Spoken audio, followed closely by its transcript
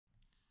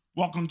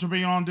Welcome to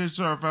Beyond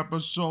This Earth,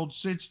 episode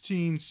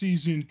 16,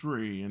 season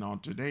 3. And on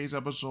today's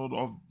episode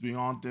of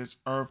Beyond This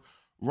Earth,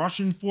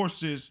 Russian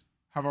forces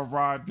have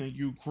arrived in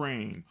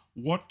Ukraine.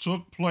 What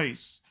took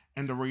place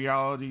and the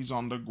realities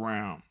on the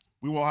ground.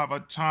 We will have a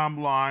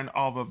timeline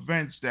of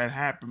events that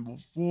happened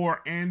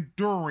before and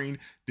during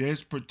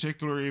this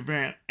particular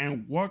event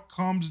and what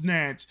comes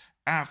next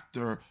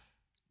after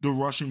the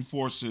Russian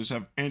forces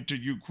have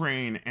entered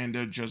Ukraine and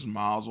they're just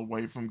miles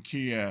away from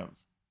Kiev.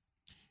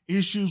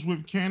 Issues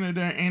with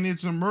Canada and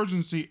its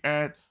emergency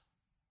at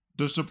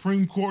the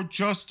Supreme Court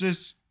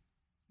Justice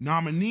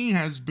nominee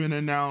has been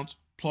announced,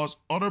 plus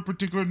other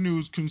particular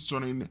news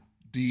concerning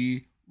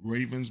the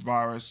Ravens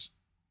virus,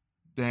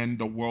 then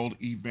the world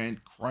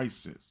event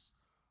crisis.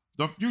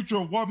 The future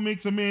of what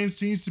makes a man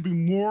seems to be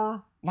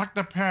more like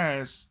the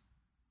past,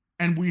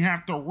 and we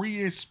have to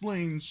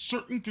re-explain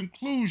certain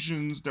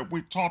conclusions that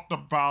we talked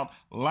about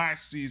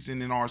last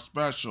season in our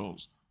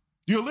specials.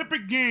 The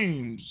Olympic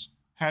Games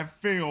have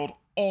failed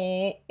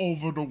all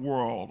over the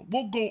world.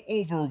 We'll go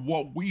over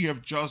what we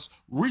have just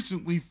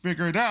recently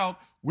figured out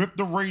with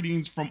the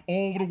ratings from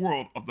all over the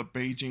world of the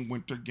Beijing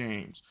Winter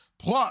Games.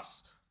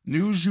 Plus,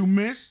 news you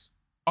miss,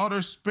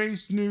 other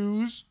space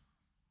news.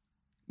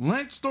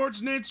 Lent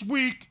starts next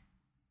week.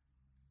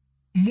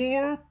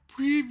 More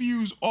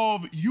previews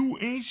of You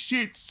Ain't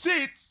Shit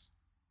 6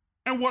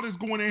 and what is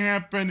going to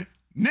happen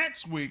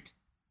next week.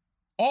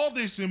 All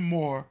this and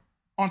more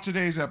on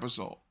today's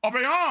episode of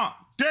Beyond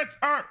This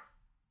Earth.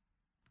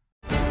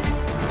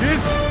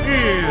 This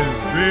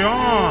is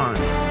Beyond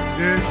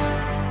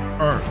This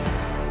Earth.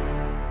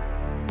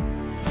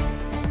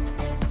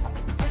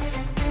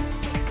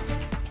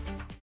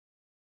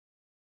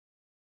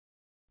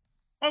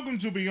 Welcome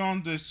to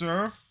Beyond This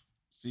Earth,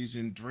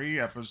 Season 3,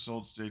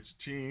 Episode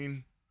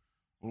 16,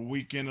 the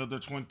weekend of the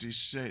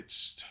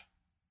 26th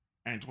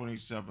and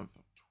 27th of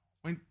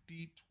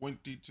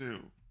 2022.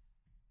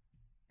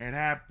 It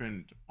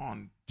happened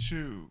on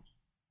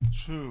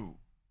 2002.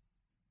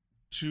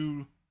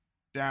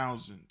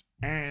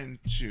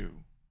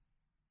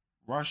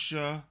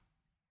 Russia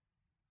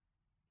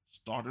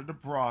started the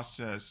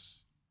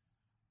process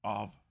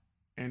of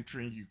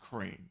entering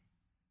Ukraine.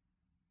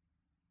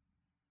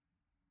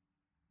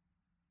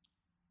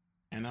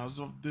 And as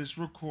of this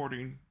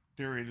recording,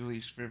 they're at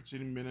least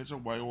 15 minutes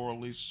away, or at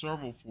least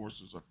several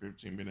forces are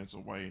 15 minutes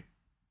away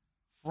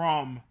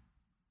from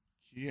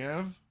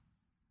Kiev.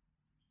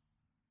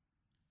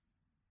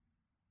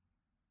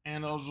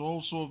 And as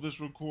also of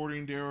this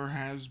recording, there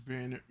has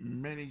been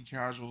many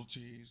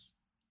casualties.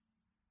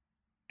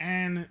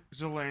 And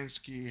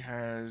Zelensky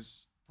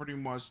has pretty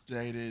much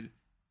stated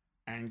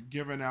and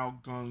given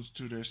out guns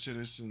to their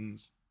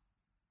citizens,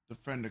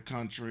 defend the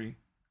country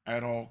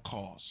at all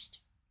cost.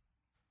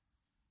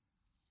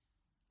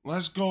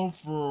 Let's go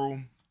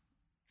through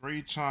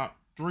three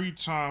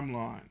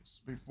timelines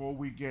before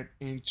we get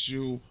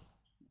into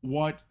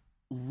what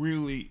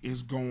really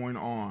is going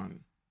on.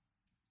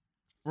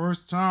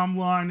 First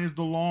timeline is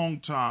the long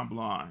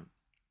timeline.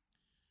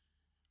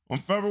 On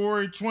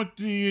February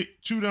 20,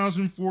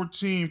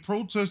 2014,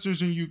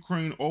 protesters in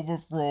Ukraine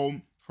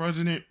overthrew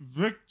President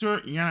Viktor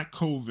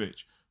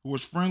Yanukovych, who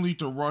was friendly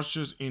to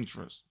Russia's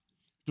interests.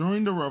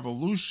 During the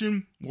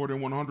revolution, more than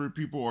 100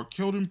 people were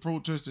killed in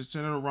protests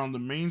centered around the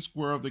main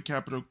square of the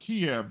capital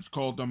Kiev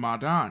called the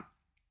Maidan.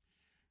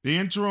 The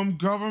interim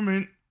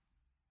government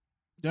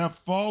that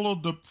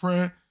followed the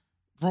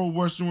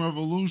pro-Western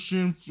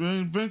revolution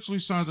eventually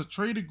signs a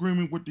trade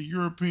agreement with the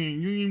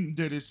European Union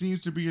that it seems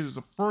to be as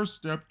a first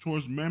step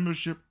towards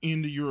membership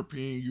in the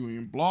European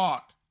Union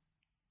bloc.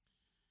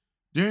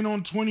 Then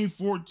on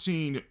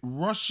 2014,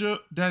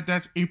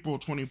 that's April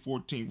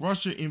 2014,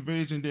 Russia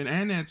invades and then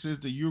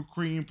annexes the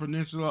Ukrainian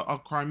peninsula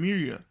of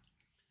Crimea.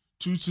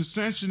 Two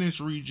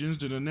secessionist regions,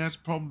 the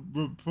Donetsk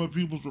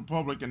People's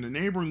Republic and the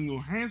neighboring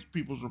Luhansk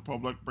People's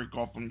Republic, break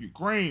off from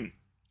Ukraine.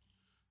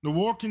 The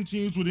war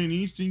continues within the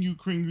eastern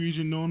Ukraine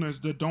region known as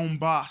the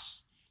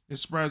Donbass. It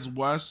spreads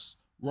west.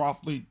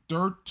 Roughly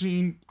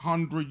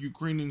 1,300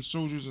 Ukrainian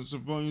soldiers and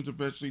civilians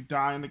eventually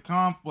die in the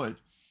conflict.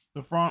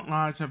 The front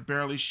lines have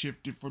barely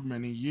shifted for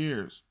many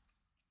years.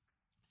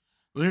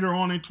 Later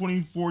on in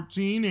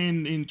 2014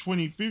 and in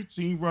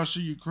 2015, Russia,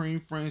 Ukraine,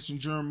 France, and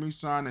Germany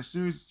signed a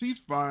series of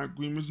ceasefire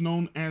agreements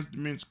known as the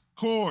Minsk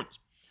Accords.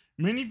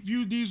 Many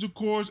view these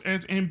accords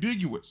as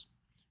ambiguous.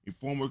 A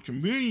former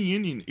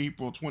comedian in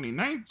April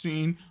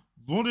 2019,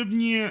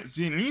 Volodymyr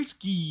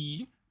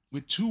Zelensky,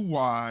 with two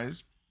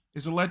Ys,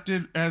 is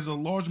elected as a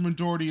large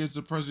majority as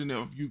the president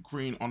of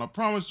Ukraine on a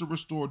promise to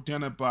restore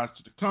Donbass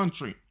to the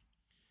country.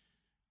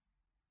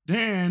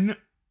 Then,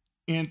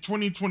 in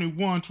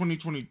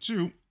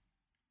 2021-2022,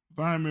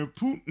 Vladimir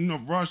Putin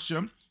of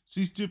Russia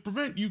seeks to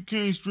prevent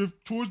Ukraine's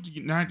drift towards the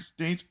United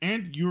States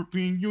and the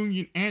European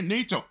Union and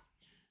NATO.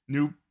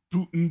 New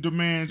Putin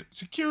demands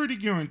security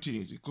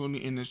guarantees,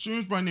 including an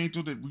assurance by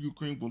NATO that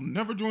Ukraine will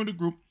never join the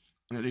group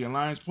and that the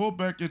alliance pull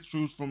back its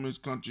troops from its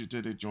countries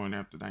that it joined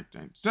after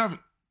 1997.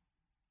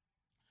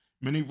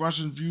 Many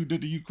Russians viewed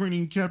the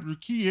Ukrainian capital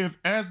Kiev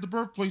as the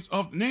birthplace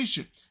of the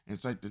nation and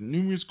cite the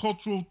numerous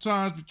cultural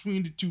ties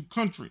between the two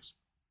countries.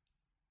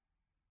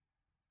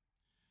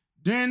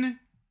 Then,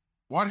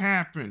 what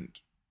happened?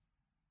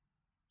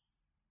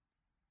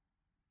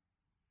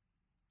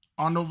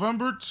 On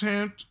November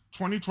 10th,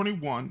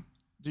 2021,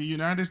 the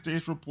United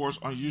States reports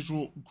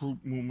unusual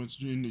group movements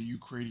in the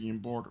Ukrainian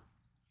border.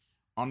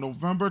 On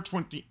November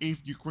 28th,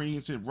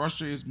 Ukraine said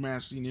Russia is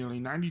massing nearly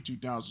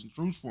 92,000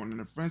 troops for an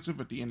offensive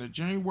at the end of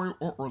January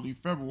or early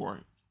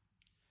February.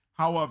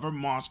 However,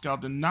 Moscow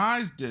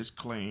denies these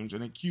claims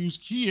and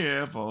accused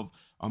Kiev of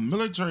a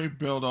military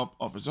buildup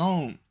of its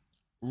own.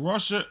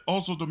 Russia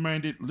also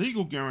demanded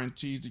legal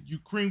guarantees that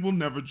Ukraine will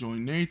never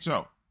join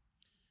NATO.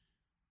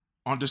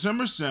 On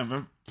December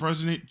 7th,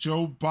 President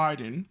Joe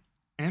Biden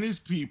and his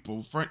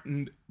people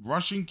threatened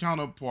Russian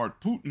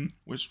counterpart Putin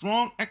with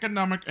strong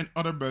economic and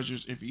other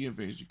measures if he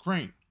invades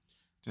Ukraine.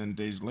 10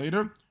 days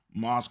later,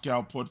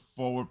 Moscow put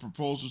forward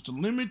proposals to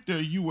limit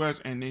the U.S.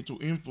 and NATO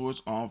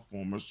influence on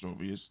former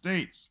Soviet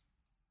states.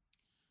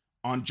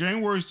 On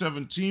January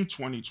 17,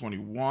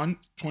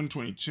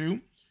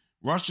 2022,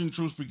 Russian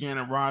troops began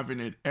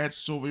arriving at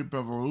ex-Soviet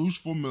Belarus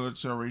for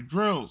military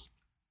drills.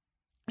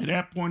 At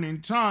that point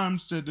in time,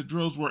 said the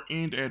drills were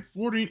aimed at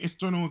thwarting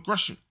external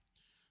aggression.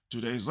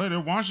 2 days later,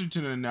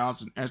 Washington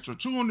announced an extra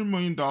 $200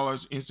 million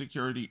in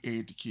security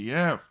aid to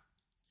Kiev.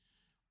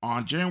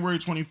 On January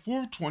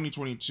 24,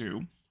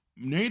 2022,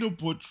 NATO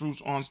put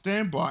troops on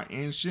standby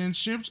and sent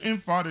ships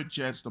and fighter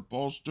jets to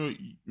bolster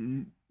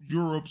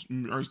Europe's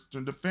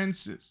eastern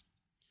defenses.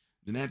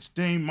 The next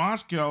day,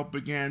 Moscow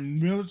began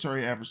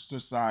military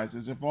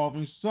exercises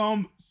involving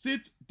some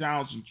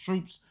 6,000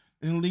 troops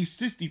and at least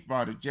 60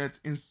 fighter jets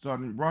in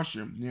southern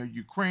Russia, near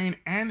Ukraine,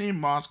 and in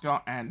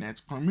Moscow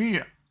annexed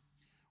Crimea.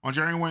 On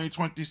January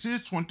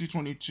 26,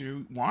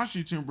 2022,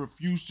 Washington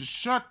refused to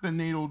shut the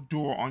NATO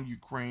door on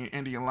Ukraine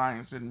and the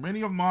alliance, and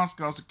many of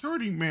Moscow's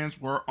security demands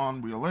were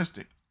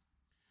unrealistic.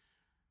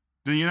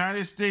 The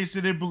United States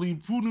said it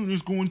believed Putin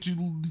is going to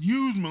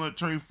use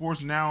military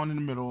force now in the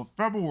middle of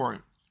February.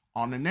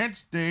 On the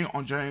next day,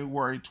 on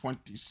January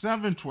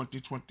 27,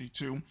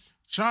 2022,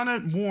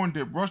 China warned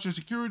that Russia's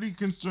security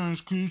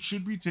concerns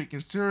should be taken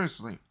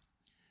seriously.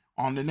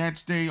 On the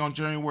next day, on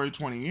January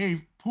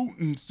 28th,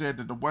 Putin said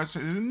that the West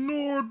has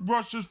ignored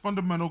Russia's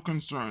fundamental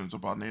concerns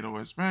about NATO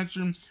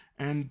expansion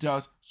and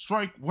does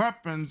strike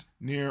weapons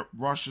near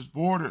Russia's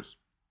borders.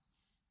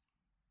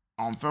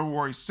 On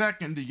February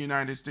 2nd, the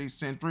United States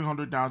sent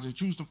 300,000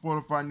 troops to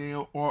fortify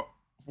NATO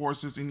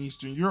forces in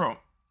Eastern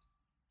Europe.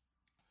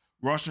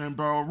 Russia and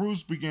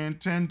Belarus began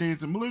 10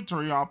 days of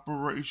military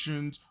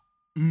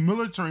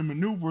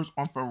maneuvers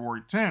on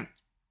February 10th.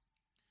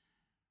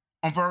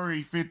 On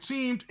February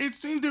 15th, it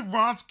seemed that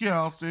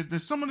Moscow says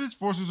that some of its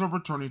forces are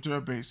returning to their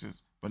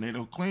bases, but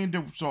NATO claimed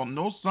it saw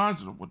no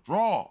signs of a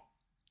withdrawal.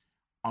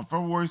 On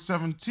February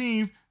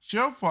 17th,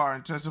 shell fire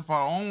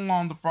intensified all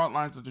along the front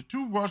lines of the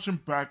two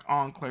Russian-backed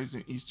enclaves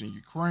in eastern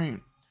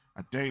Ukraine.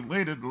 A day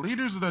later, the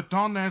leaders of the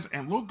Donetsk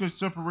and Lugansk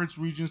separatist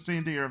regions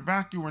saying they are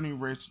evacuating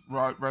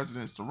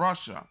residents to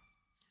Russia.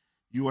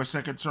 U.S.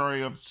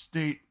 Secretary of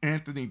State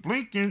Antony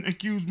Blinken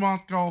accused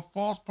Moscow of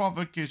false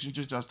provocation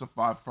to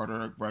justify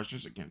further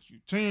aggressions against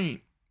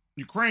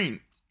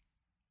Ukraine.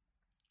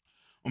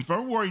 On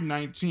February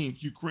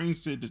 19th, Ukraine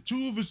said that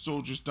 2 of its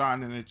soldiers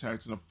died in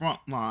attacks in the front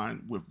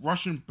line with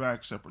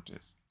Russian-backed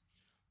separatists.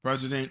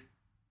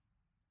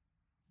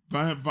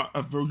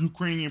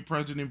 Ukrainian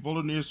President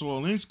Volodymyr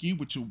Zelensky,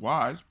 with 2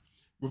 wives,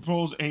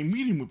 proposed a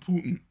meeting with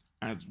Putin,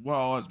 as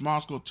well as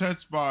Moscow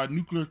test-fired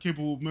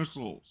nuclear-capable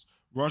missiles.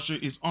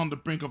 Russia is on the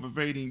brink of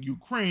invading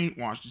Ukraine,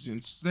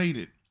 Washington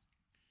stated.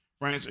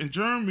 France and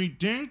Germany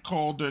then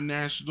called their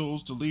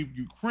nationals to leave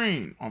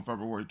Ukraine. On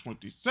February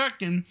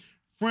 22nd,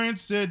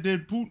 France said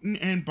that Putin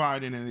and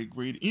Biden had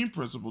agreed in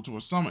principle to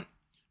a summit.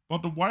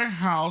 But the White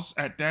House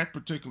at that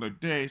particular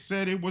day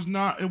said it was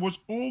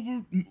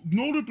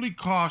notably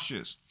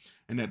cautious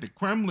and that the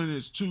Kremlin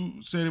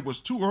said it was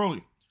too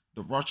early.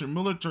 The Russian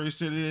military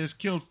said it has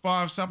killed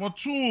 5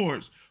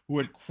 saboteurs who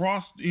had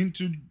crossed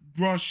into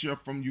Russia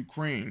from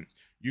Ukraine.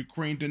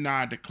 Ukraine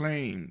denied the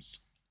claims.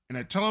 In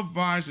a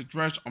televised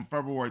address on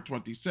February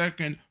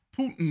 22nd,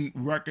 Putin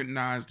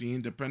recognized the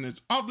independence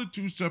of the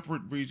 2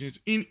 separate regions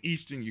in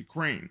eastern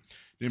Ukraine.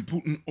 Then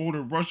Putin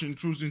ordered Russian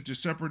troops into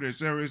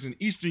separatist areas in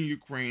eastern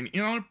Ukraine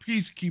on a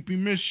peacekeeping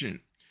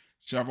mission.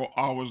 Several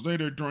hours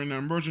later, during the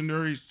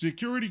Emergency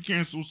Security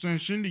Council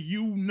session, the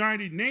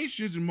United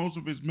Nations and most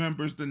of its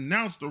members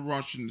denounced the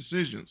Russian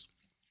decisions.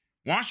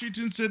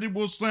 Washington said it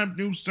will slam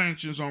new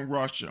sanctions on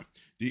Russia.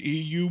 The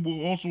EU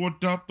will also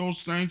adopt those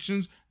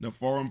sanctions, the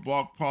Foreign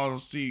Bloc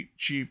Policy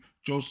Chief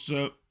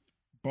Joseph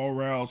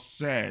Borrell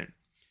said.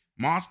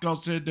 Moscow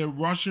said that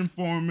Russian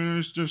Foreign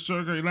Minister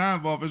Sergei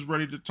Lavrov is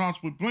ready to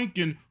talk with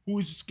Blinken, who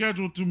is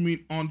scheduled to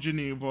meet on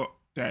Geneva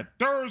that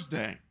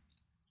Thursday.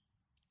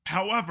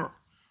 However,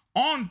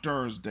 on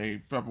Thursday,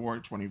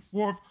 February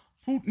 24th,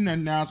 Putin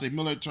announced a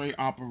military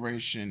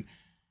operation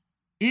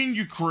in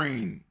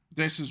Ukraine.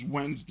 This is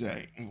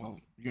Wednesday. Well,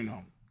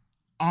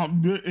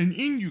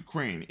 in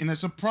Ukraine in a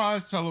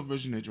surprise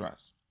television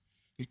address.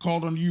 He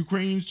called on the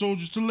Ukrainian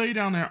soldiers to lay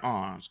down their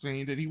arms,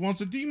 claiming that he wants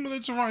a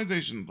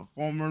demilitarization of the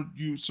former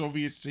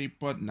Soviet state,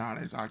 but not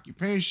its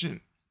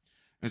occupation.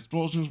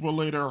 Explosions were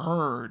later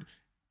heard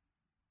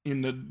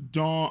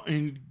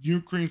in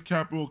Ukraine's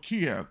capital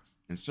Kiev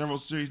and several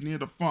cities near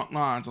the front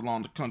lines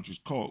along the country's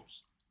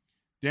coast.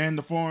 Then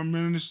the foreign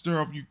minister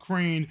of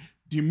Ukraine,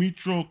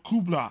 Dmytro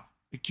Kuleba,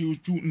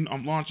 accused Putin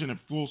of launching a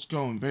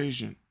full-scale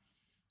invasion.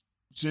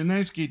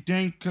 Zelensky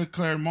then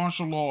declared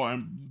martial law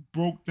and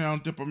broke down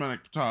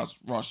diplomatic ties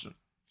with Russia.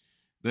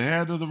 The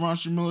head of the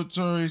Russian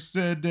military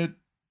said that,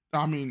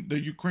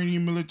 the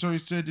Ukrainian military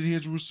said that he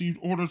has received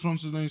orders from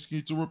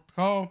Zelensky to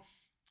repel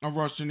a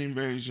Russian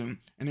invasion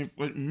and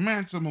inflict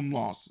maximum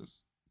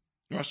losses.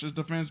 Russia's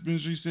defense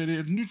ministry said it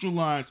has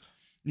neutralized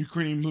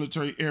Ukrainian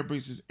military air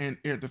bases and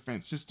air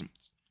defense systems.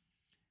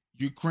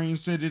 Ukraine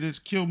said it has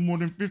killed more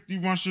than 50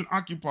 Russian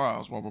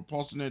occupiers while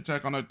repulsing an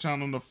attack on a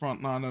town on the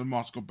front line of the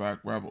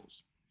Moscow-backed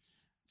rebels.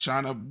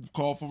 China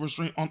called for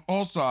restraint on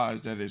all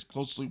sides that is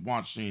closely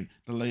watching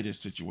the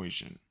latest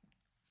situation.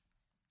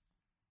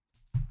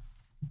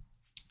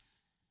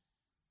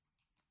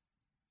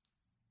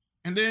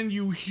 And then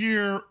you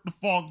hear the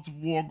fogs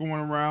of war going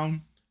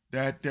around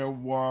that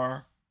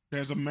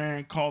there's a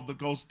man called the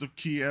Ghost of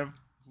Kiev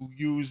who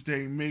used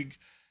a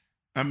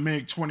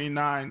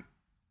MiG-29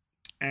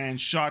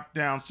 and shot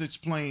down 6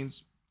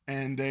 planes,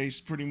 and they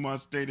pretty much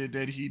stated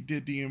that he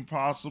did the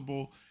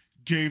impossible,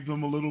 gave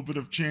them a little bit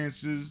of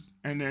chances,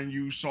 and then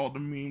you saw the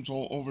memes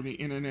all over the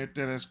internet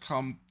that has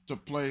come to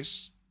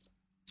place.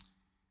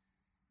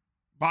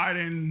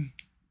 Biden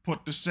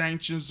put the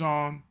sanctions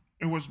on.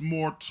 It was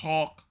more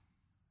talk,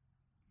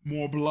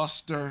 more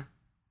bluster,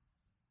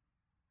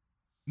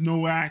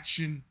 no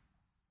action,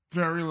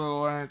 very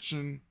little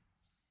action.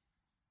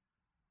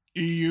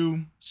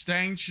 EU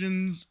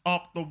sanctions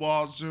up the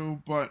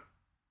wazoo, but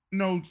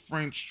no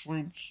French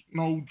troops,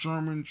 no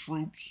German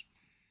troops,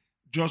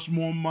 just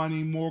more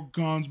money, more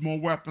guns, more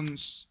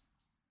weapons.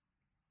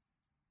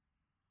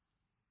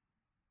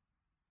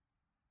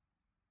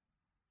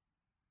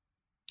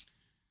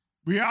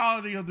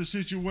 Reality of the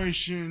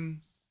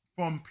situation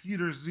from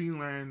Peter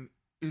Zeeland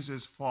is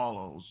as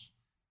follows.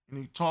 And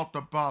he talked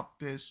about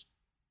this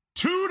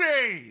 2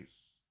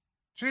 days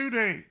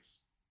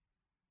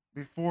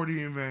before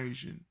the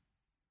invasion.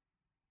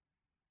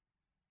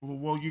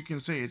 Well, you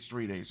can say it's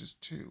 3 days, it's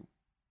 2.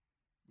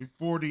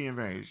 Before the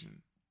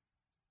invasion,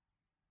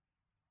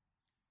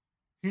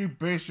 he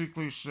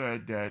basically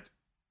said that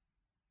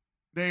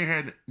they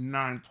had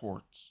 9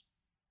 ports.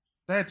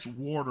 That's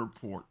water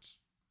ports.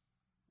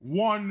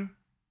 1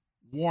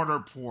 water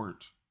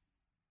port.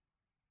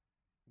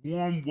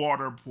 1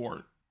 water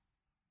port.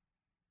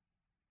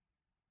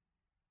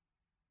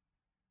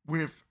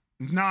 With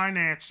 9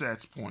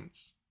 access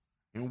points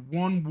and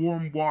 1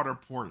 warm water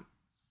port.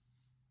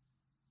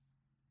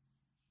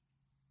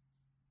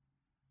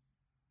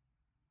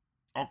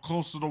 Or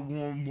close to the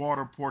warm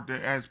water port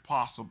as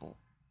possible.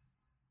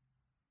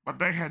 But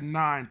they had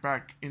 9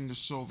 back in the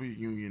Soviet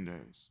Union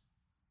days.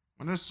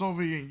 When the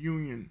Soviet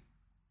Union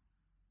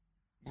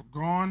were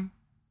gone,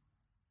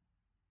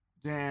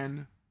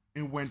 then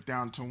it went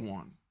down to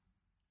 1.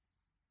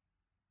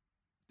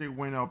 They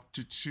went up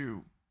to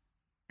 2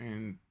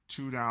 in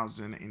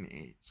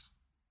 2008.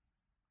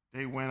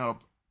 They went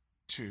up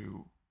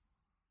to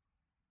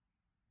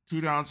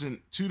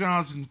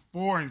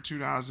 2004 and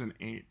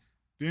 2008.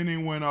 Then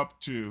it went up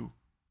to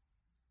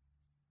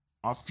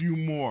a few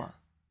more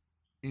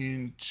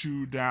in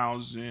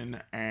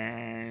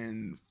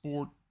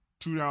 2004,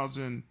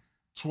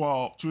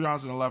 2012,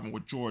 2011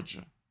 with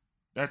Georgia.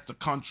 That's the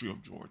country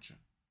of Georgia.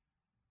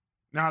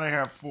 Now they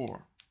have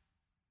 4.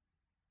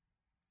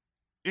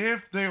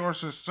 If they are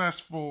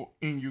successful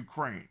in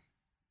Ukraine,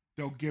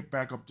 they'll get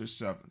back up to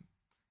 7.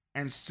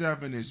 And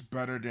 7 is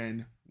better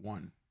than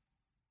 1.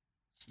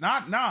 It's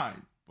not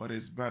 9, but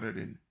it's better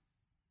than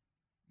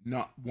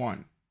not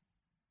 1.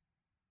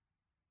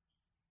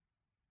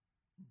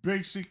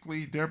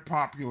 Basically, their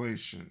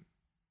population,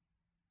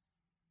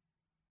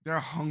 they're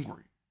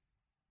hungry.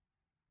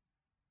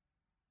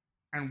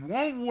 And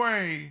one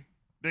way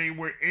they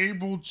were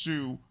able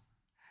to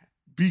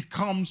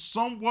become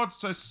somewhat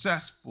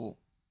successful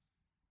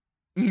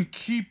in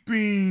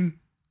keeping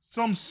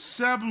some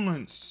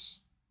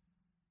semblance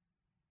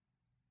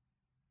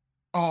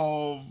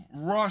of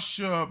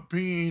Russia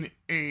being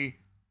a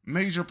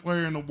major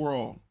player in the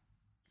world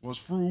was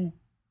through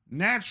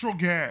natural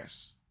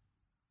gas.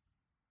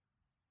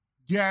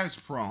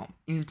 Gazprom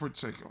in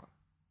particular,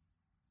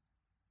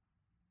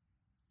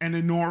 and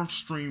the Nord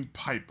Stream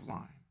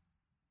pipeline,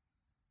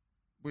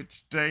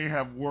 which they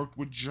have worked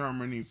with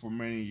Germany for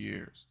many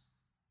years.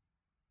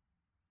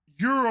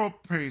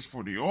 Europe pays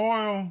for the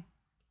oil.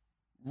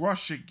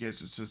 Russia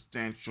gets a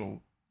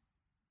substantial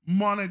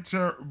money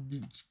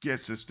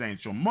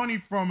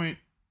from it,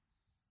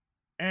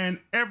 and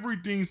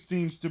everything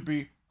seems to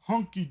be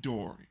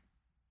hunky-dory.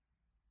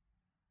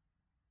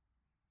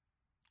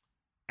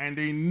 And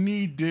they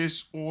need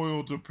this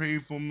oil to pay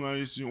for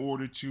this in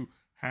order to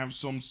have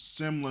some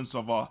semblance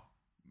of a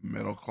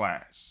middle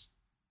class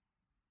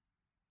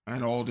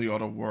and all the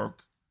other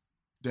work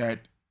that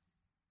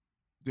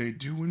they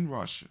do in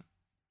Russia.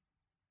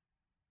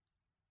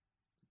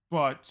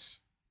 But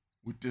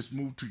with this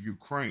move to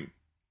Ukraine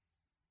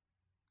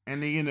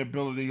and the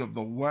inability of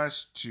the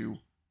West to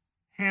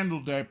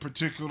handle that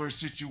particular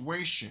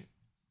situation,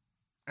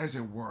 as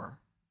it were,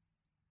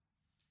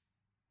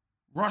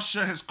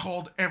 Russia has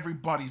called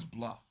everybody's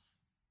bluff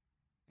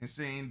and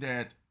saying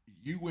that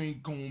you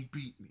ain't gonna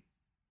beat me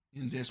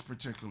in this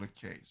particular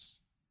case.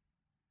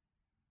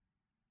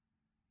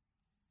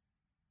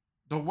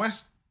 The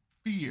West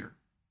fear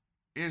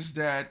is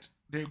that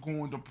they're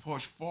going to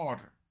push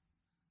farther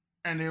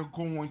and they're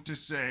going to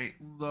say,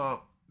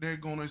 look, they're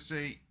going to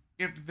say,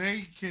 if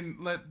they can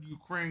let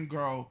Ukraine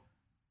go,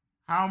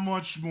 how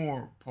much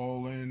more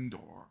Poland,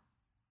 or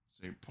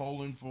say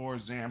Poland, for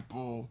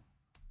example,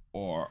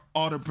 or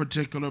other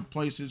particular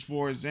places,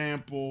 for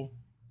example,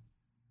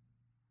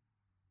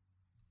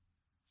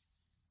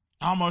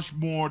 how much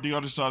more the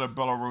other side of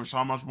Belarus,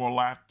 how much more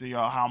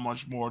Latvia, how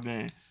much more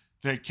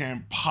they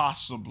can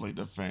possibly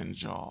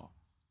defend y'all.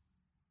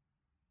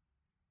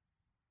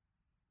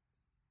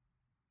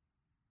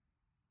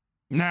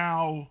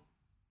 Now,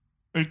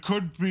 it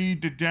could be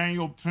the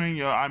Daniel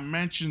Pena. I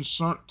mentioned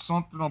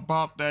something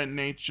about that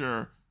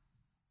nature.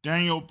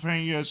 Daniel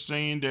Pena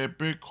saying that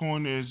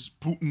Bitcoin is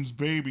Putin's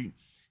baby.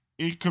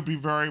 It could be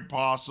very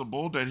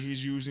possible that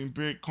he's using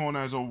Bitcoin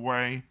as a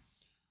way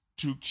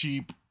to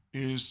keep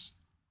his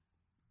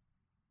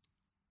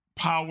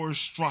power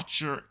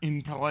structure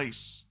in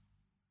place,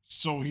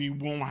 so he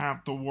won't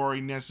have to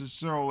worry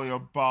necessarily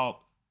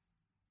about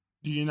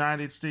the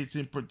United States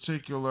in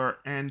particular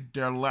and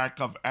their lack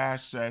of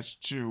access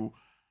to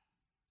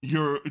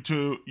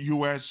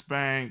U.S.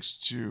 banks,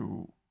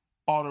 to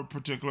other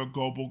particular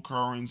global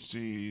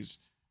currencies,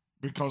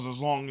 because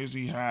as long as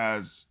he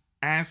has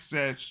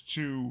access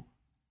to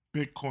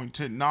Bitcoin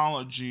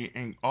technology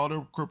and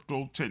other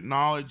crypto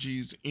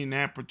technologies in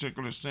that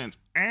particular sense,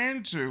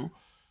 and to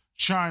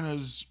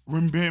China's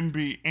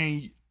renminbi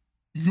and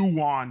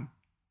yuan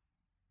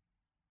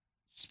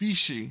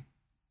specie,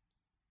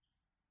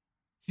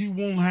 he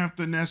won't have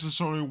to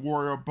necessarily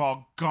worry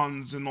about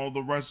guns and all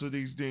the rest of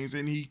these things,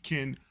 and he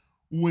can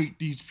wait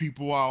these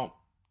people out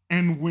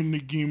and win the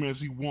game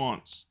as he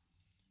wants.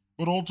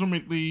 But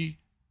ultimately,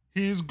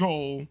 his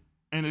goal,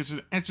 and it's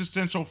an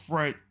existential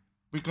threat,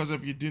 because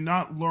if you did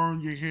not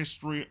learn your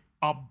history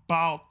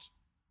about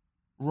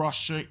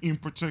Russia in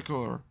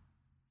particular,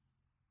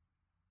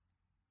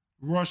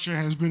 Russia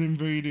has been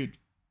invaded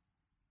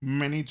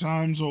many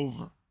times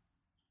over.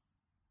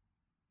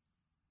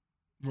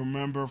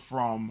 Remember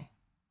from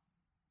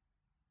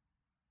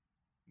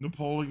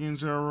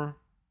Napoleon's era,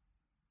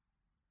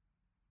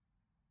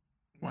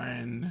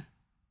 when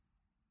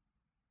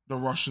the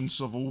Russian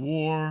Civil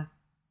War,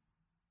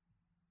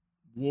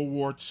 World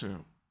War II,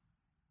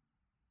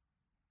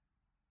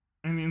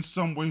 and in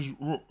some ways,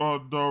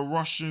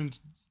 the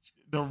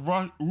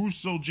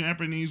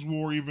Russo-Japanese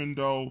War, even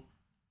though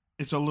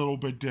it's a little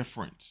bit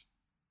different.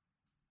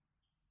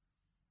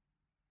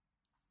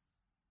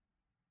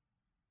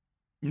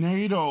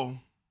 NATO,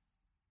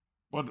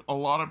 what a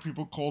lot of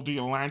people call the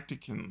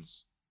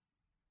Atlanticans,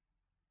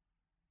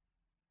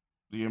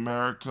 the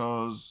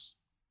Americas,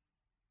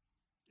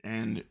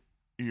 and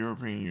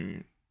European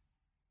Union,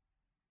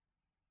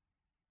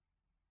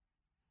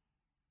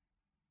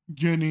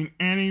 getting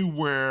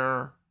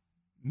anywhere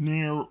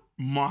near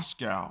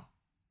Moscow,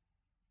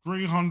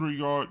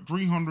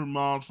 300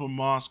 miles from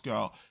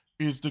Moscow,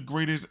 is the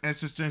greatest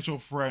existential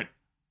threat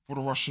for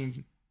the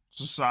Russian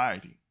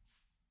society,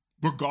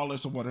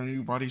 regardless of what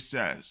anybody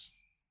says.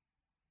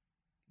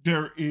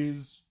 There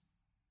is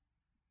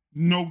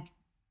no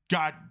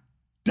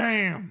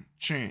goddamn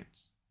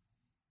chance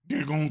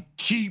they're going to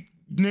keep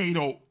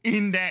NATO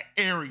in that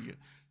area.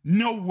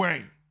 No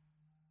way.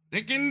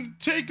 They can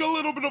take a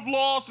little bit of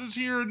losses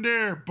here and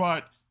there,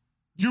 but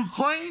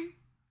Ukraine,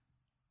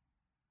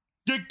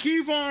 the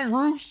Kievan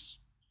Rus,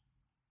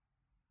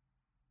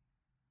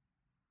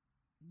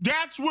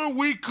 that's where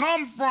we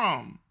come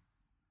from.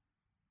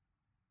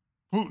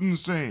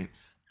 Putin's saying,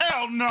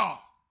 hell no.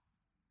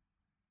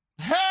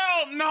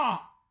 Hell no.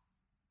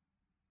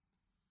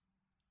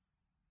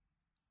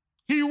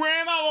 He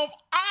ran out of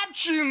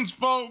options,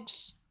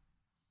 folks.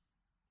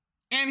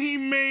 And he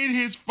made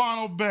his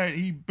final bet.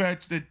 He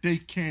bets that they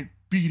can't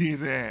beat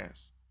his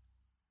ass.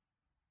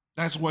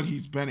 That's what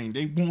he's betting.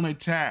 They won't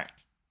attack.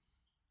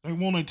 They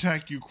won't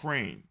attack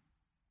Ukraine.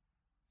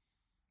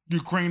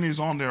 Ukraine is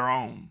on their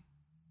own.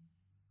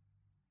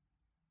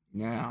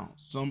 Now,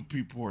 some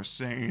people are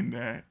saying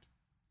that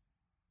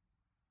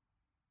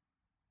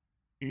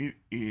it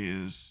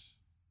is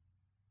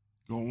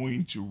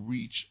going to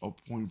reach a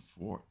point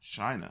for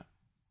China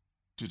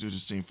to do the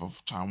same for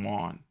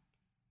Taiwan.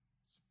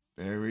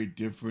 Very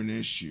different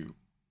issue.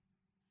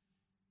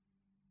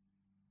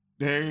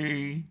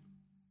 They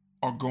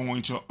are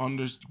going to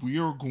we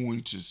are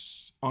going to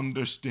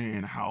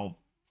understand how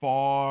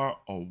far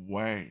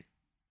away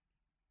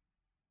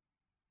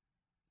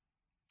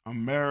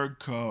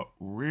America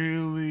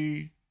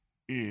really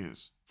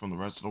is from the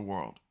rest of the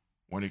world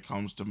when it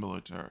comes to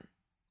military.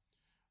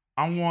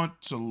 I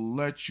want to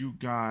let you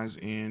guys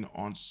in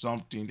on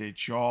something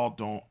that y'all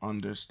don't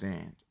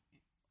understand.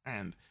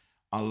 And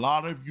a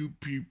lot of you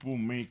people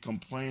may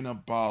complain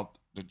about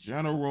the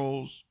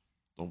generals,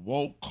 the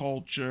woke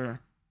culture,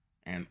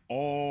 and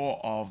all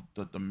of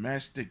the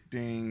domestic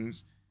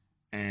things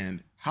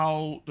and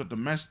how the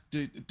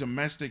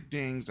domestic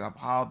things of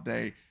how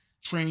they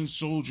train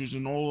soldiers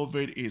and all of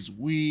it is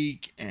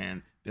weak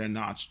and they're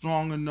not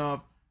strong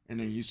enough. And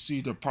then you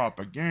see the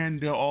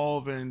propaganda, all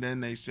of it, and then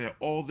they say,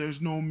 oh,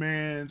 there's no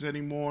mans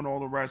anymore and all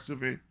the rest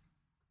of it.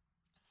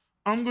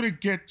 I'm going to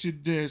get to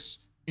this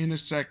in the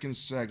second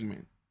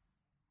segment,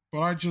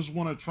 but I just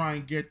want to try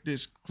and get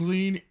this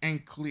clean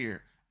and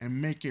clear and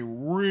make it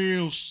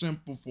real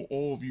simple for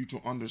all of you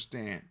to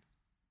understand.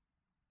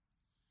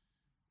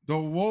 The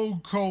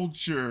woke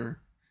culture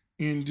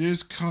in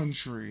this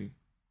country,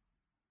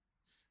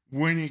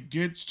 when it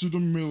gets to the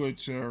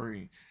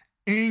military,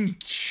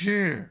 ain't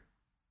care.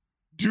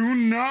 Do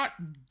not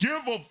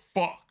give a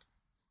fuck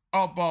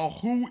about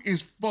who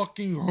is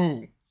fucking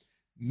who.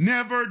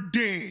 Never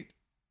did.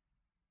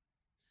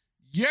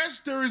 Yes,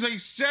 there is a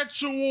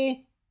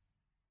sexual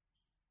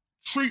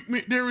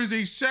treatment, there is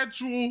a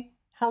sexual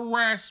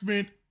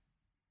harassment,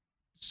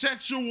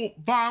 sexual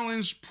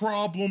violence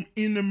problem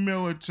in the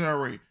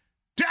military.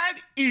 That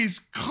is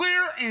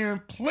clear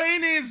and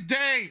plain as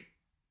day.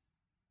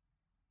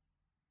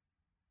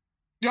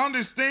 You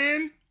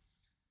understand?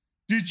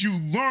 Did you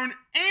learn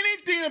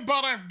anything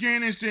about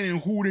Afghanistan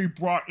and who they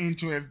brought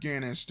into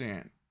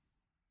Afghanistan?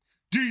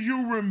 Do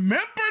you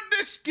remember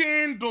the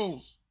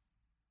scandals,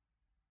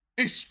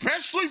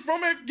 especially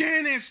from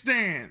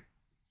Afghanistan,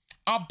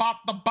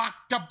 about the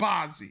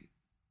Bakhtabazi?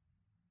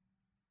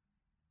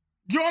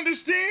 You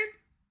understand?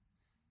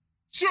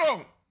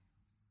 So,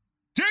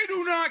 they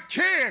do not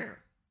care.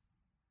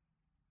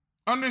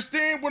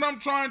 Understand what I'm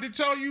trying to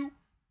tell you?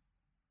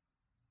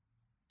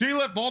 They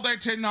left all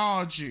that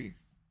technology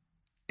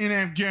in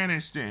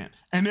Afghanistan,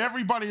 and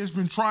everybody has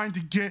been trying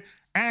to get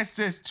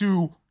access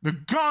to the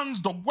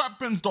guns, the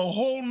weapons, the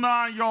whole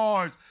 9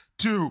 yards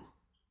to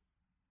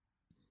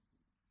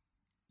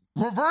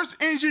reverse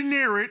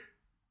engineer it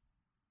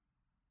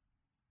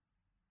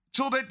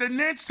so that the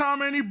next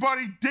time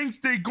anybody thinks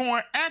they're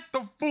going to act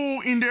the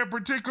fool in their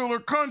particular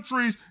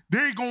countries,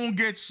 they're going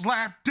to get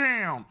slapped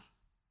down.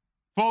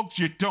 Folks,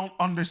 you don't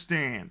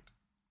understand,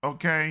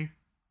 okay?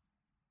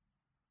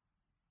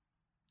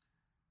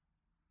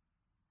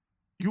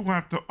 You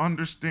have to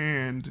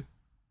understand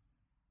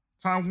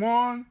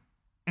Taiwan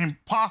and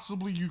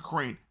possibly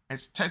Ukraine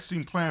as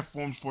testing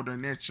platforms for their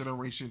next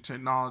generation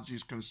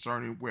technologies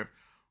concerning with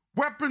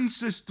weapon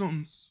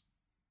systems.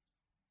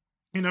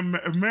 In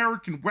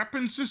American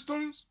weapon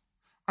systems,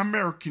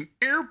 American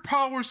air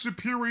power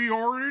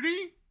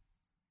superiority,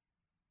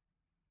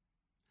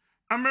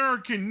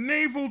 American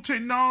naval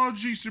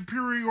technology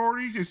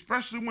superiority,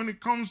 especially when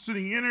it comes to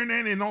the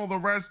internet and all the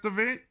rest of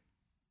it,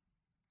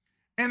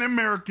 and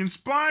American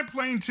spy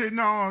plane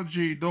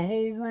technology. The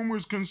whole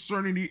rumors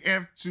concerning the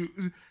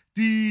F-2,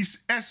 the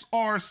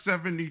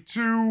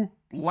SR-72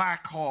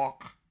 Black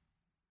Hawk,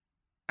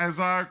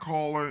 as I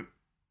call it.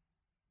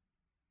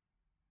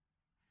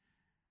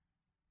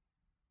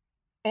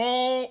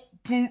 All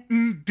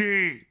Putin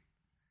did,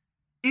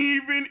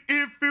 even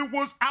if it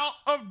was out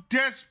of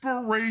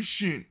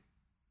desperation,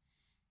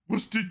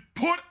 was to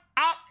put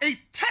out a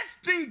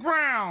testing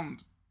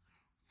ground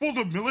for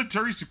the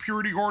military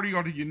superiority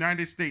of the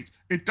United States.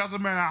 It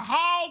doesn't matter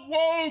how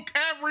woke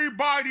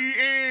everybody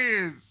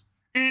is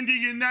in the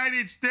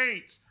United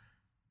States.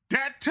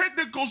 That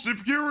technical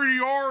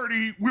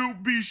superiority will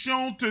be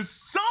shown to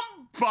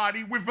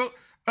somebody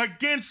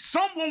against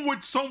someone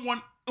with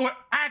someone or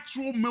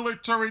actual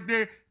military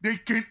there. They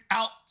can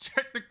out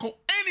technical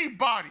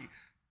anybody.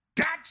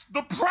 That's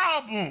the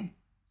problem.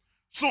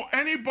 So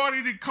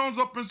anybody that comes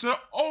up and says,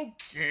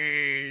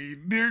 okay,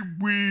 they're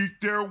weak,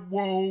 they're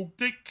woke,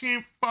 they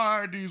can't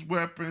fire these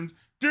weapons,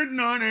 they're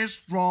not as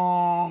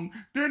strong,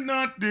 they're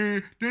not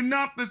the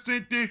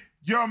same thing,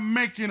 you're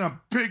making a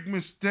big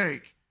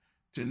mistake.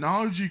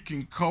 Technology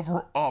can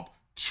cover up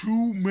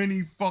too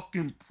many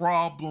fucking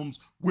problems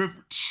with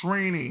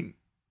training.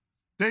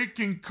 They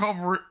can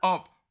cover it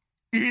up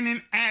in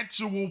an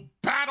actual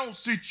battle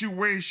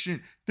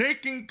situation. They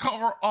can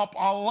cover up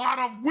a lot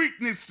of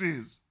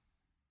weaknesses.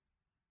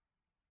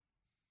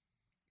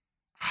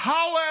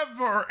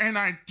 However, and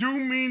I do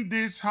mean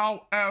this,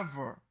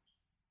 however,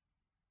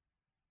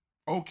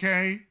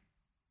 okay,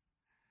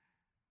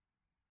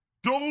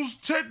 those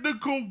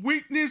technical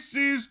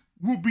weaknesses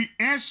will be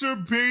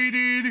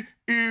exacerbated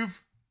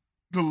if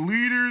the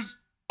leaders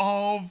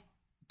of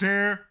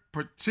their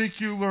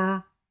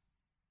particular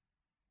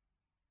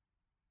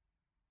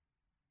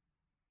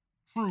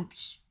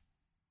troops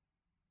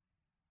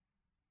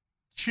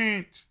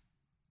can't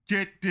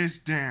get this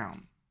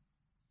down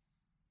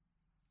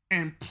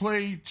and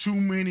play too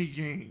many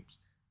games.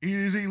 It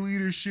is a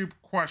leadership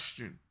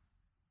question.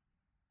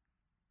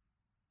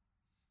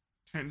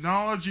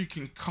 Technology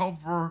can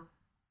cover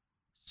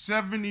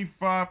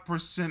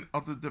 75%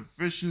 of the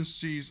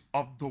deficiencies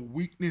of the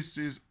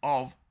weaknesses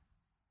of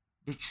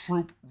the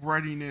troop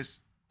readiness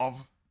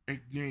of a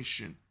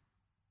nation,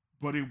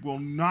 but it will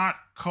not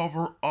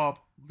cover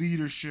up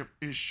leadership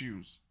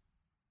issues.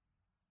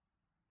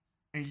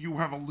 And you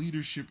have a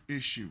leadership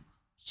issue.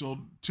 So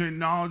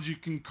technology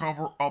can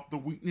cover up the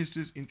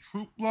weaknesses in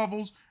troop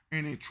levels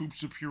and in troop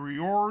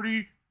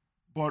superiority,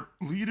 but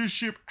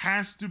leadership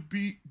has to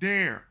be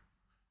there.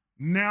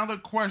 Now the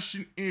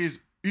question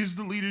is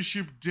the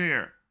leadership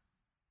there?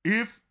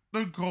 If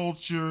the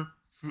culture,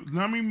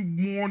 let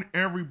me warn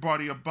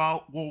everybody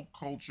about woke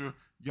culture,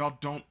 y'all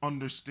don't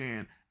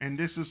understand. And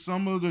this is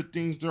some of the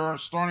things that are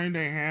starting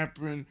to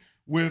happen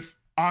with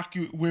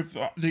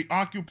the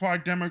Occupy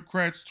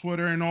Democrats,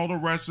 Twitter, and all the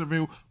rest of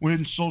it,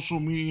 with social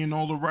media and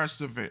all the rest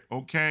of it,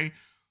 okay?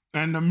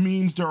 And the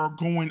memes that are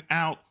going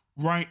out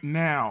right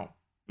now.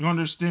 You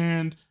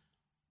understand?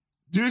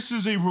 This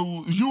is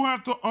you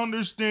have to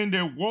understand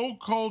that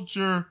woke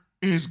culture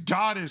is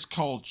goddess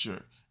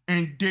culture,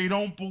 and they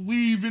don't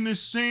believe in the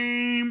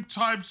same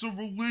types of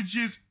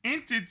religious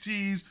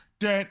entities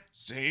that,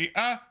 say,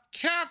 a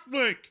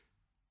Catholic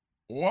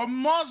or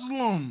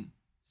Muslim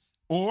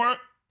or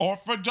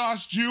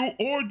Orthodox Jew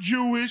or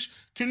Jewish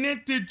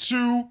connected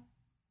to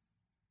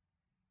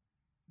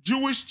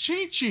Jewish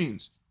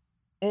teachings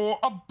or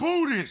a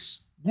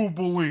Buddhist will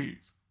believe.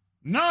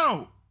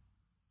 No.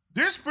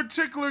 This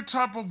particular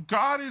type of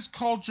goddess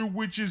culture,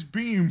 which is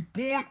being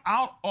born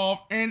out of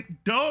and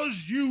does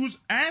use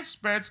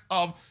aspects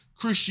of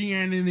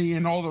Christianity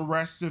and all the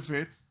rest of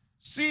it,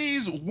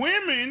 sees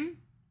women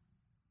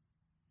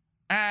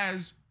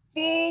as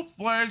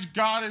full-fledged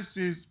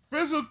goddesses,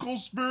 physical,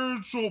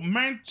 spiritual,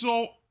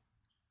 mental,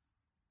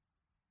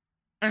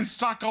 and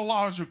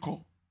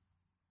psychological.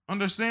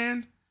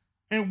 Understand?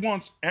 And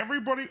once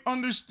everybody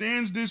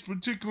understands this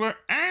particular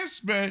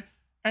aspect,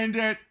 and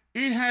that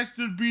it has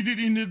to be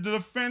in the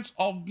defense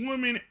of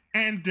women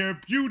and their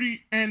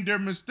beauty and their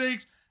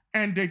mistakes,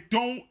 and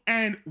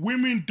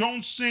women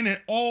don't sin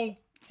at all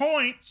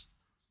points,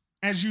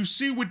 as you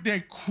see with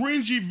that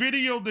cringy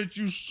video that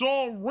you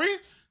saw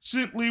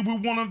recently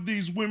with one of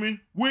these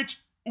women,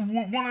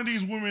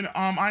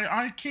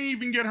 I can't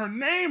even get her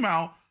name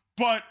out,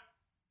 but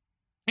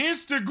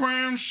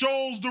Instagram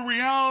shows the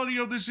reality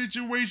of the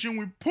situation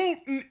with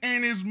Putin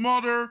and his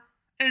mother.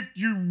 If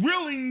you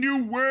really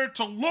knew where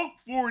to look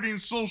for it in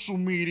social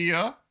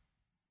media,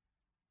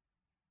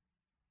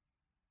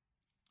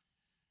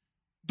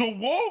 the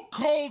woke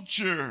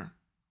culture,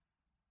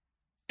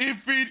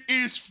 if it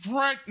is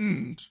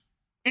threatened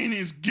and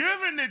is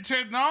given the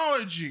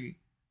technology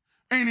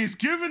and is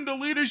given the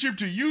leadership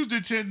to use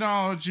the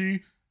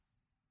technology,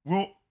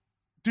 will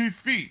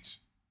defeat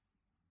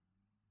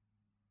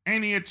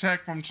any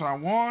attack from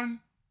Taiwan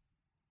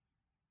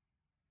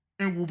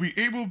and will be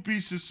able to be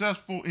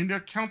successful in their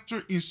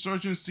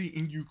counterinsurgency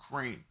in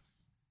Ukraine.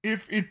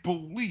 If it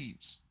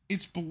believes,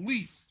 its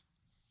belief,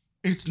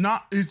 it's the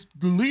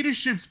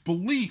leadership's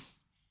belief.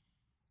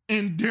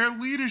 And their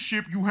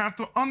leadership, you have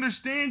to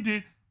understand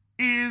it,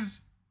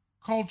 is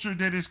culture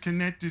that is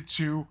connected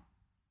to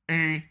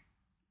a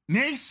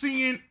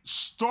nascent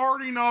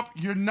starting up.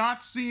 You're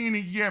not seeing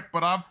it yet,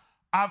 but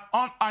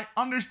I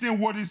understand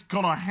what is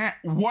gonna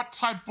what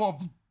type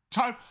of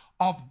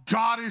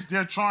goddess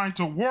they're trying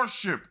to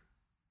worship.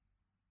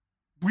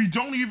 We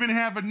don't even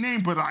have a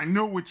name, but I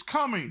know it's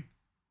coming.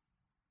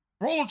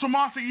 Rollo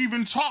Tomassi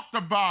even talked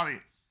about it.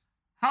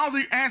 How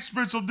the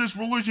aspects of this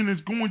religion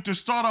is going to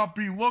start up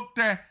be looked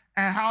at,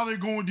 and how they're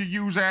going to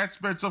use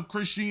aspects of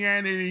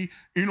Christianity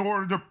in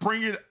order to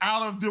bring it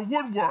out of the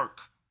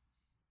woodwork.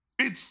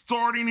 It's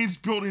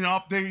building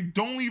up. They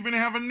don't even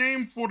have a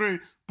name for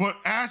it, but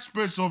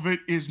aspects of it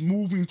is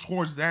moving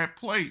towards that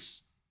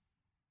place.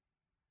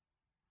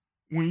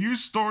 When you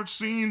start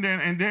seeing that,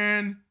 and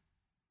then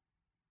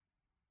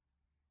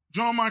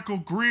John Michael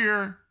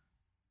Greer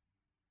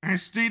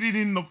has stated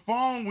in the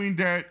following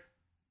that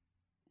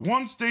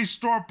once they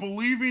start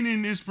believing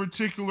in this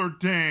particular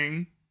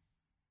thing,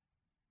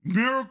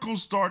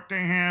 miracles start to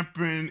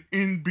happen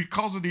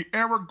because of the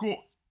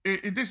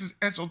this is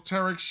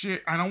esoteric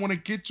shit. I don't want to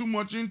get too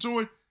much into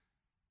it,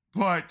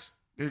 but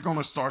they're going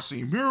to start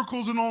seeing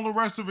miracles and all the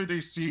rest of it.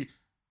 They see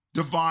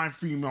divine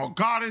female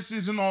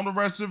goddesses and all the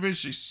rest of it.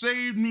 She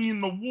saved me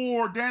in the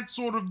war, that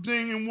sort of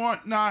thing and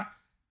whatnot.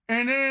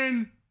 And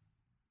then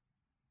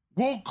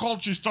woke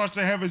culture starts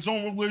to have its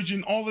own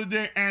religion all the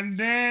day. And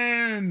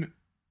then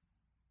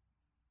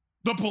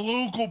the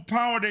political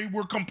power they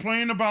were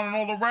complaining about and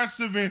all the rest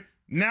of it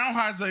now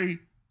has a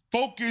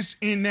focus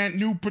in that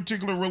new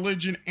particular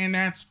religion, and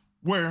that's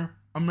where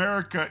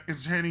America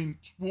is heading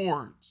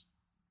towards.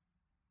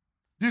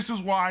 This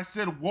is why I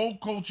said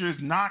woke culture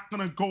is not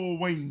going to go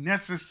away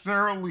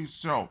necessarily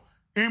so.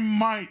 It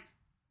might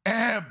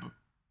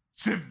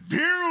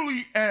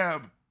severely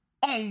ebb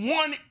on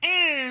one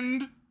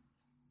end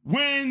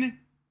when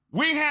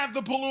we have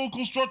the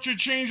political structure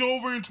change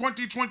over in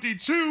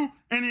 2022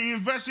 and the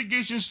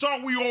investigation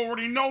start. We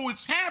already know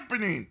it's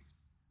happening.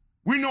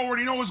 We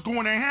already know what's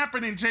going to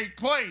happen and take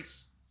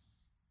place.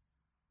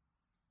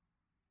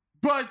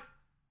 But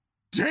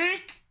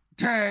think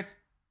that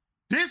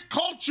this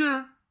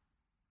culture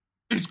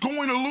is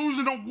going to lose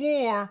in a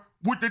war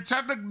with the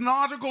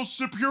technological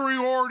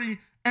superiority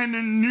and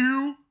the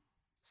new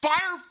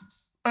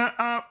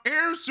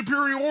air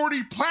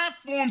superiority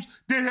platforms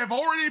that have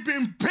already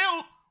been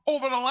built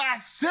over the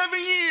last 7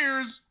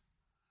 years.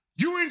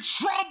 You're in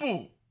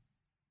trouble.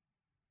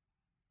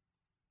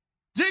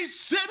 They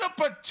set up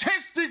a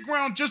testing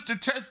ground just to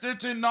test their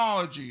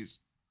technologies.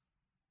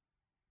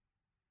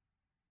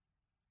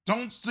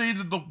 Don't say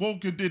that the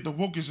woke did. The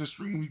woke is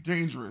extremely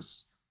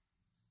dangerous.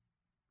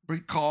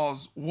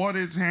 Because what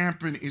has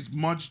happened is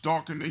much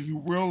darker than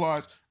you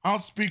realize. I'll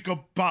speak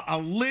about a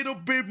little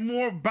bit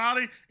more about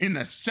it in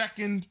the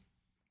second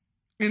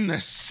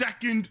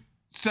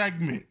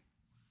segment.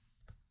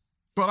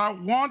 But I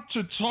want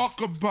to talk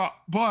about,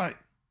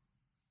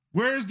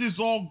 where is this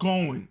all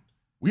going?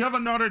 We have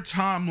another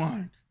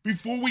timeline.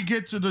 Before we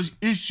get to the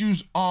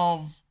issues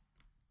of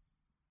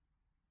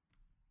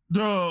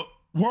the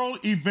world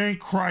event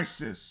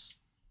crisis,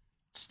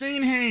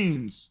 Stan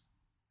Haynes,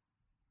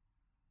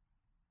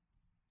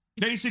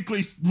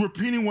 basically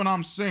repeating what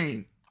I'm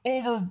saying.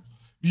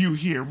 Overview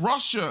here.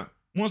 Russia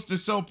wants to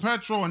sell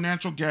petrol and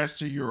natural gas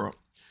to Europe.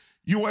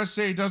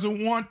 USA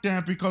doesn't want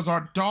that because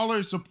our dollar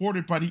is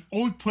supported by the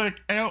OPEC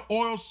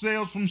oil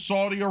sales from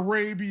Saudi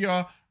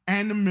Arabia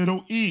and the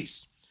Middle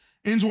East.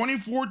 In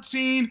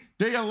 2014,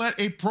 they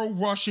elect a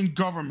pro-Russian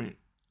government.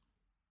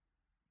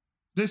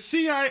 The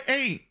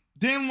CIA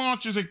then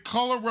launches a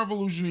color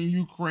revolution in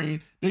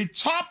Ukraine. They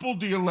toppled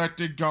the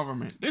elected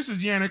government. This is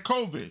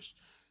Yanukovych.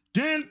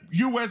 Then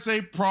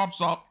USA props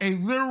up a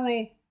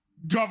literal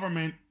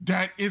government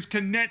that is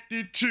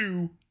connected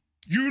to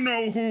you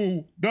know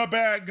who, the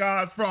bad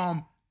guys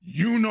from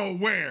you know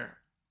where.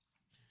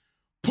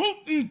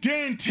 Putin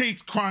then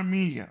takes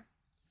Crimea.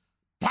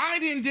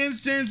 Biden then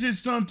sends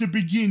his son to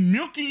begin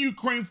milking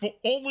Ukraine for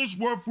all it's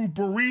worth through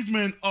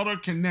Burisma and other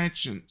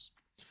connections.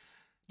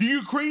 The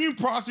Ukrainian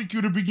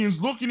prosecutor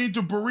begins looking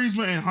into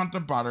Burisma and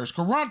Hunter Biden's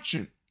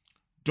corruption.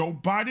 Joe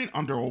Biden,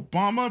 under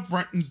Obama,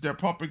 threatens their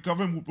puppet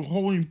government with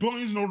withholding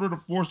billions in order to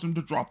force them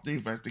to drop the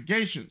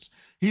investigations.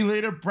 He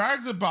later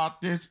brags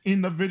about this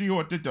in the video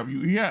at the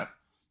WEF.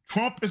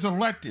 Trump is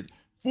elected.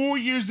 4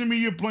 years the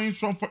media blames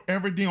Trump for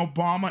everything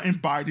Obama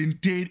and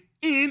Biden did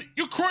in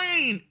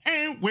Ukraine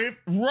and with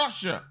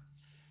Russia.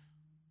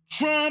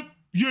 Trump,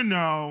 you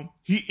know,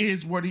 he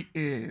is what he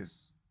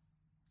is.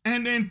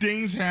 And then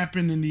things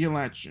happen in the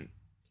election.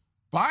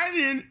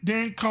 Biden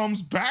then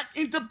comes back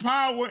into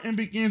power and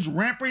begins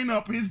ramping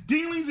up his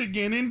dealings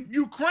again in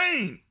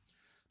Ukraine.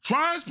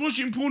 Tries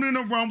pushing Putin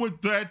around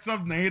with threats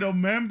of NATO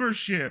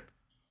membership.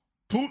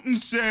 Putin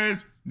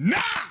says,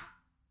 nah,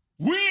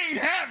 we ain't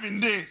having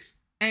this.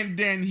 And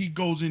then he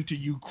goes into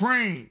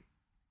Ukraine.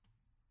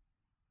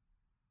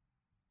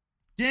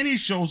 Then he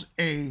shows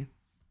a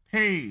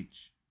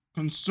page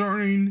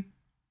concerning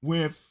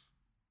with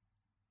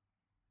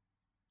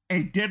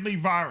a deadly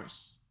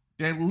virus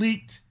that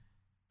leaked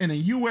in a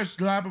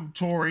U.S.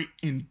 laboratory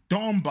in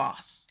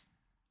Donbass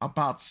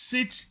about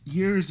 6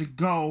 years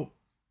ago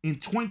in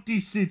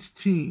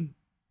 2016.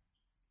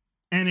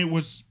 And it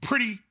was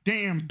pretty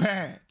damn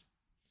bad.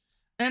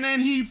 And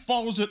then he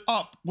follows it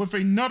up with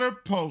another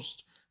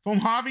post from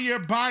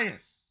Javier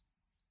Bias.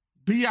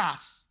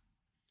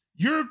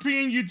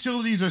 European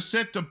utilities are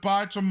set to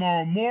buy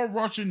tomorrow more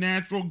Russian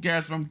natural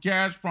gas from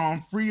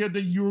Gazprom via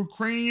the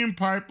Ukrainian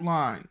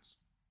pipelines.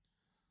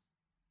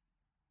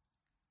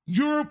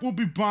 Europe will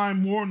be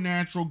buying more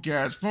natural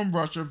gas from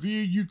Russia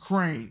via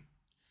Ukraine.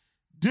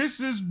 This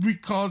is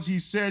because he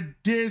said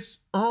this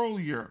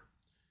earlier.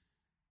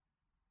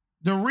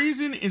 The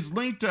reason is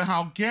linked to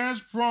how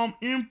Gazprom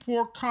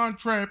import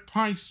contract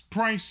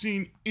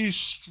pricing is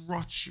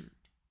structured.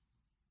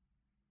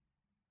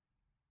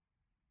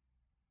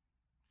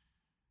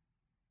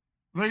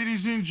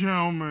 Ladies and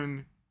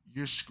gentlemen,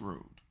 you're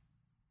screwed.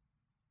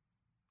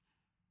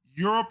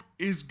 Europe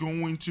is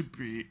going to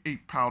be a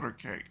powder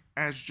keg,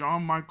 as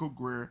John Michael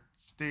Greer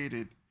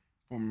stated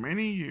for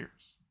many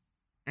years.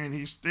 And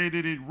he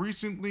stated it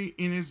recently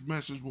in his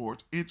message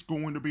boards. It's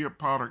going to be a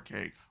powder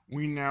keg.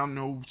 We now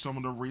know some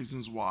of the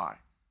reasons why.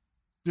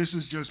 This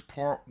is just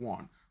part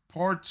one.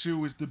 Part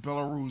two is the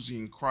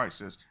Belarusian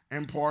crisis.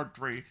 And part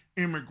three,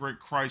 immigrant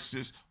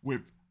crisis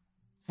with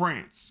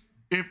France,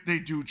 if they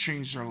do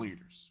change their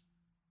leaders.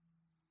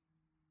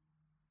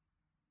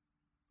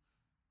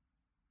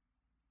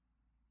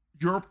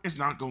 Europe is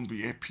not going to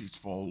be at peace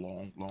for a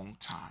long, long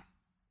time.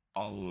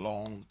 A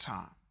long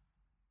time.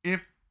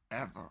 If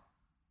ever.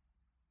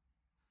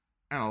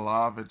 And a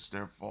lot of it's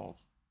their fault.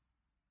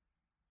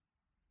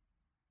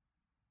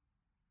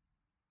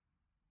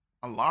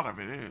 A lot of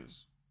it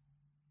is.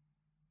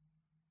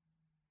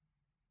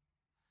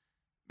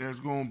 There's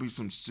going to be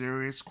some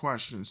serious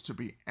questions to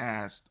be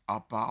asked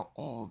about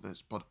all of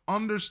this. But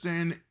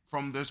understand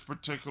from this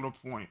particular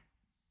point,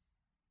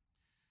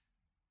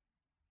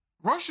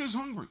 Russia's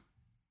hungry.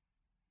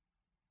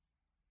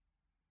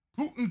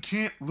 Putin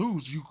can't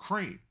lose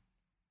Ukraine.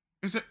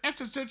 is an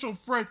existential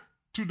threat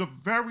to the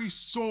very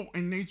soul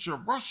and nature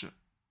of Russia.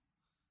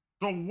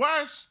 The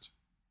West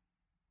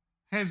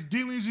has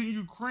dealings in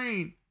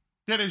Ukraine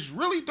that is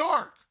really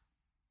dark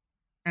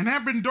and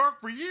have been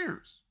dark for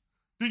years.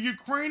 The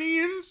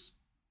Ukrainians,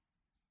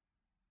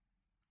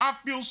 I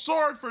feel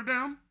sorry for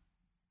them,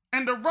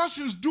 and the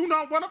Russians do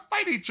not want to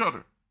fight each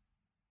other.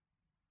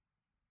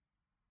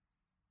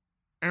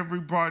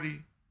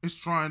 Everybody is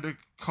trying to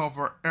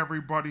cover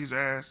everybody's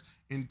ass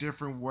in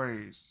different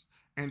ways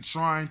and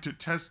trying to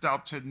test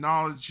out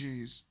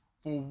technologies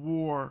for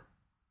war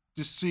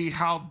to see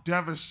how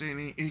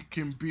devastating it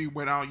can be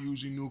without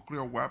using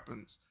nuclear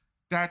weapons.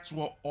 That's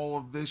what all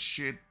of this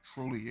shit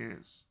truly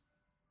is.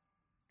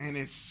 And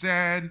it's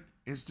sad,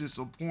 it's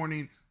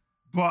disappointing,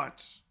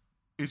 but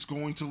it's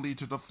going to lead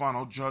to the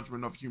final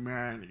judgment of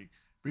humanity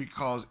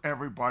because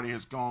everybody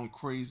has gone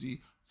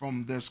crazy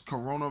from this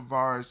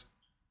coronavirus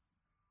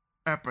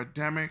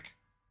epidemic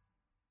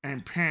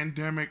and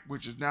pandemic,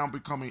 which is now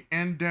becoming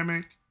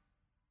endemic,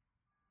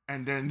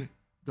 and then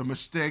the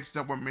mistakes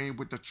that were made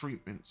with the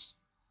treatments.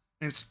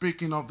 And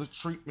speaking of the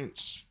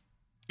treatments,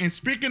 and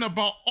speaking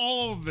about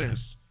all of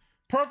this,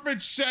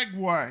 perfect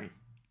segue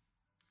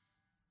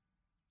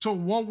to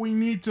what we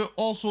need to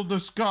also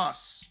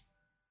discuss.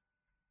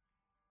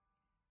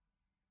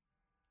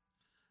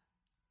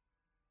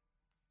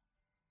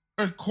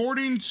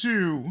 According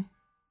to,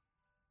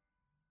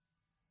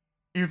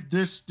 if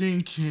this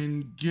thing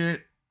can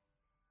get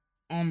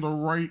on the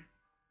right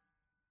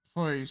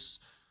place,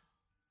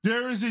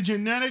 there is a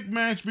genetic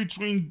match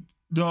between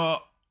the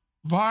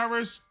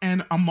virus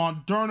and a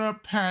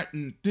Moderna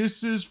patent.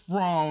 This is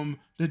from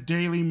the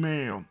Daily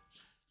Mail.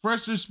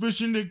 Fresh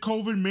suspicion that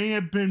COVID may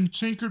have been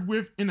tinkered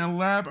with in a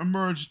lab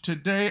emerged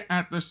today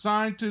after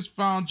scientists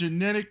found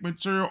genetic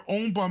material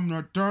owned by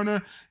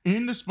Moderna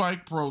in the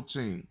spike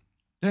protein.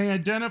 They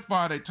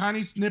identified a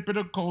tiny snippet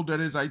of code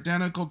that is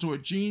identical to a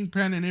gene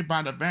patented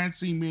by the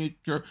vaccine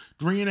maker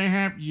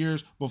 3.5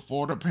 years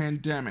before the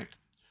pandemic.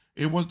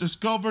 It was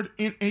discovered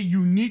in a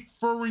unique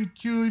furin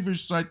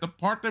cleavage site, the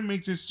part that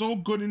makes it so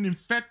good in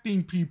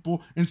infecting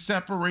people and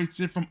separates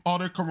it from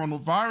other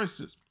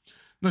coronaviruses.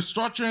 The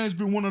structure has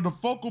been one of the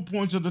focal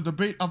points of the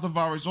debate of the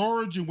virus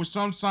origin, with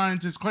some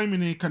scientists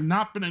claiming it could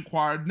not be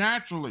acquired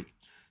naturally.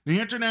 The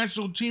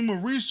international team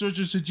of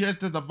researchers suggests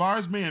that the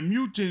virus may have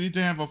mutated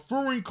to have a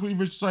furin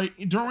cleavage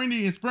site during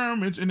the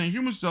experiments in the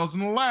human cells in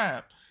the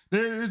lab.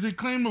 There is a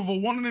claim of a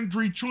 1 in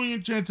 3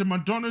 trillion chance that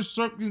Moderna's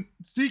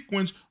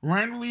sequence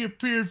randomly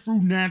appeared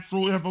through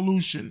natural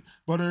evolution,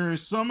 but there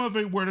is some of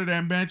it where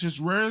that match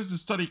is rare as the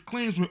study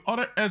claims, with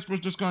other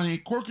experts discussing a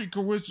quirky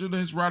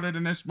coincidence rather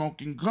than a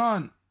smoking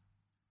gun.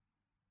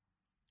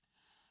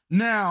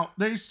 Now,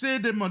 they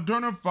said that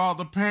Moderna filed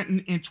a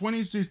patent in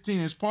 2016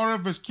 as part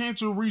of its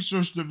cancer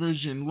research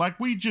division. Like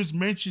we just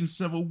mentioned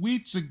several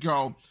weeks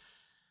ago,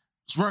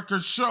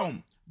 records show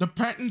the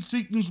patent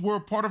sequence were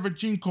part of a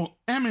gene called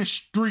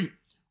MSH3,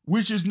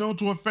 which is known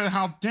to affect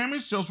how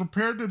damaged cells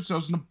repair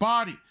themselves in the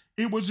body.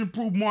 It was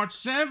approved March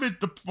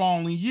 7th the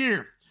following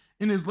year.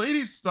 In his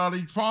latest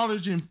study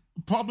published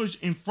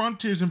in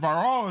Frontiers in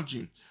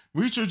Virology,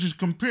 researchers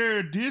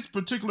compared this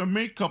particular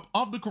makeup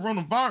of the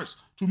coronavirus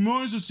to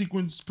millions of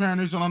sequence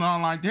patterns on an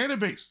online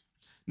database.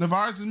 The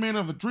virus is made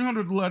of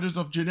 300 letters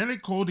of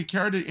genetic code that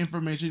carry the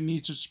information it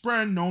needs to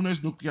spread, known as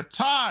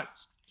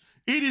nucleotides.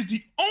 It is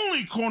the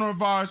only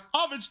coronavirus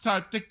of its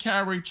type to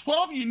carry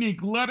 12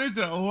 unique letters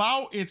that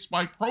allow its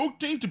spike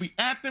protein to be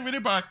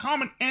activated by a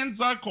common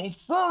enzyme called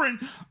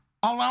furin,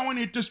 allowing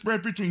it to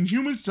spread between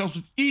human cells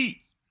with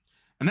ease.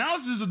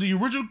 Analysis of the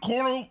original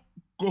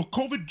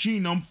COVID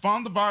genome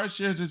found the virus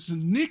shares its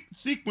unique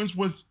sequence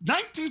with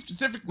 19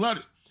 specific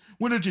letters,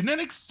 with a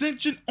genetic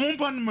extension owned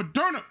by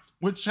Moderna,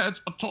 which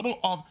has a total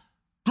of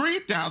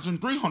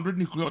 3,300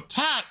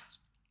 nucleotides.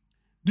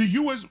 The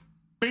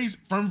US-based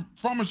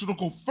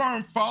pharmaceutical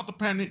firm filed the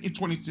patent in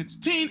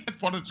 2016 as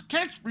part of its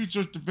cancer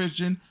research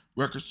division,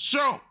 records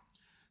show.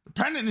 The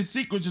patent in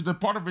sequence is a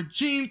part of a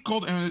gene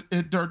called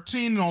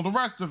 13 and all the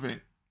rest of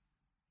it.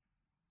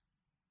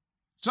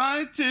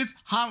 Scientists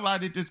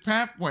highlighted this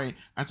pathway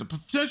as a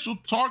potential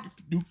target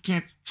for new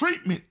cancer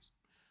treatments.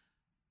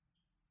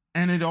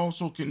 And it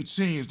also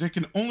continues, there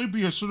can only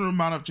be a certain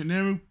amount of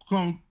genetic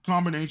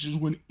combinations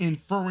when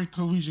inferring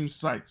collision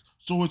sites.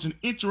 So it's an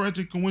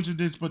interesting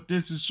coincidence, but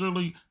this is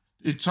surely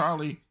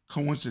entirely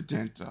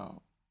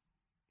coincidental.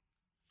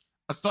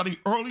 A study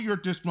earlier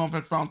this month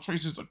had found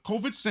traces of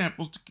COVID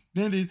samples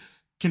that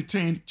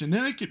contained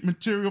genetic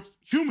material from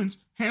humans,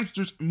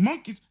 hamsters, and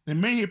monkeys that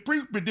may have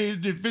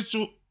predated the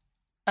official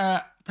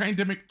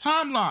pandemic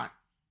timeline.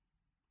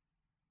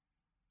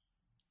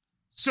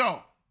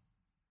 So,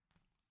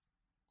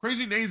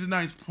 Crazy Days and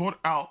Nights put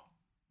out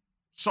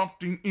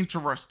something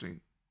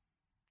interesting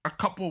a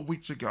couple of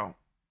weeks ago,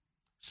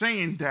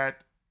 saying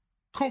that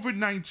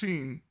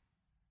COVID-19,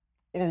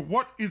 or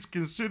what is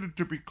considered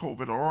to be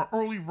COVID, or an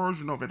early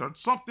version of it, or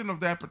something of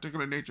that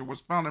particular nature,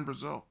 was found in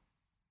Brazil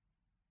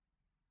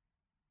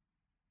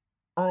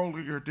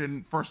earlier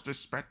than first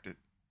expected.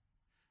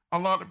 A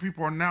lot of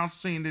people are now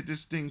saying that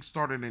this thing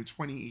started in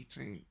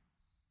 2018.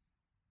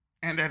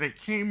 and that it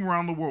came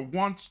around the world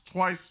once,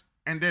 twice,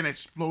 and then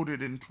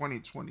exploded in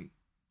 2020.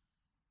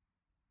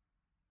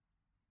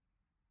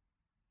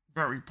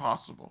 Very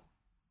possible.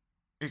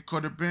 It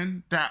could have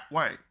been that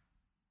way.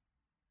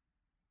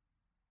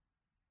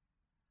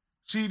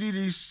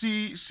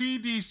 CDC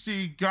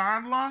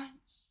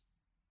guidelines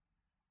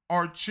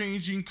are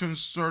changing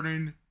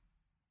concerning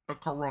the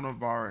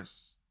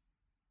coronavirus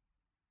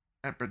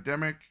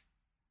epidemic,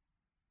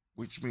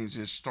 which means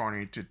it's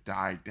starting to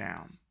die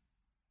down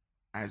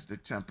as the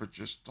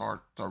temperatures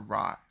start to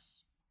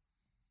rise.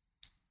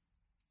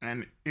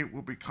 And it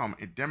will become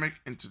endemic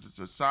into the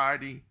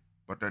society,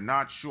 but they're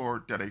not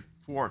sure that a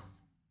fourth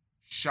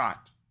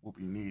shot will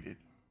be needed.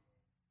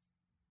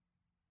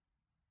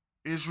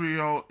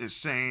 Israel is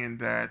saying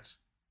that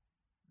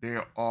they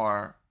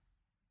are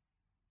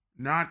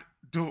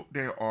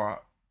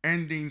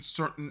ending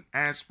certain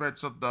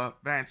aspects of the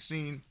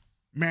vaccine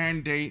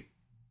mandate.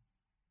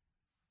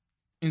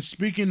 And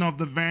speaking of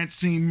the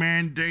vaccine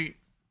mandate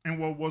and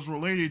what was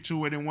related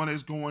to it and what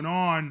is going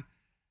on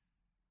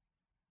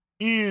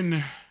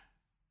in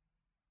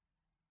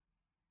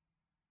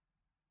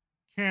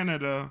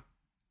Canada,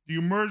 the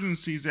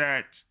Emergencies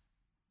Act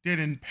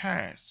didn't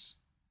pass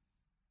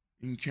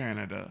in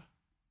Canada,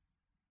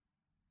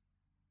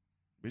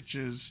 which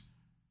is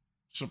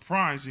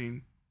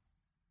surprising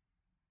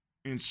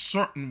in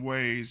certain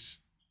ways,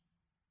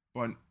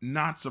 but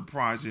not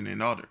surprising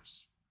in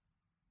others.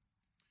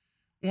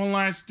 One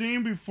last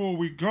thing before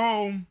we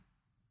go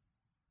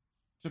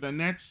to the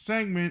next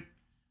segment.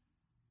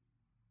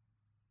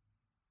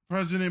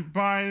 President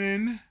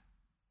Biden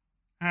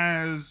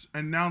has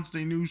announced a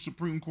new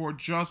Supreme Court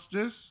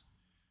Justice,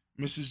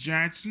 Mrs.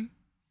 Jackson.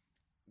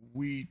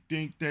 We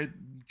think that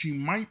she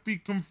might be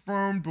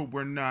confirmed, but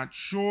we're not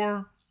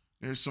sure.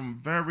 There's some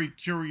very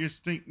curious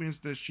statements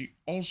that she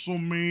also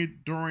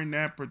made during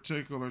that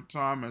particular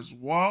time as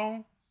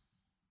well.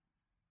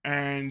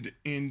 And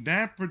in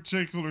that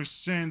particular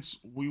sense,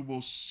 we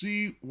will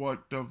see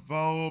what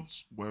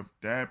develops with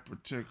that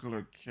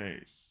particular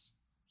case.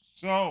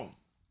 So,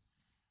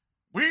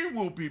 we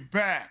will be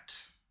back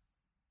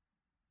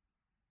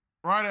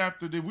right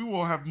after this. We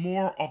will have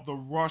more of the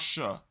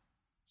Russia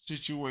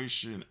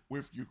situation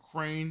with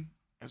Ukraine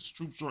as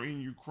troops are in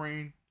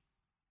Ukraine.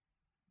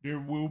 There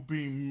will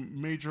be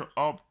major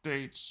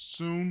updates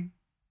soon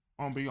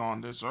on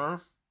Beyond This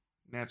Earth.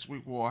 Next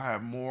week, we'll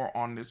have more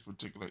on this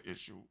particular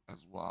issue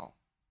as well.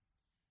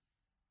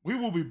 We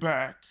will be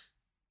back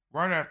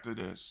right after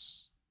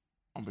this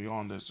on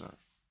Beyond This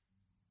Earth.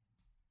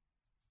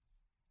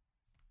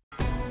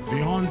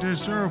 Beyond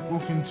This Earth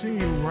will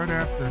continue right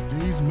after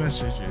these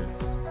messages.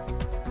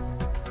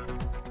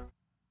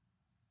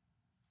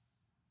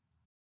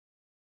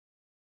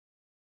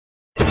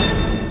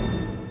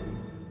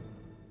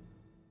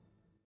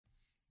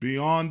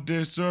 Beyond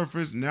This Earth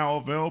is now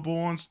available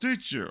on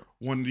Stitcher,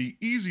 one of the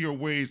easier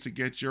ways to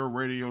get your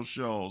radio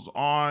shows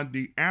on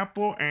the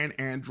Apple and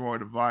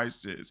Android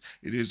devices.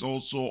 It is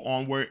also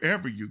on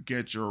wherever you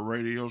get your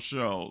radio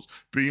shows.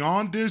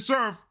 Beyond This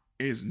Earth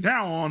is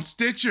now on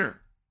Stitcher.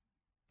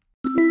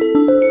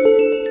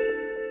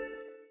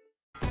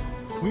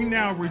 We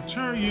now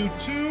return you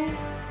to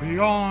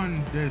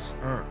Beyond This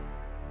Earth.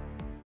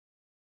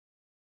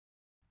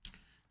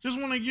 Just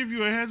want to give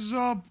you a heads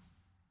up.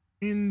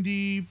 In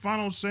the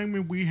final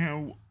segment, we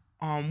have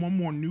one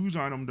more news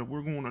item that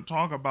we're going to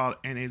talk about,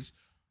 and it's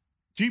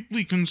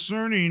deeply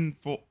concerning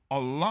for a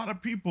lot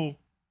of people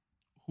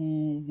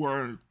who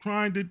were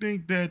trying to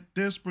think that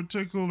this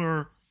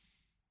particular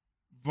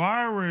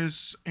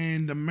virus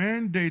and the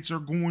mandates are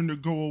going to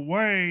go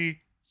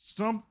away.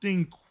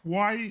 Something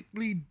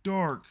quietly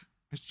dark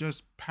has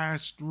just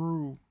passed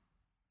through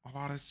a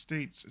lot of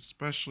states,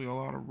 especially a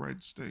lot of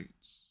red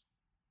states.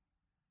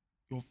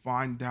 You'll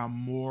find out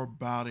more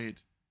about it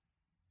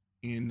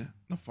in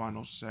the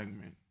final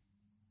segment.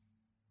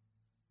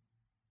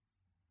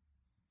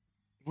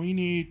 We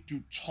need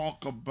to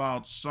talk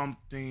about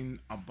something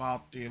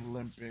about the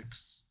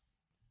Olympics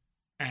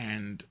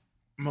and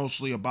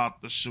mostly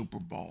about the Super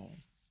Bowl.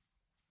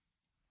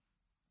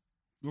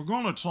 We're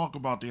going to talk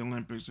about the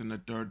Olympics in the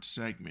third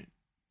segment,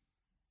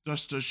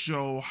 just to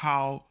show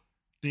how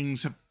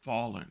things have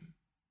fallen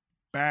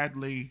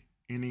badly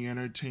in the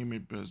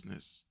entertainment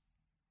business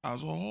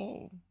as a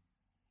whole,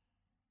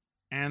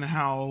 and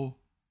how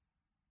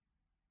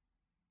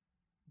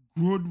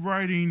good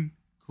writing,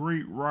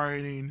 great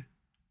writing,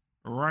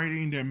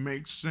 writing that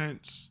makes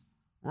sense,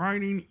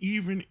 writing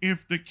even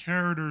if the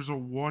characters are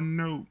one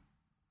note,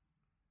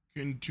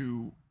 can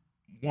do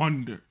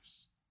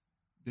wonders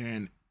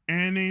than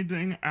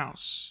anything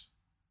else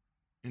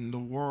in the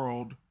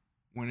world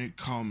when it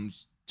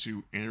comes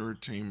to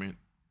entertainment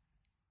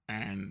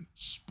and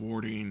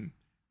sporting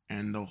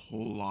and the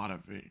whole lot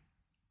of it,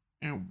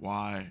 and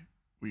why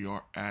we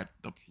are at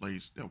the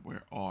place that we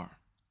are.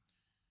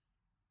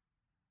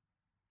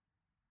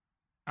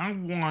 I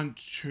want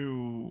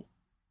to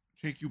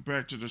take you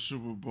back to the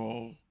Super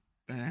Bowl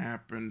that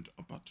happened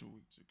about 2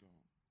 weeks ago.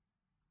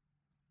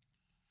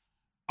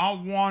 I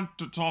want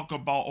to talk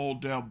about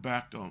Odell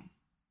Beckham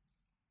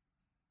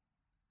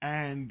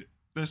And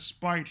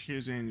despite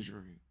his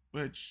injury,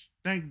 which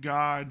thank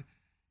God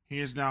he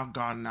has now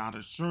gotten out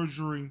of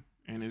surgery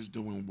and is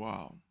doing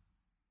well.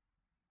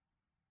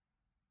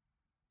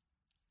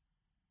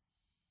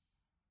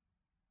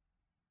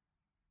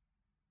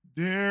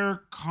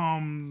 There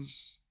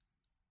comes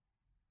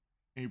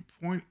a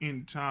point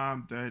in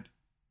time that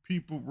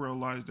people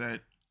realize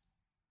that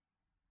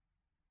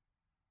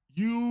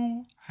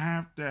you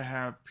have to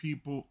have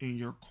people in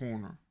your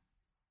corner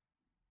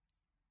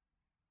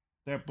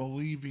that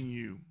believe in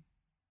you,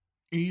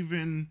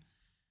 even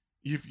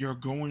if you're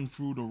going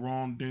through the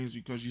wrong things,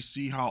 because you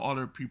see how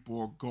other people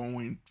are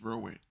going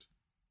through it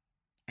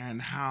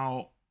and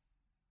how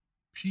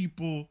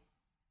people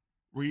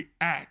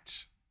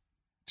react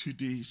to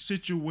the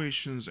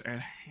situations at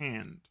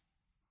hand,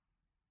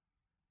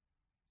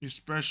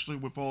 especially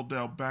with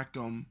Odell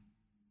Beckham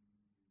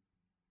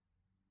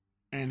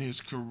and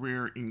his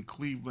career in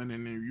Cleveland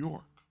and New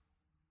York.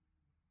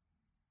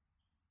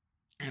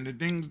 And the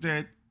things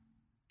that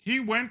he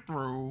went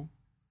through,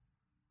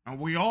 and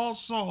we all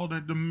saw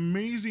that the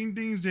amazing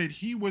things that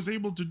he was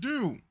able to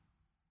do.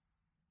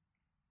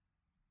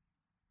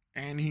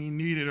 And he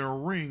needed a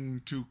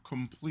ring to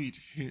complete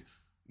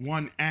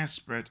one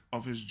aspect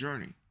of his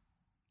journey,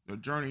 the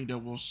journey that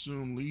will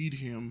soon lead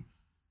him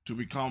to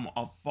become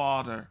a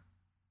father,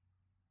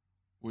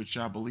 which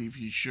I believe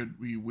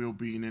he will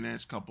be in the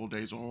next couple of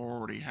days, or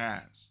already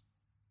has.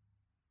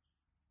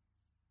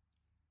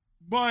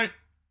 But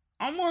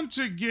I want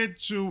to get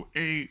to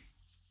a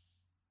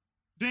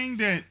thing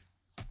that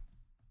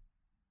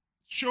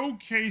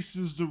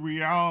showcases the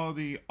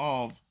reality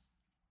of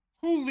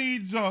who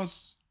leads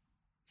us,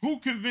 who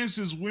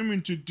convinces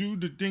women to do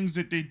the things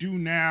that they do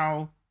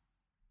now,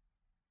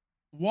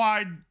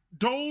 why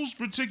those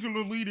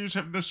particular leaders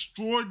have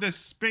destroyed the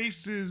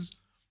spaces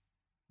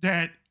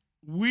that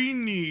we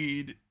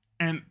need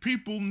and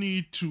people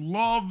need to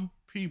love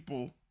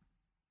people,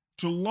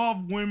 to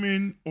love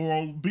women,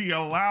 or be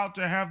allowed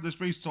to have the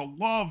space to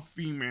love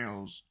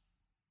females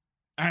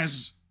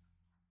as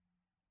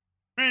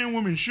men and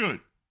women should.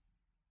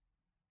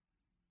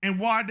 And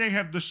why they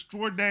have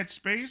destroyed that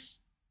space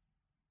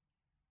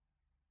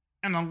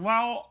and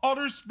allow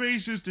other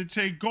spaces to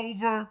take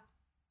over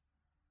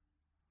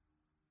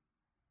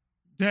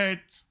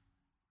that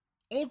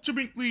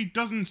ultimately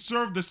doesn't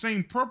serve the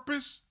same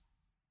purpose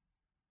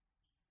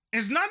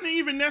is not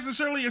even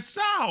necessarily a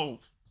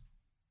salve,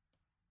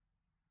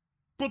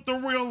 but the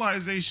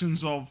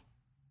realizations of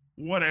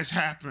what has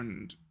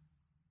happened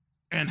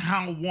and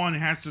how one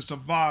has to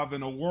survive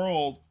in a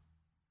world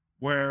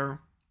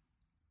where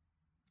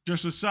the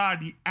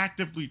society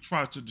actively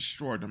tries to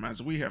destroy them,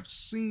 as we have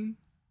seen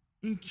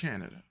in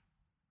Canada.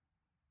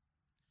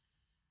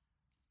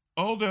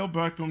 Odell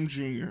Beckham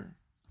Jr.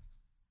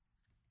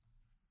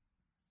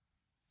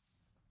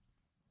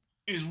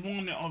 is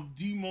one of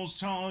the most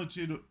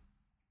talented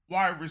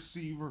wide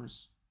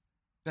receivers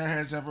that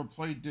has ever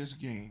played this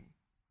game.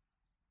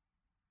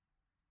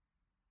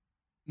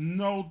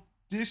 No,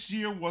 this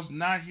year was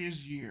not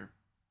his year.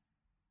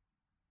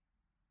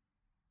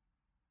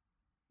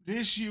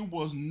 This year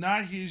was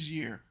not his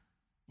year.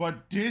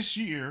 But this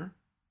year,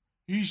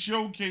 he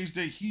showcased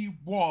that he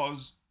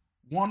was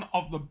one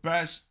of the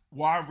best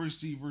wide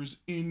receivers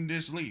in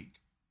this league,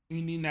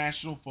 in the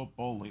National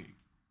Football League.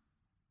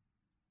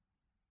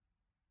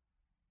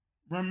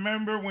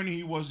 Remember when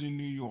he was in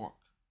New York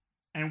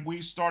and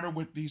we started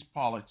with these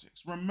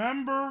politics?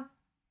 Remember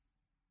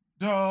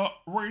the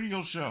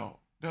radio show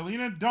that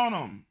Lena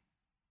Dunham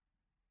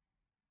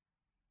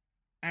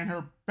and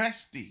her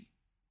bestie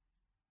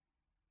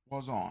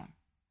was on?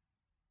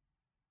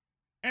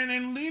 And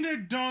then Lena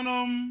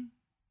Dunham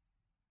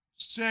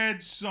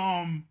said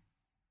some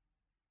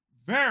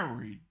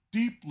very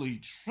deeply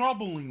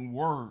troubling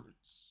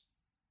words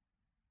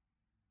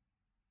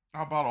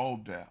about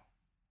Odell.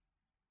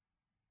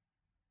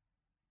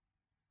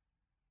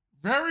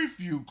 Very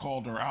few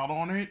called her out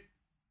on it,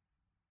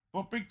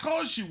 but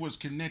because she was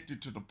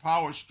connected to the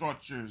power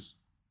structures,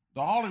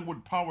 the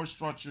Hollywood power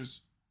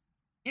structures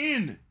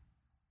in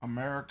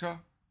America,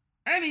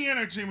 and the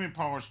entertainment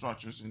power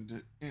structures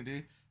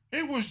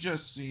it was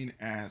just seen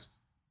as,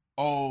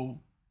 oh,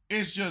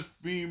 it's just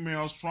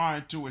females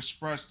trying to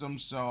express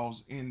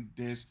themselves in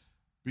this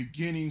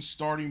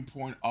starting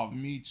point of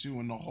Me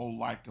Too and the whole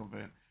like of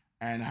it,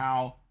 and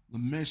how the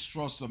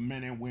mistrust of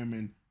men and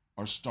women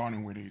are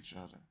starting with each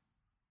other.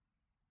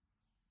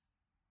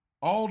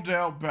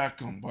 Odell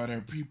Beckham,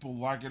 whether people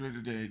like it or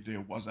they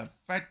was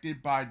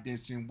affected by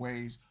this in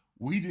ways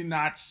we did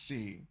not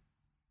see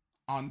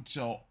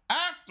until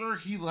after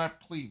he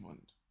left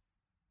Cleveland.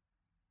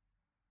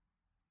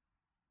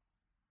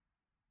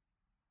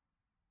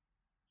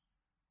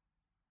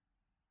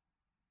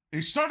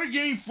 They started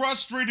getting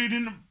frustrated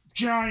in the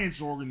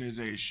Giants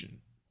organization.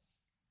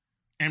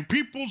 And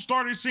people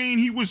started saying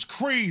he was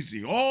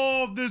crazy,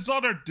 all of this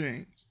other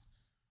things.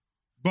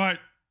 But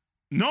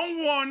no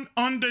one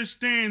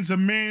understands a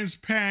man's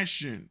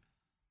passion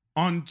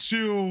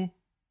until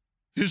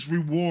his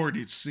reward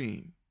is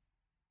seen.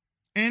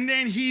 And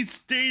then he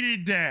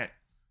stated that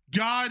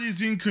God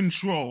is in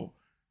control.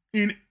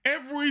 In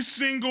every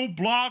single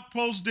blog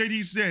post that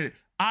he said,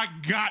 I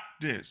got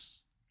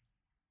this.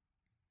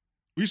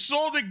 We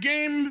saw the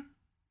game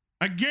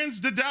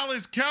against the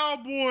Dallas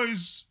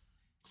Cowboys,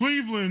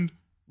 Cleveland,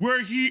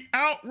 where he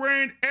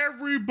outran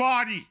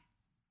everybody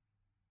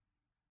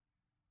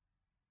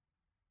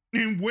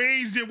in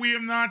ways that we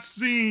have not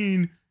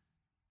seen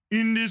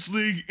in this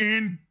league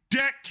in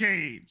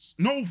decades.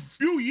 No,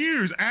 few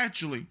years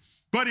actually,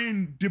 but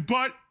in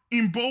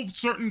both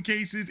certain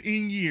cases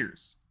in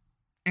years,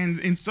 and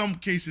in some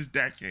cases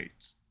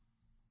decades.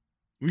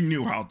 We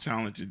knew how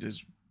talented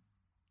this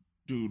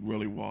dude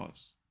really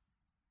was.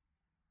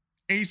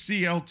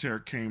 ACL tear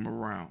came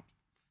around.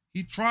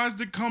 He tries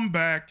to come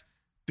back.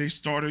 They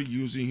started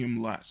using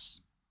him less.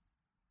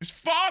 His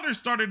father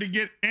started to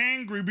get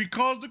angry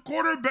because the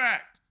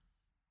quarterback,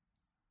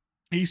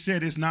 he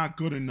said, is not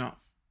good enough,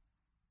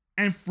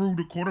 and threw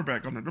the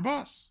quarterback under the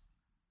bus.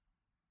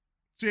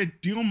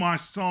 Said, deal my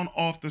son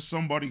off to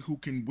somebody who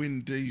can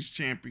win these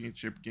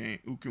championship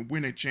games, who can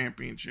win a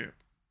championship.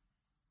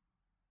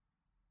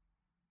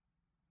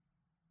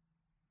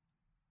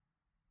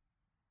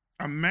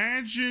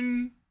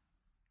 Imagine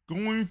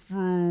going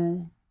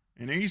through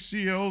an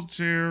ACL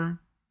tear,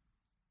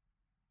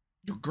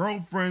 your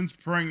girlfriend's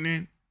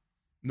pregnant,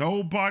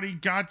 nobody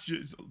got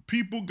you,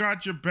 people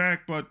got your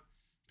back, but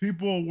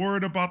people are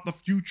worried about the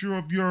future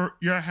of your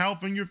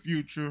health and your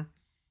future.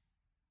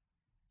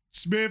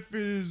 Smith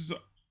is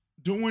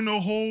doing the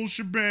whole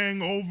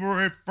shebang over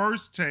at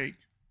First Take.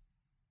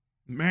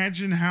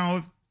 Imagine how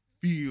it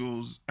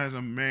feels as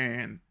a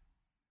man,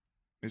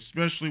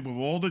 especially with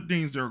all the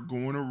things that are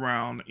going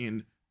around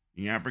in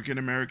the African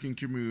American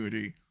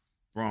community,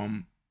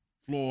 from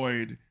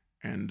Floyd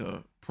and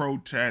the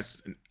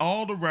protests and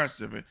all the rest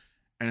of it,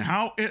 and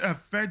how it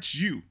affects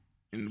you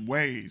in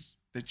ways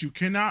that you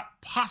cannot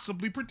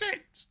possibly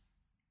predict.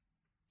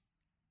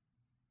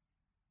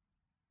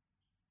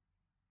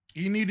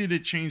 He needed to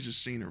change the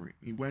scenery.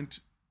 He went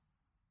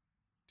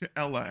to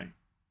LA,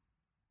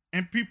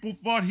 and people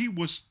thought he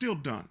was still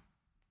done.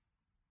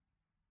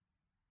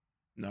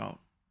 No.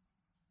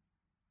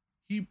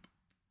 He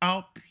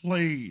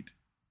outplayed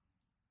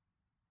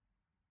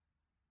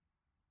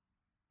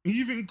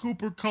even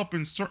Cooper Kupp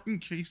in certain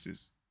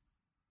cases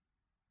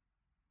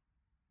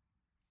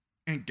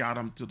and got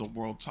him to the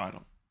world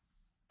title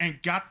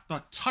and got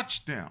the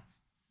touchdown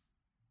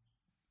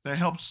that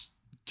helps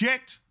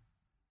get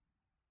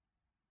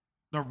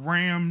the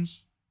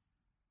Rams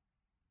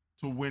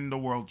to win the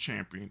world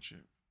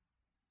championship.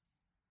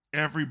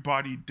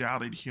 Everybody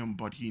doubted him,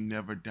 but he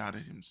never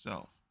doubted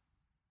himself.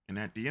 And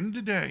at the end of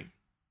the day,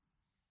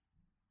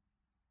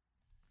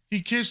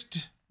 he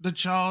kissed the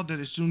child that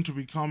is soon to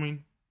be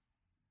coming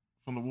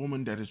from the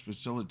woman that is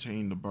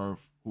facilitating the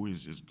birth, who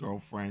is his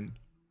girlfriend,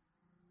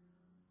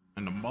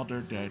 and the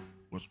mother that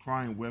was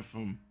crying with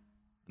him,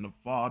 and the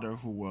father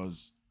who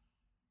was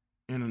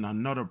in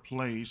another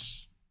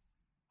place,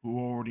 who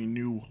already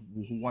knew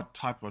what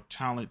type of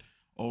talent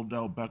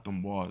Odell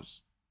Beckham was.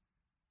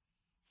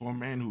 For a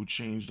man who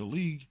changed the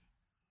league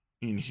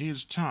in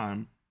his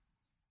time,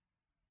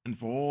 and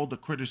for all the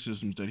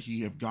criticisms that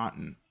he have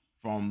gotten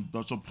from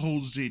the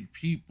supposed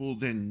people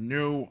that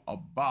know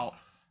about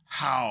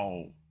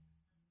how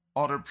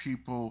other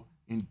people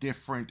in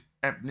different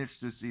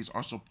ethnicities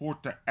are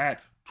supposed to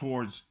act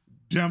towards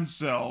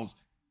themselves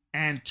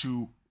and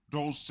to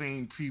those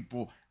same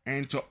people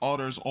and to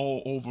others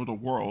all over the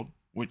world,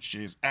 which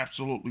is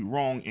absolutely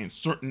wrong in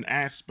certain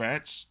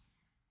aspects.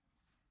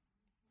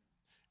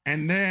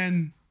 And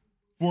then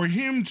for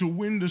him to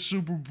win the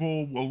Super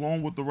Bowl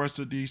along with the rest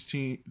of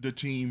the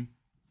team,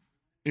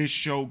 it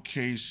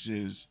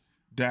showcases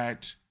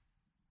that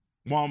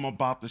what I'm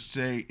about to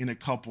say in a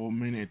couple of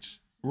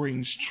minutes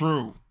rings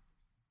true.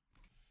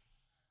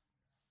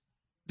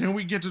 Then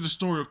we get to the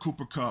story of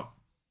Cooper Kupp.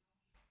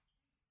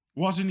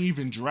 Wasn't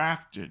even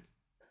drafted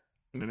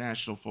in the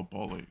National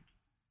Football League.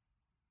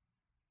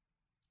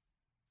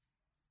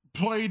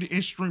 Played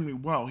extremely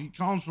well. He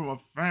comes from a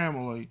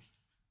family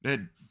that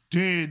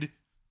did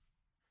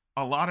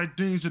a lot of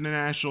things in the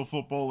National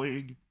Football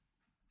League.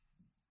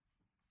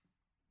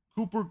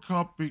 Cooper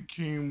Kupp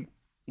became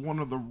one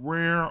of the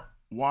rare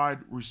wide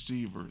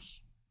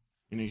receivers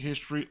in the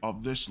history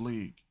of this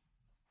league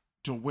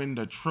to win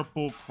the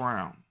Triple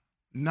Crown.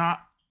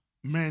 Not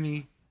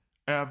many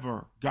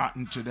ever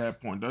gotten to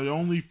that point. The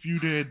only few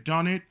that had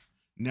done it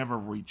never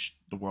reached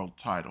the world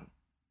title.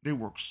 They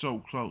were so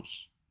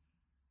close,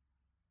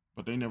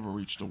 but they never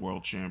reached the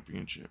world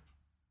championship.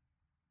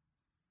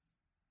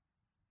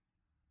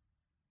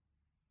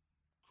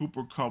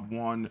 Cooper Kupp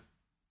won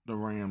the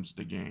Rams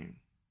the game.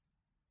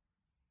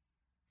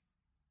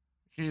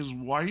 His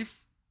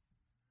wife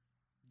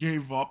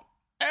gave up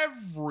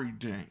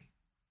everything,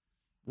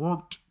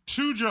 worked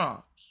 2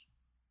 jobs,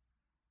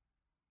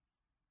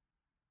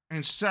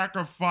 and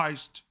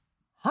sacrificed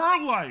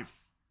her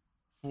life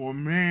for a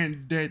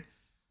man that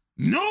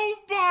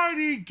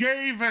nobody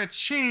gave a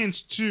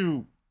chance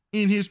to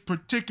in his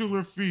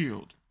particular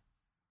field.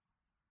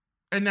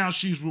 And now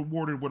she's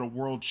rewarded with a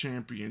world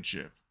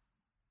championship.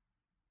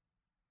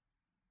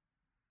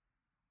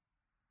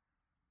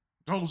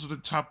 Those are the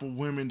type of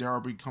women that are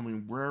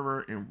becoming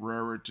rarer and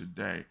rarer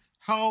today.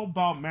 How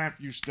about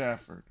Matthew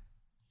Stafford?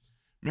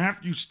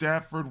 Matthew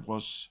Stafford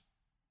was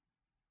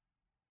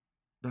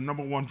the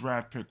 #1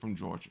 draft pick from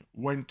Georgia.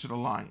 Went to the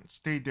Lions,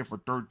 stayed there for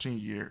 13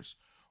 years,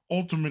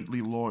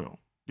 ultimately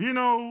loyal. Do you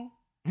know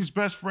his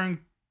best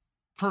friend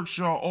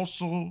Kershaw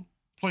also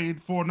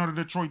played for another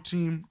Detroit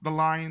team,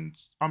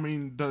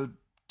 the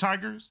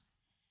Tigers?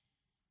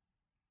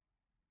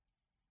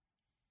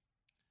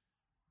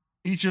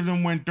 Each of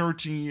them went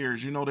 13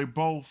 years. You know, they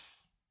both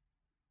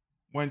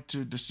went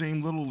to the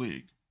same little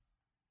league.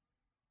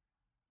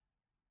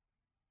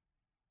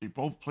 They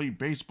both played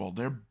baseball.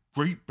 They're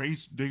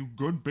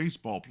good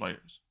baseball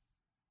players.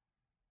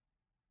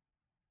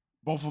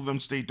 Both of them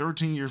stayed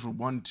 13 years with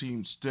one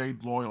team,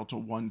 stayed loyal to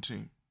one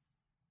team.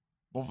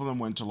 Both of them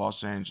went to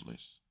Los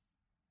Angeles.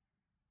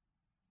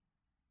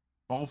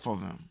 Both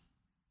of them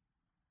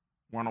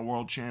won a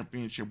world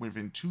championship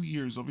within 2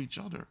 years of each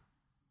other.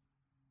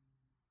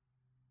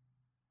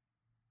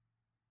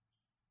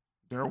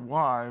 Their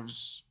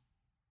wives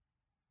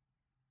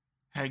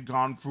had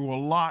gone through a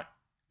lot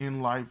in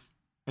life,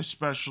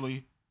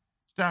 especially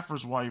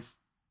Stafford's wife,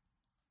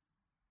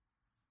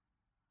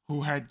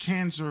 who had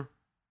cancer.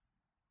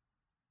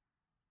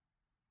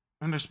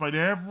 And despite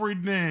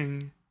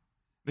everything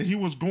that he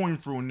was going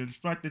through, and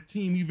despite the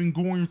team even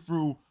going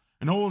through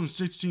an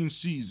 0-16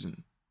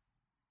 season,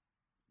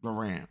 the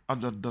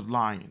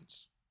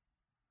Lions,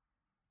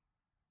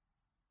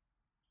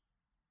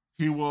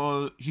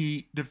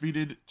 he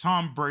defeated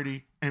Tom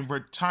Brady and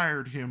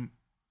retired him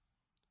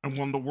and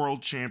won the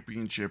world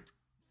championship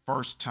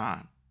first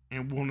time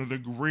in one of the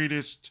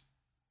greatest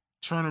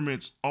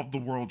tournaments of the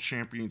world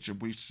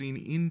championship we've seen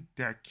in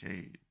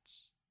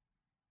decades.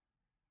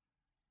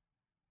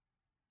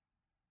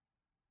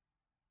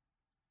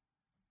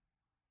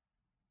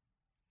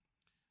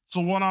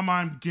 So what am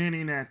I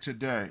getting at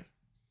today?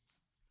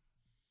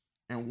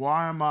 And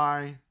why am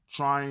I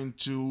trying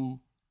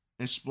to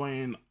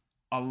explain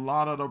a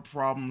lot of the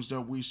problems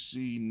that we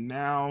see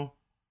now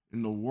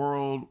in the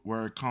world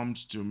where it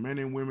comes to men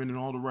and women and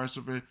all the rest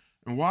of it,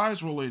 and why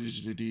it's related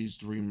to these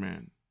three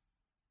men?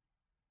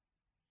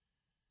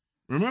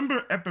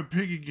 Remember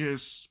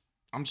Epipicus?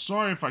 I'm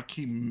sorry if I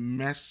keep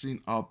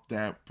messing up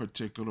that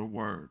particular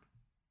word.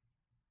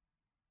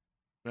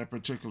 That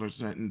particular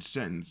sentence,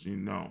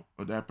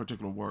 or that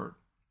particular word.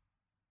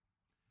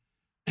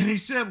 And he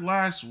said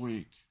last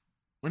week,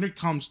 when it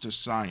comes to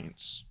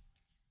science,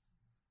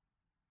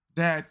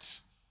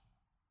 that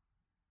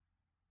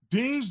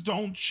things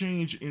don't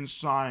change in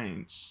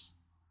science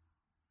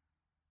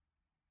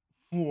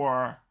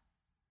for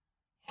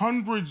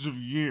hundreds of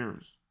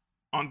years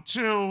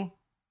until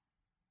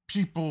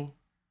people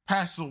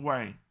pass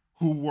away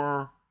who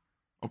were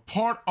a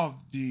part of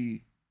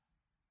the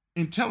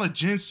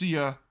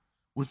intelligentsia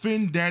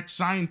within that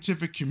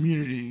scientific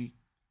community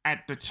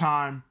at the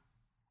time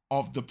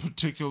of the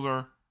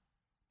particular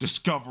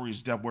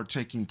discoveries that were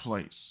taking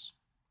place.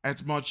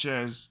 As much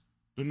as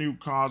the new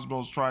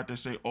cosmos tried to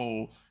say,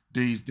 oh,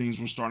 these things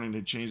were starting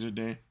to change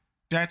today,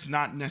 that's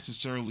not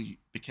necessarily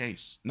the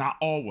case. Not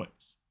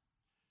always.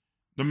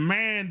 The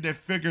man that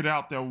figured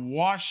out that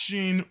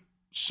washing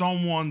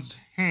someone's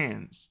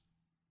hands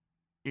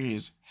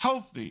is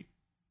healthy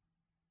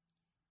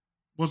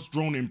was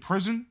thrown in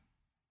prison,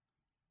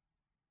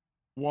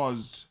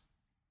 was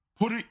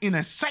put in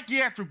a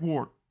psychiatric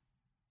ward,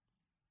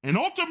 and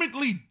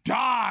ultimately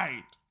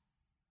died.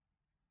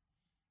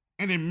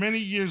 And then many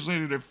years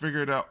later, they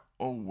figured out,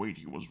 oh, wait,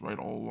 he was right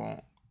all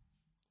along.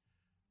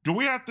 Do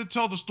we have to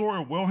tell the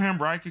story of Wilhelm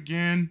Reich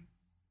again?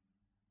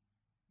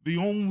 The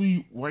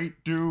only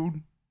white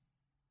dude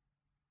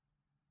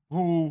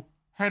who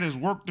had his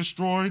work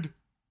destroyed,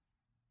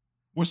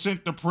 was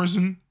sent to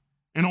prison,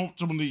 and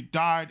ultimately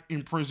died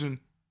in prison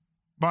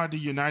by the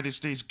United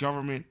States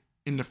government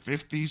in the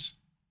 50s?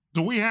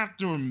 Do we have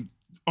to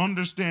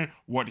understand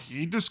what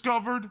he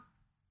discovered?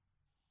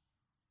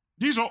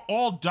 These are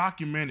all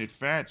documented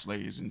facts,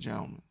 ladies and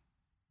gentlemen.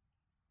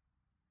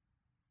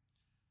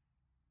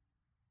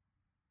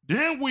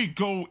 Then we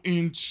go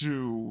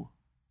into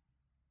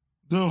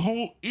the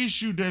whole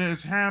issue that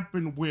has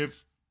happened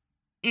with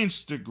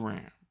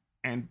Instagram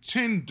and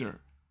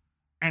Tinder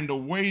and the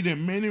way that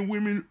men and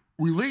women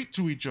relate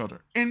to each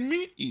other and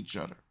meet each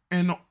other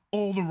and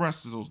all the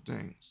rest of those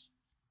things.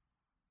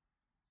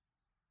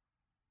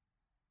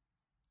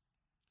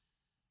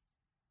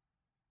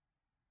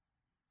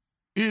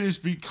 It has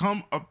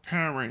become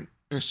apparent,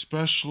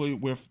 especially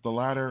with the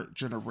latter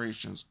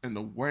generations, and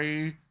the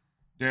way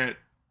that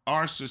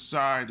our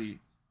society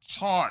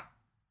taught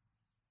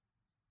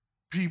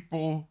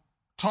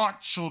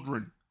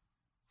children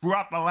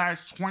throughout the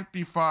last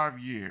 25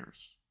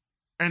 years,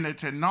 and the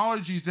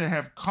technologies that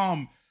have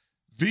come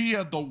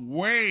via the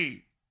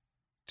way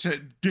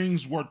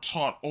things were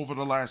taught over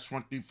the last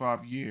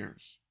 25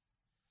 years,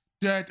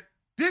 that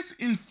this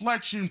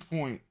inflection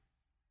point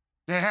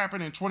that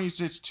happened in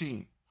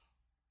 2016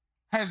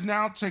 has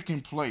now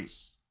taken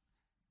place.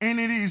 And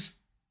it is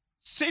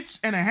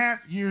 6.5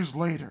 years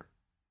later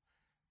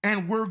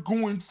And we're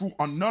going through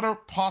another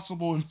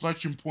possible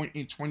inflection point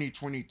in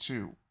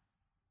 2022.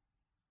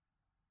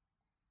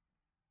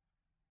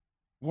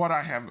 What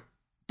I have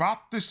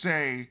about to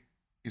say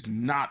is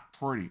not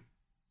pretty.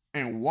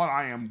 And what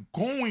I am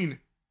going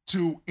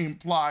to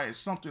imply is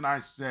something I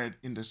said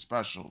in the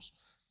specials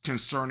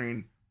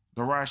concerning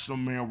the rational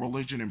male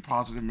religion and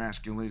positive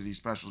masculinity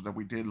specials that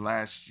we did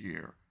last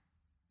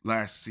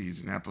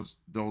season,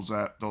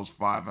 those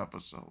 5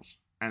 episodes,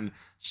 and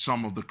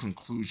some of the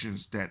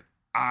conclusions that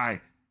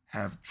I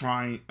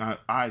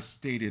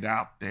stated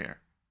out there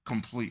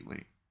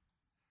completely.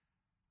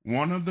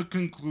 One of the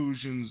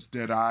conclusions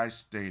that I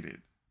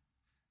stated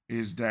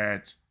is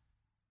that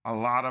a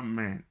lot of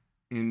men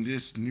in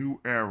this new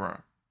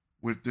era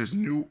with this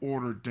new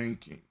order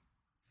thinking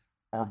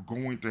are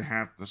going to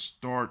have to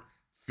start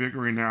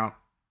figuring out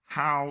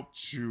how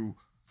to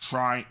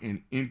try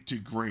and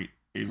integrate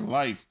a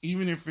life,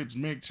 even if it's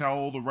mixed,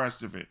 all the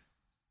rest of it.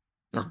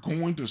 They're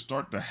going to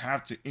start to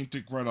have to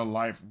integrate a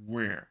life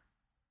where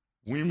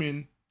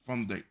women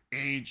from the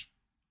age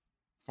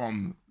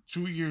from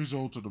 2 years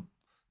old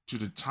to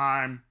the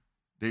time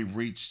they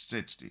reach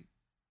 60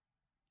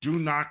 do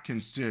not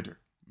consider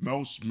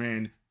most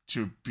men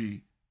to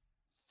be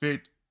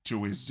fit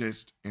to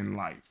exist in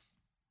life.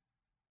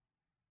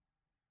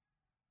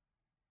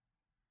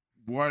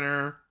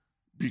 Whether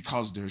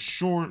because they're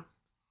short,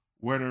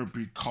 whether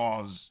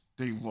because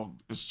they look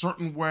a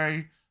certain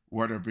way,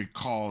 whether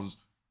because,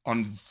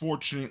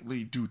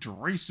 unfortunately, due to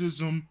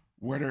racism,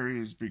 whether it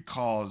is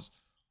because,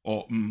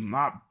 or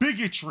not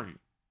bigotry,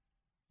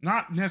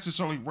 not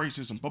necessarily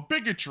racism, but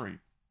bigotry,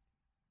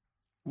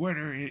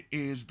 whether it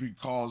is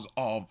because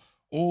of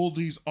all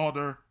these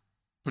other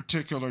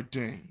particular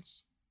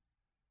things.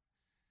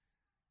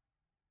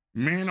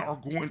 Men are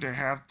going to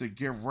have to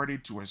get ready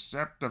to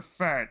accept the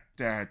fact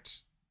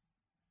that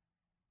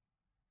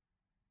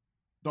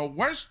the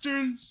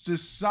Western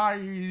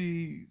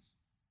societies,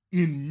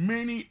 in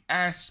many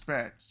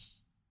aspects,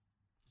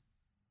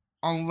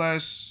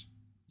 unless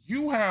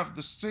you have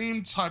the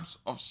same types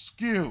of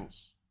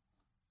skills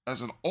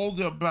as an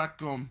Odell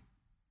Beckham,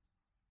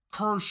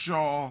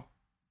 Kershaw,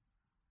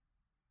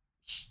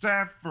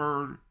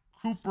 Stafford,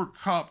 Cooper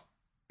Kupp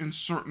in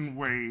certain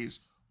ways,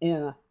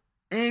 or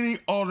any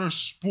other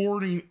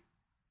sporting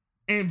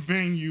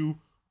venue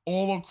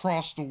all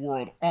across the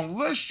world,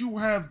 unless you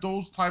have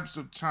those types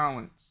of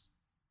talents,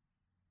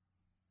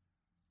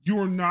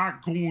 you're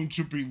not going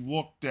to be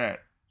looked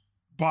at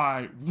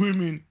by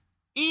women,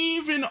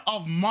 even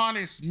of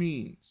modest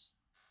means,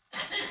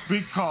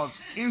 because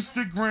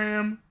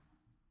Instagram,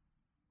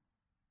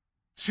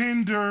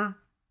 Tinder,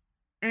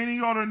 any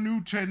other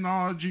new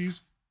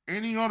technologies,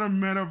 any other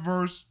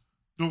metaverse,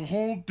 the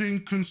whole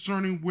thing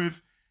concerning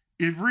with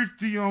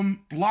Ethereum,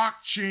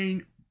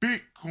 blockchain,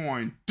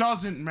 Bitcoin,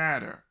 doesn't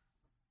matter.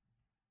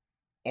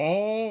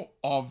 All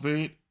of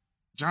it,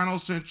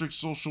 gynocentric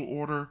social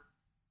order,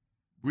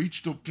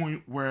 reached a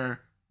point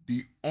where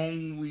the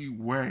only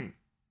way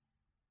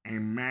a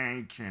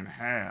man can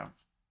have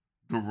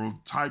the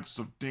types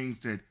of things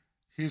that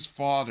his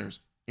fathers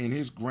and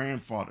his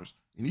grandfathers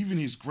and even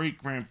his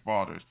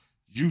great-grandfathers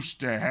used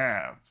to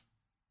have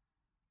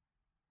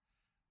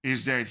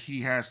is that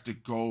he has to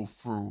go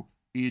through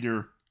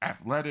either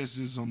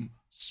athleticism,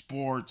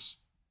 sports,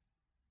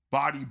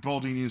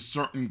 bodybuilding in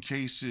certain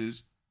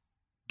cases,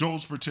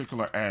 those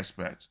particular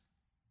aspects.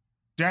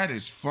 That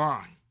is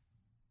fine.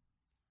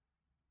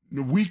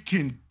 We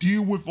can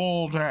deal with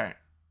all that.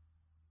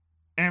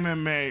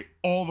 MMA,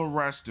 all the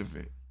rest of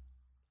it.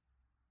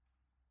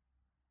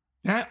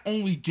 That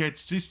only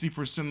gets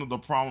 60% of the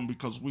problem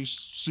because we've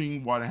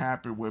seen what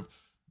happened with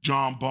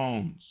John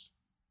Bones.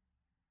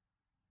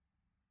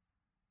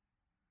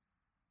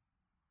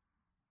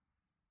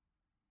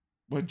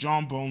 But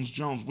John Bones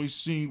Jones, we've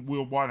seen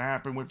what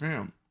happened with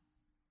him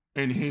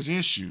and his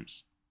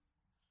issues.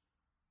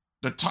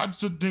 The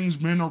types of things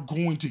men are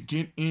going to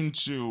get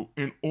into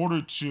in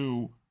order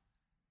to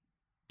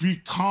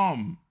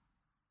become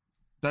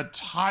the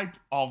type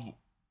of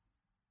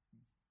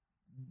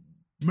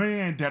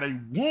man that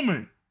a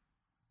woman,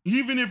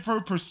 even if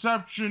her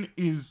perception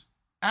is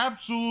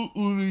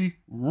absolutely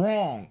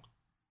wrong,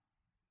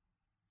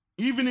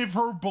 even if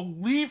her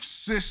belief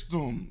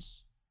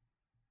systems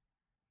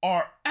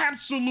are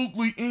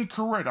absolutely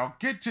incorrect, I'll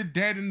get to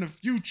that in the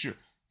future.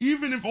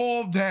 Even if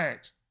all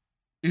that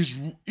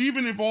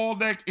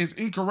is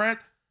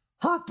incorrect,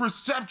 her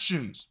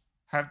perceptions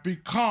have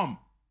become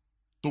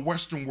the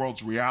Western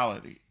world's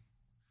reality.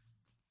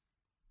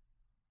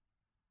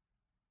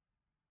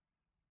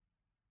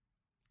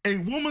 A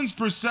woman's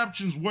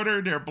perceptions,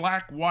 whether they're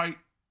black, white,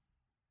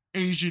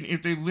 Asian,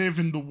 if they live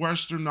in the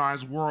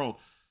westernized world,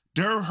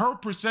 her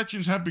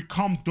perceptions have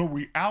become the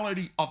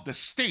reality of the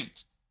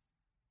state.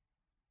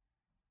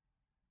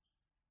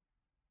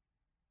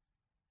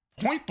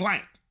 Point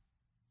blank.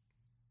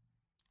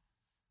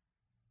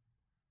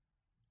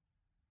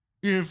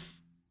 If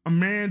a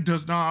man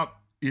is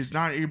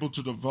not able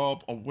to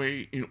develop a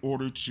way in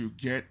order to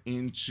get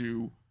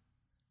into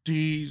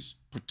these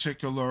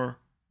particular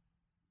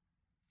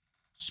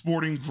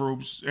sporting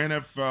groups,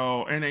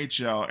 NFL,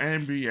 NHL,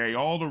 NBA,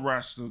 all the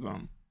rest of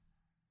them.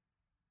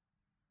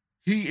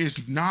 He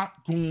is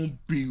not going to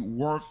be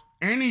worth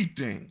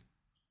anything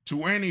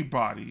to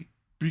anybody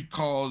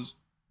because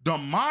the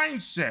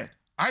mindset,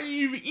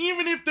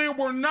 even if they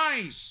were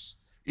nice,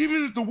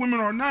 even if the women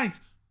are nice,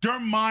 their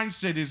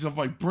mindset is of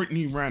like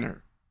Brittany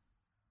Renner.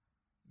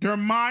 Their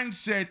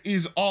mindset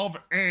is of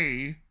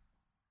a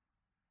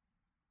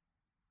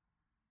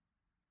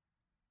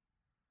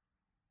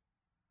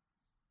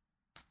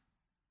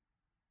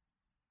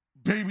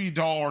baby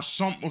doll or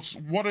something.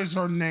 What is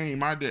her name?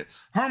 Her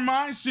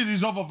mindset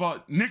is of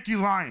a Nikki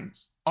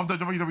Lyons of the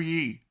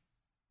WWE,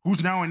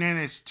 who's now in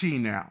NXT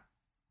now.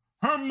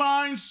 Her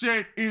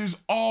mindset is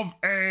of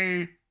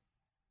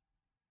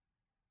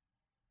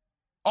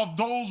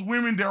those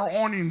women that are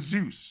on in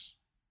Zeus.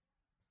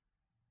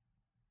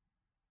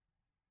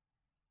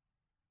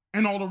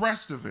 And all the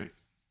rest of it.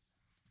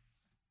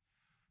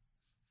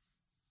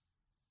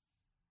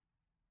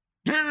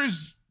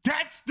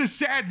 That's the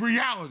sad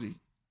reality.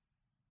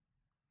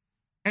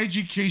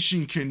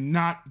 Education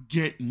cannot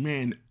get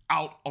men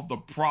out of the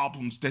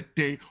problems that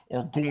they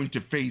are going to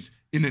face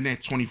in the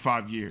next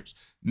 25 years.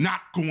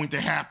 Not going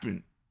to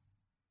happen.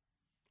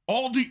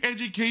 All the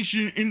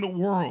education in the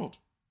world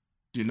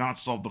did not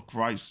solve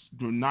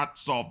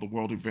the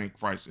world event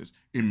crisis.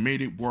 It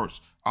made it worse.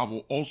 I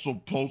will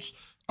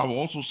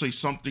also say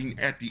something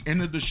at the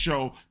end of the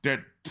show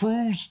that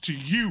proves to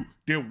you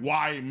that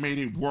why it made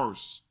it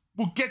worse.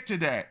 We'll get to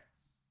that.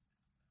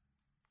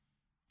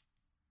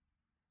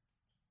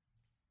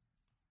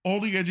 All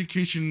the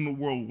education in the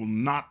world will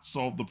not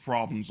solve the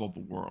problems of the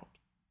world.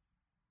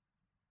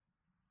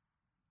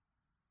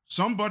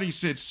 Somebody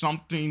said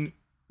something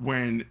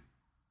when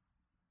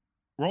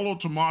Rollo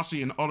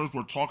Tomasi and others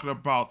were talking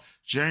about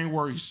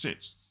January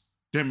 6th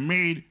that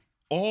made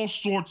all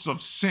sorts of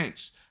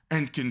sense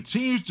and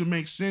continues to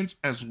make sense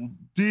as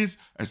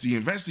the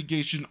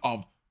investigation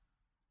of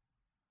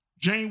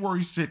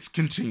January 6th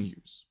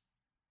continues.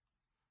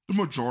 The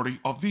majority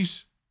of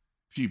these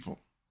people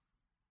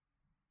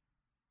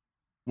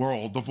were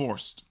all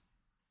divorced,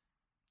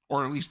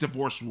 or at least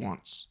divorced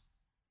once.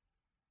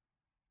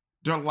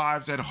 Their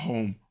lives at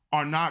home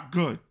are not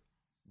good,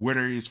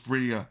 whether it's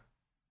via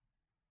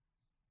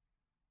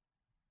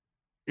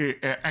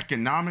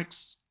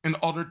economics and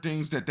other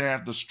things that they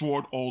have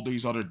destroyed all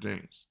these other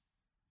things.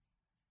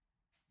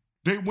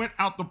 They went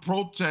out to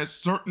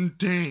protest certain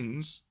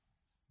things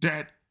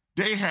that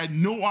they had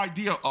no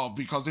idea of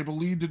because they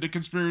believed in the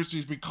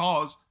conspiracies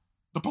because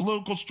the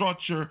political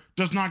structure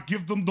does not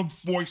give them the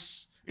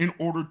voice in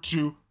order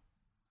to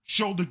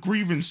show the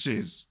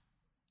grievances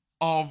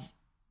of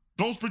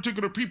those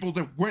particular people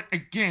that went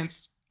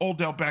against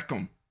Odell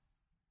Beckham,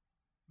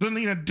 the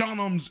Lena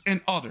Dunhams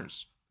and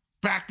others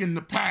back in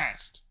the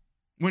past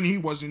when he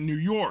was in New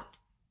York.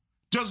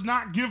 Does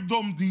not give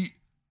them the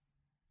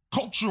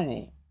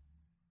cultural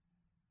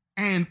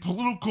and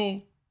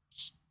political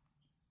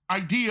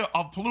idea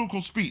of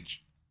political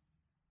speech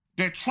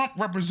that Trump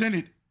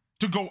represented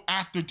to go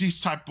after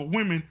these type of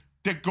women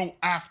that go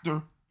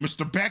after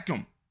Mr.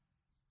 Beckham.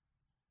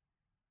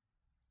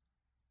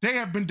 They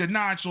have been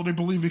denied, so they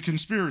believe in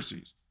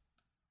conspiracies.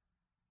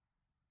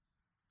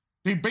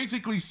 They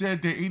basically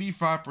said that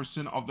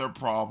 85% of their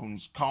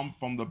problems come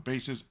from the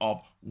basis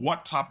of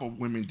what type of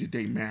women did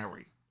they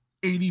marry.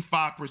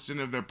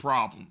 85% of their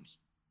problems.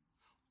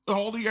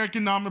 All the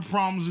economic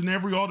problems and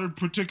every other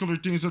particular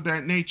things of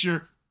that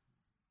nature,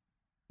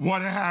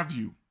 what have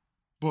you.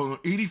 But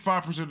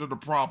 85% of the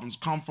problems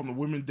come from the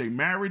women they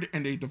married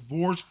and they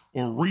divorced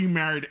or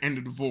remarried and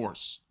they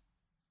divorced.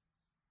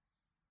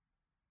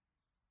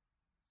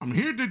 I'm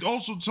here to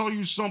also tell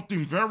you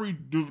something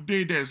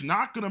that's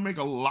not going to make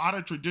a lot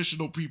of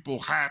traditional people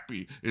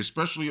happy,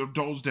 especially of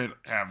those that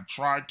have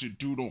tried to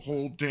do the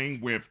whole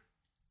thing with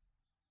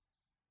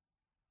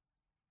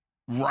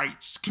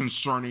rights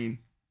concerning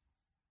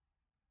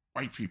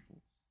white people.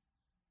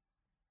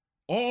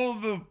 All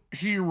the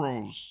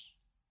heroes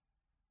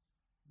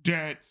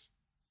that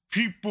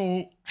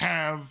people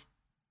have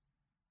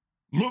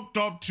looked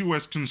up to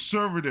as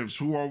conservatives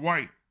who are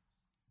white,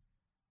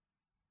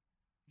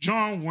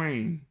 John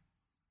Wayne,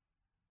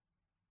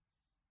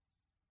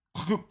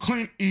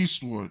 Clint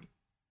Eastwood.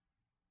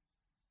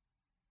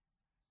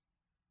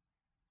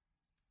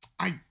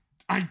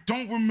 I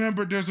don't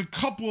remember. There's a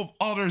couple of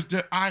others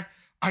that I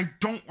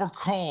don't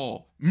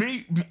recall.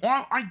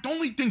 I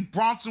don't think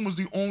Bronson was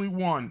the only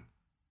one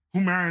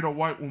who married a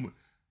white woman.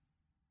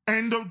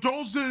 And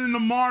those that are in the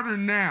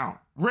modern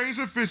now,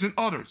 Razorfist and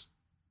others,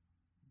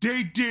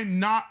 they did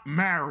not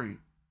marry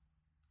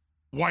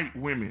white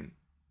women.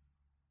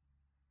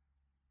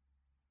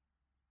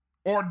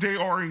 Or they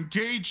are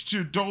engaged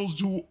to those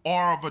who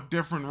are of a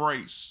different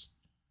race.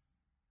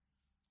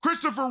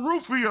 Christopher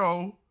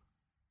Rufio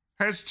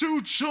has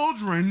 2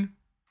 children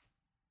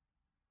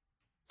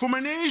from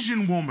an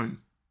Asian woman.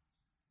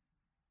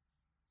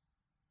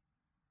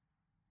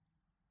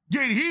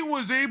 Yet he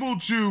was able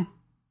to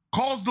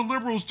cause the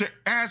liberals to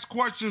ask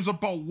questions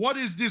about what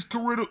is this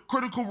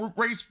critical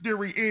race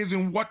theory is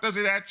and what does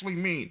it actually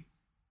mean.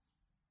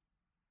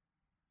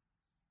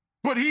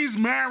 but he's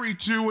married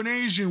to an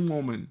Asian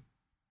woman,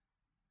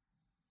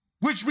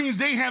 which means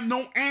they have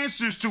no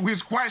answers to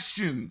his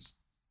questions.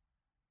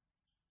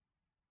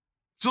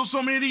 So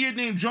some idiot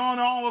named John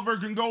Oliver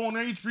can go on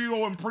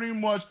HBO and pretty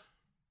much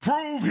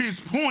prove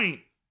his point.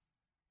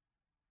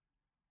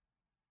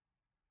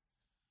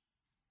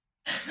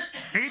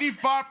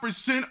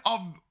 85%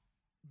 of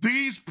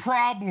these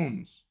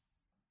problems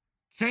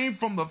came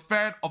from the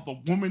fact of the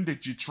woman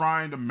that you're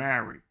trying to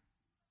marry.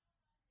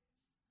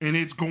 And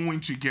it's going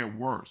to get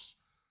worse.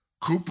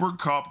 Cooper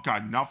Kupp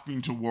got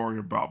nothing to worry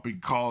about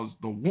because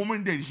the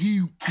woman that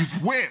he is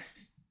with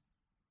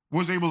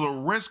was able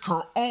to risk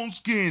her own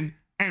skin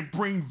and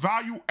bring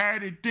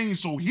value-added things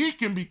so he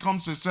can become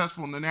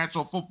successful in the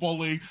National Football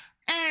League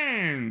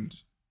and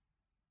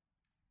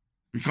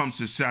become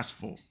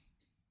successful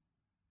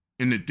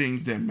in the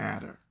things that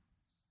matter.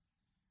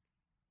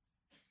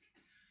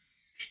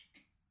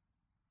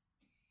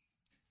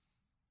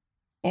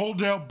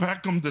 Odell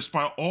Beckham,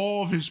 despite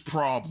all of his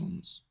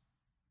problems,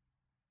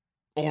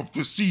 or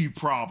perceived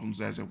problems,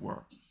 as it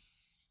were,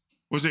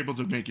 was able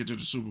to make it to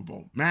the Super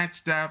Bowl. Matt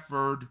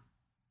Stafford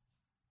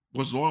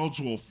was loyal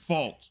to a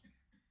fault,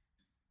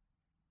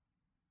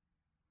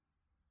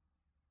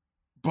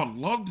 but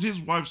loved his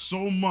wife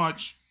so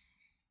much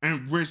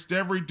and risked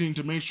everything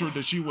to make sure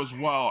that she was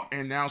well,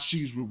 and now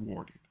she's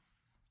rewarded.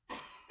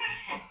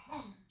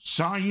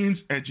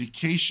 Science,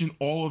 education,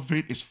 all of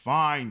it is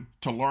fine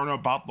to learn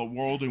about the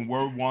world and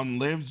where one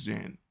lives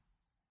in.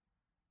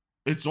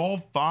 It's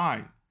all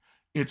fine.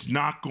 It's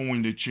not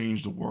going to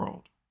change the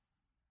world.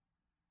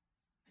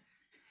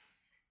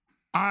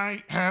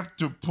 I have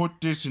to put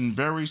this in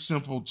very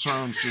simple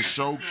terms to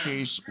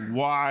showcase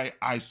why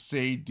I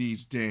say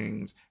these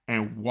things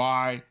and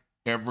why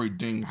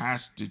everything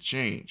has to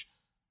change.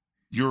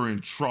 You're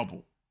in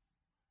trouble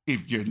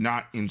if you're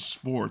not in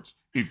sports.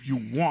 If you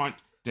want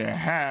to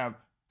have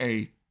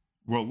a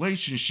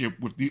relationship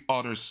with the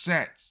other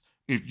sex,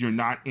 if you're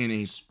not in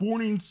a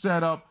sporting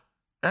setup,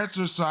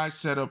 exercise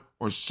setup,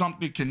 or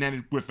something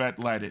connected with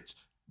athletics,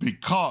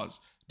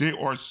 because they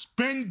are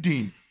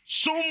spending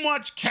so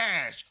much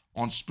cash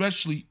on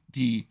especially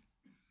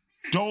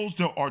those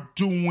that are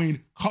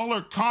doing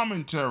color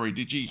commentary.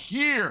 Did you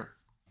hear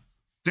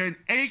that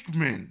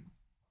Aikman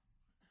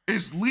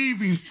is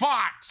leaving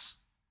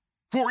Fox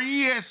for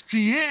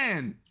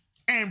ESPN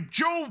and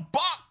Joe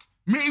Buck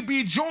may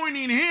be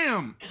joining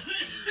him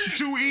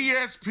to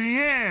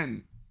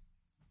ESPN?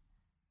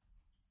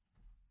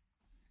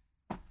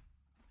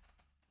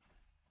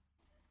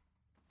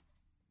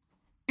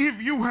 If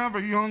you have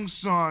a young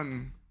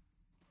son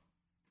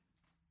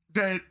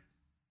that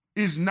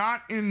is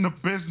not in the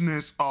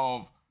business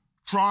of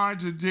trying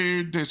to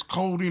do this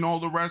coding, all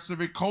the rest of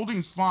it,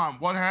 coding's fine,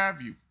 what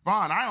have you,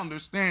 fine, I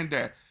understand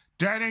that.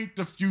 That ain't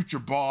the future,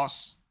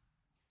 boss.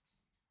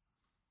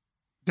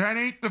 That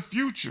ain't the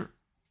future.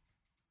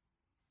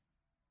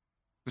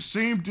 The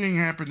same thing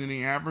happened in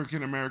the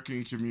African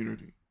American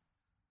community.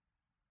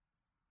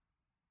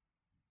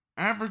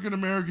 African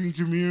American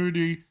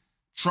community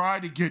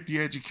tried to get the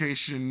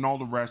education and all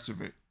the rest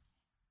of it.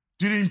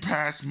 Didn't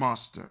pass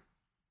muster.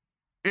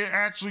 It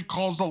actually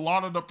caused a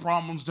lot of the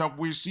problems that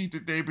we see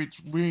today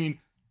between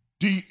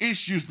the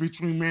issues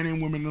between men and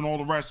women and all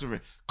the rest of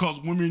it, because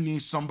women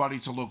need somebody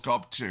to look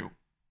up to.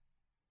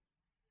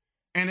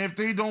 And if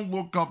they don't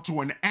look up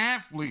to an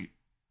athlete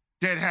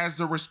that has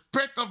the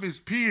respect of his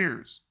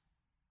peers,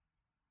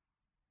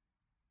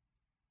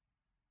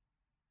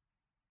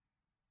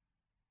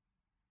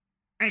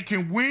 and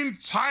can win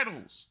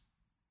titles,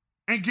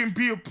 and can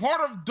be a part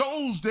of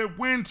those that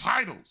win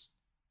titles,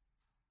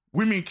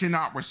 women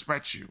cannot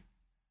respect you.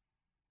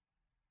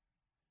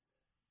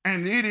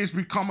 And it has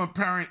become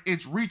apparent,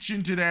 it's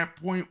reaching to that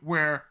point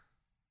where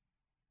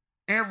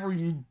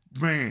every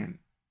man,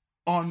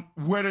 on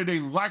whether they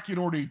like it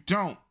or they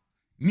don't,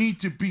 need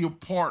to be a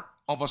part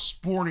of a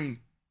sporting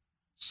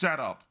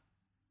setup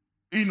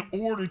in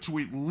order to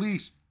at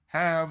least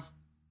have,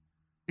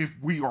 if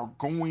we are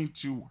going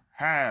to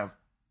have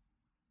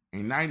a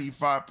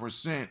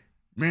 95%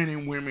 men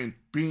and women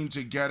being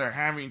together,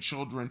 having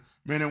children,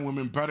 men and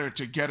women better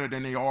together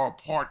than they are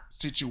apart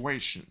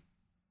situation.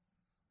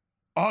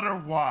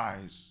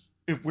 Otherwise,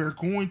 if we're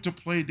going to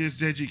play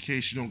this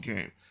educational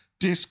game,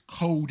 this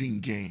coding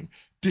game,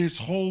 this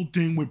whole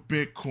thing with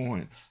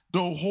Bitcoin,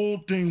 the whole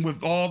thing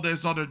with all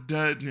this other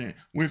deadness,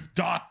 with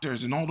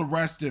doctors and all the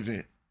rest of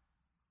it,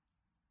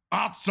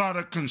 outside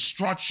of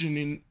construction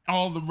and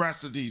all the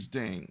rest of these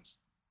things,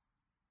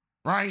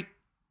 right?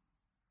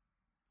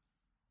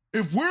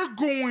 If we're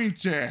going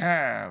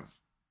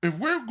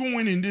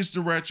in this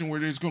direction where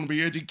there's going to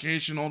be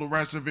education, all the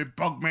rest of it,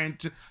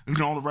 Bugman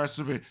and all the rest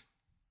of it,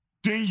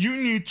 then you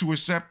need to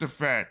accept the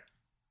fact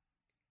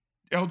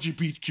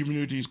LGBT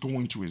community is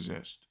going to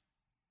exist.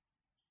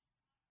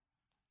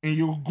 And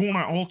you're going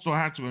to also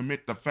have to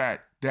admit the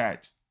fact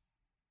that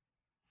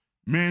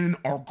men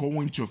are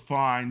going to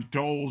find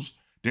those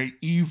that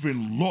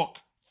even look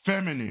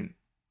feminine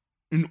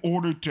in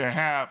order to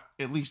have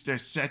at least their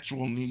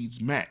sexual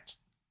needs met.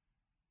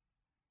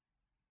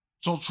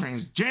 So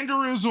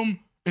transgenderism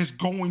is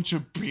going to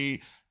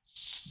be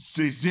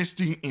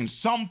existing in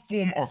some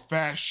form or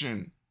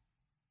fashion.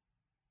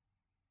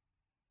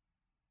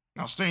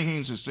 Now, Stan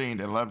Haynes is saying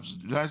that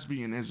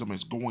lesbianism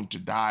is going to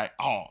die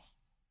off.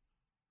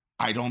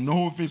 I don't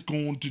know if it's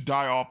going to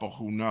die off, but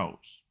who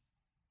knows?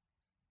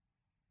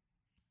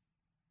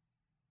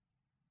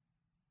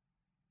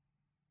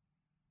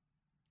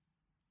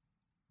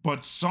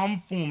 But some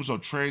forms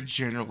of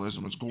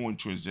transgenderism is going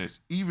to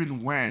exist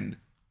even when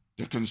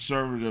the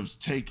conservatives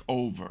take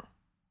over.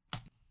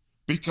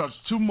 Because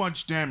too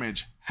much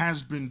damage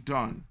has been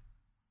done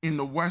in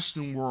the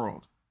Western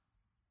world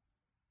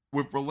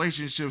with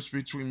relationships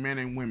between men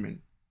and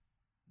women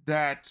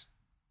that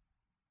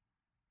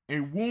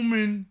a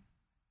woman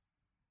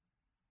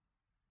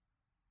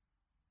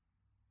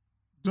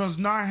does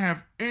not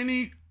have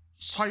any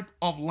type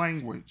of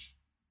language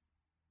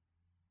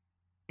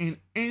in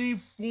any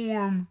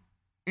form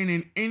and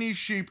in any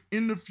shape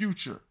in the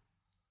future,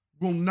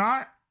 will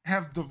not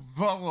have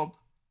developed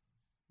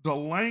the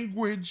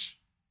language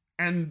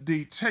and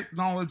the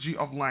technology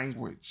of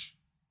language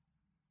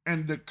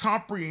and the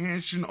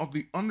comprehension of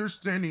the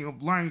understanding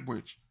of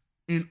language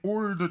in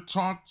order to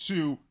talk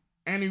to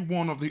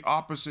anyone of the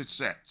opposite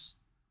sex.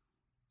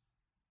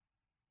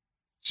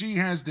 She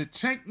has the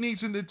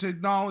techniques and the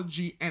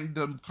technology and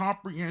the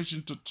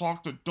comprehension to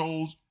talk to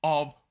those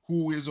of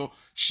who is a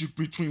ship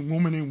between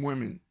woman and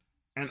women,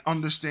 and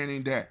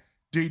understanding that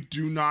they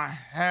do not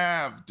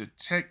have the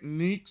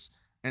techniques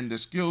and the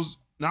skills,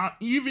 not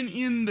even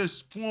in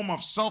this form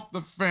of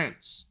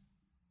self-defense,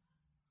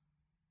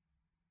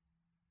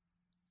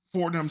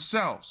 for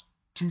themselves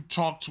to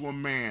talk to a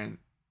man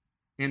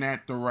in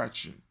that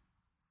direction.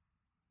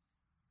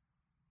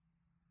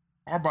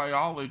 Our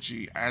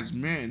biology as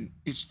men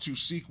is to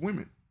seek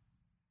women.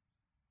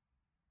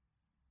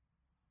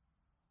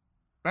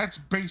 That's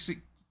basic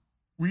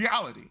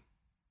reality.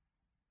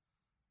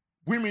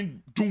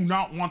 Women do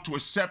not want to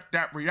accept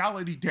that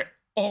reality that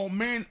all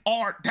men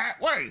are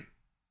that way.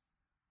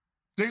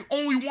 They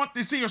only want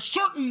to see a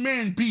certain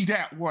man be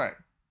that way.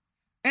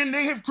 And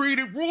they have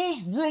created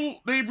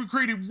they've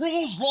created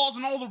rules, laws,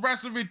 and all the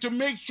rest of it to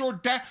make sure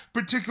that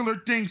particular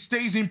thing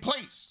stays in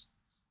place.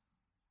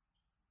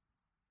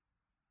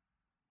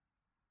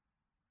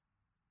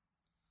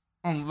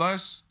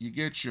 Unless you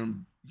get your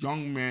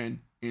young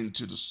men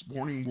into the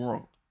sporting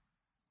world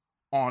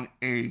on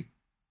a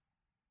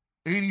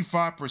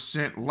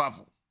 85%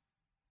 level,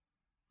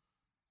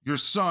 your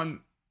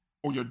son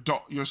or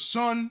your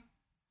son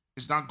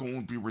is not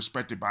going to be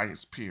respected by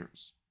his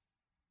peers.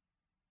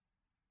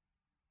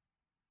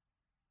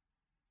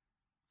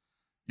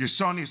 Your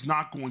son is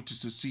not going to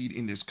succeed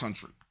in this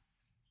country.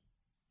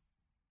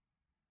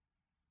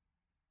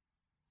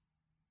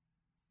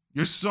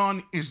 Your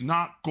son is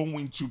not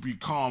going to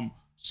become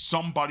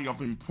somebody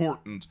of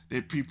importance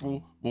that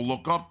people will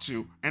look up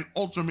to, and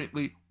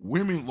ultimately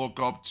women look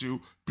up to,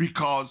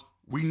 because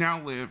we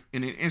now live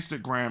in an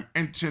Instagram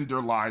and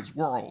Tinderized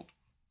world,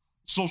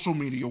 social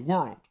media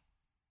world.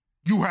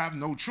 You have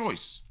no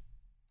choice.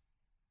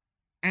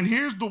 And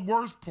here's the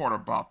worst part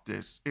about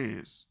this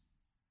is,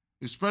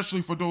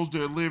 especially for those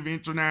that live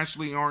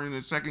internationally or in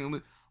the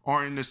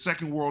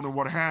second world and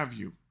what have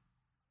you,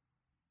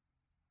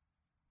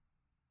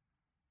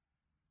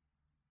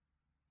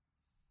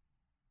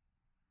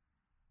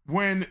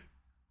 when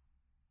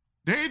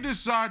they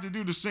decide to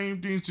do the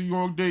same things to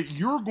your day,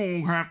 you're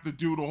going to have to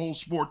do the whole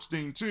sports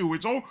thing too.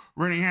 It's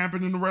already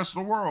happened in the rest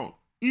of the world.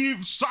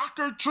 If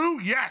soccer too,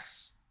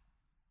 yes.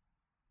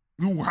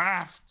 You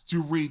have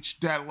to reach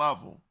that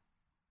level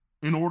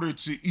in order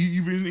to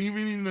even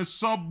in the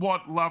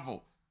somewhat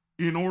level,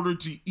 in order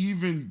to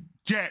even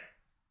get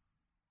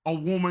a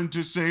woman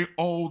to say,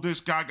 oh,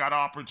 this guy got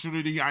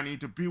opportunity, I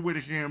need to be with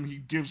him, he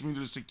gives me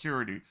the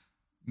security.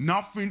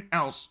 Nothing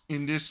else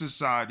in this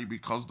society,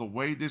 because the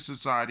way this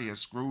society has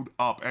screwed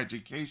up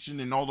education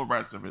and all the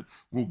rest of it,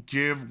 will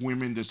give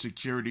women the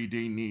security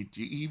they need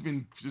to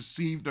even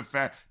perceive the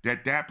fact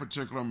that that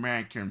particular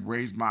man can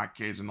raise my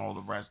kids and all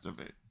the rest of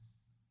it.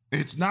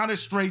 It's not a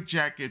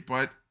straitjacket,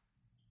 but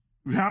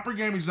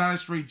hypergamy is not a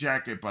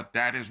straitjacket, but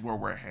that is where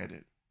we're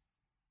headed.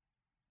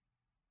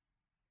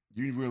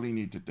 You really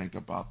need to think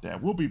about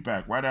that. We'll be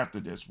back right after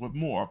this with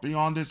more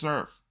Beyond This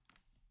Earth.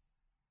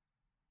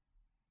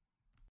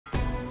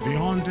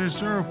 Beyond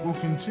This Earth will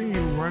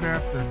continue right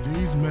after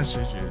these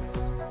messages.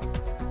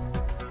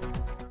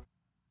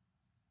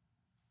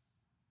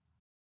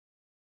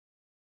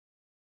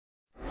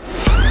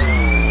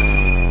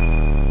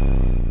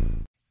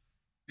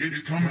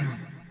 It's coming,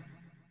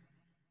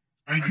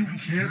 and you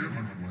can't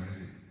run away.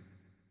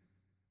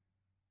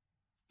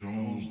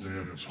 Those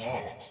that have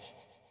talked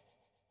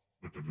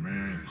with the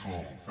man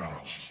called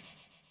Fauci.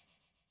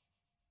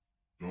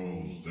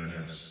 Those that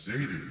have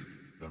stated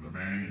the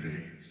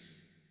mandates,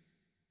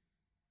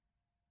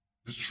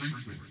 the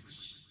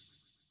treatments,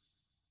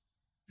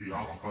 the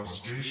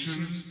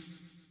obfuscations,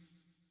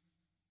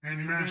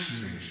 and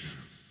machinations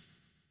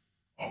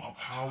of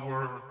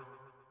power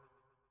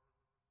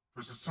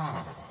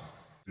personified.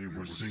 They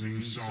were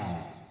singing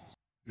songs.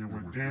 They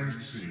were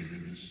dancing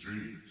in the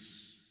streets.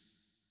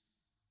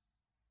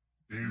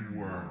 They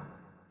were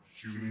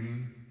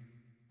shooting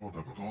for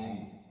the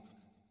gold.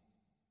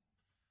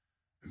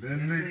 And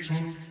then they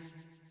took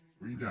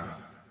 3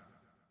 dimes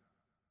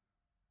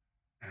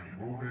and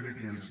wrote it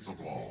against the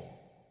wall.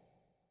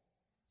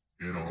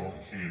 It all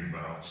came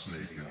out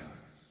snake eyes.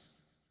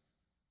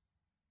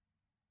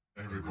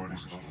 Everybody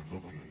started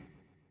looking.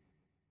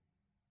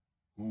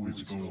 Who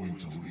is going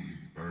to leave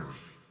first?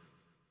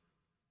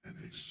 And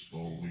they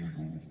slowly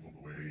moved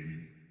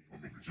away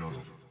from each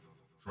other,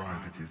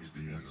 trying to get to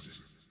the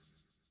exit.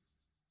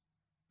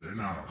 They're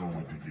not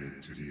going to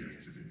get to the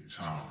exit in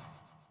time,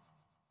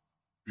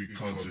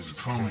 because it's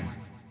coming.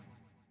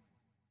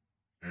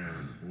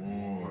 And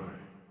boy,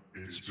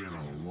 it's been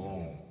a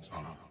long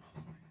time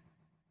coming.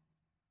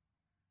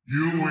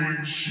 You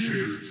ain't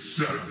shit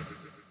 7.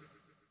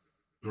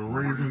 The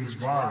Ravens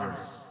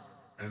virus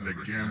and the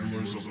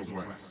gamblers of the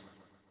West.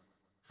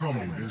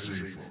 Coming this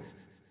April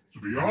to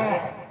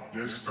Beyond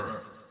This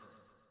Earth.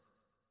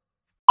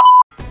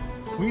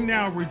 We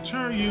now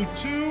return you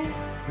to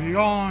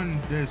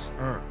Beyond This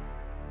Earth.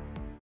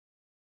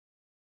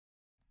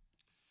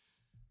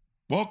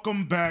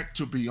 Welcome back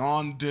to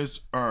Beyond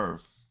This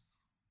Earth.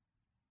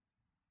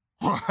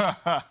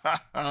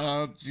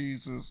 Oh,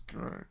 Jesus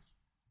Christ.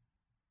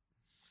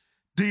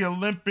 The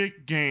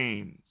Olympic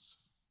Games.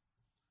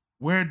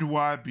 Where do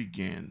I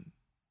begin?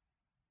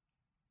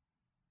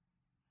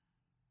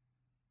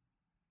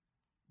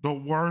 The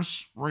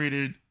worst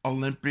rated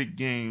Olympic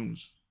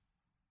Games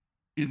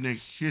in the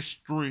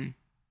history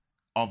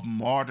of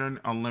modern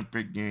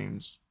Olympic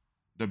Games,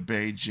 the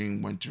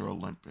Beijing Winter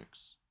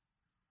Olympics.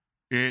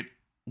 It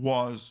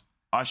was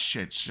a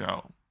shit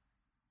show.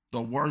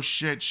 The worst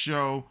shit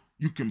show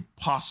you can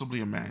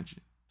possibly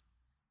imagine.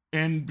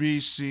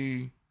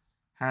 NBC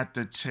had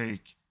to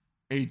take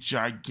a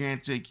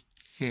gigantic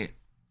hit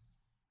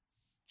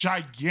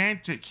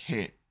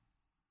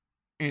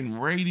in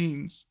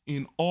ratings,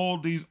 in all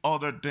these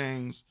other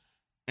things,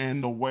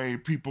 and the way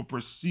people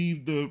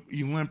perceive the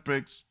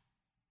Olympics.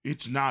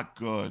 It's not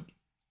good.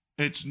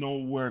 It's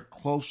nowhere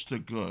close to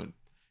good.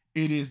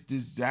 It is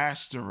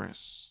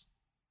disastrous.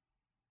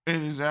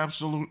 It is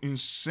absolute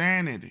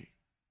insanity.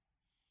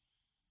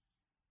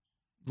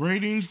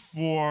 Ratings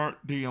for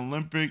the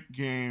Olympic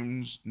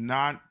Games,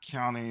 not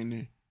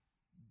counting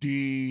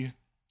the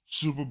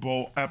Super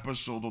Bowl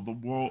episode of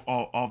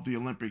the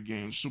Olympic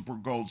Games, Super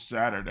Gold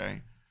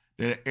Saturday,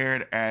 that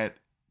aired at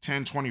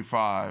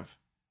 10:25,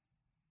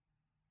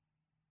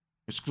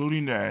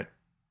 excluding that,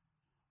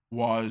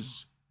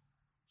 was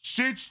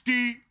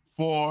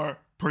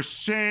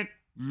 64%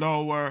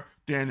 lower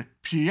than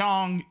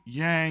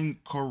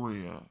Pyongyang,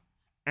 Korea,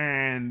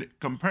 and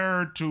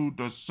compared to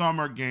the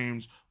Summer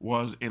Games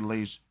was at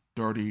least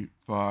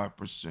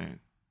 35%.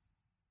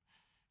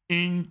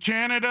 In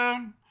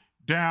Canada,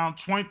 down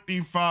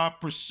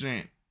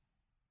 25%.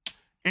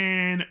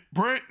 In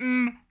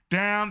Britain,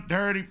 down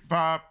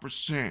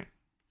 35%.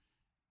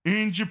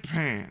 In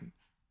Japan,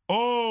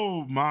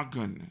 oh my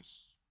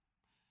goodness.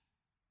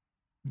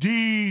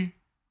 The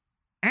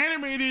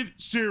animated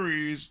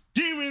series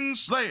Demon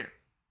Slayer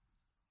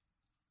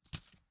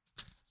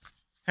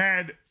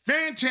had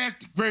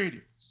fantastic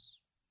ratings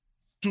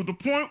to the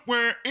point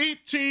where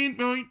 18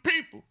 million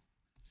people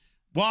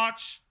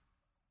watch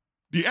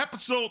the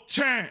episode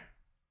 10,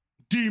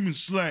 Demon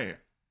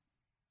Slayer,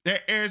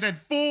 that airs at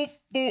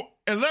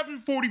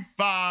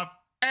 11:45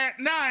 at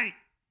night.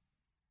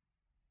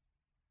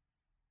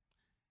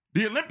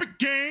 The Olympic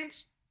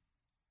Games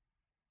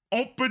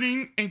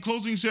opening and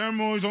closing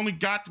ceremonies only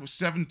got to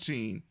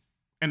 17,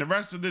 and the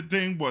rest of the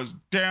thing was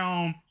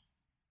down,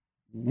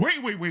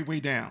 way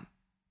down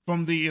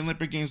from the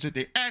Olympic Games that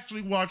they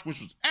actually watched,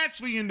 which was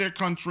actually in their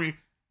country,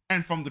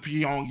 and from the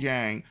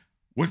Pyongyang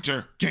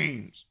Winter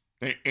Games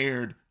they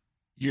aired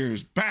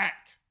years back.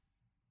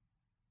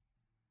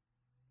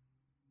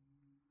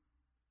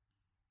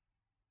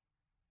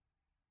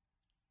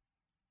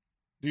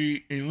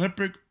 The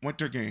Olympic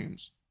Winter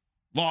Games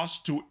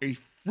lost to a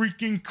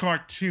freaking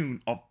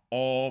cartoon of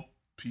all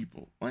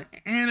people.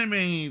 Like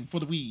anime for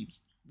the weebs.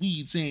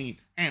 Weebs saying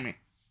anime.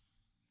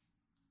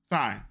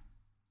 Fine.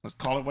 Let's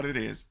call it what it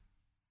is.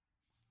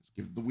 Let's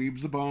give the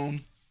weebs a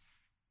bone.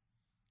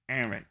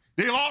 Anime.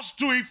 They lost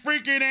to a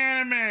freaking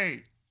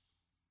anime.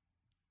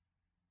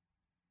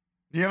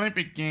 The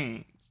Olympic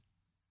Games.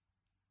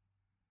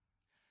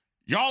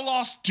 Y'all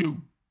lost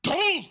to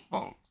those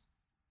folks.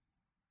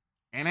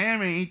 And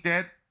anime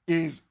that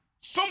is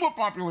somewhat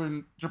popular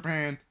in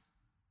Japan,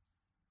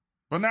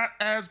 but not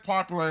as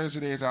popular as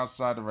it is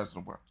outside the rest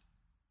of the world.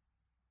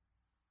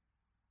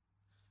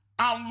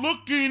 I'm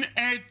looking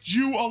at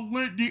you,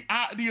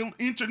 the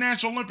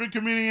International Olympic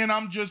Committee, and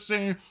I'm just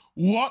saying,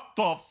 what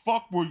the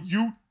fuck were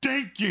you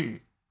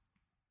thinking?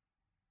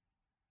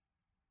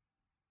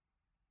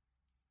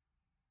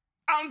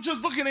 I'm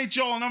just looking at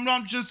y'all, and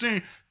I'm just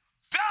saying,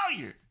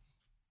 failure.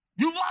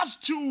 You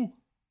lost to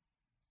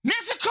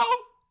Nezuko?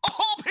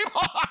 Oh,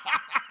 people.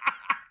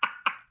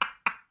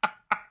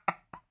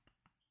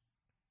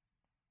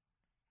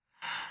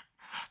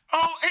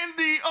 Oh, and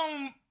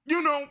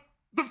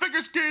the figure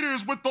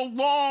skaters with the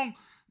long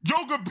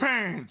Yoga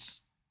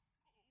pants.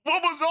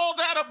 What was all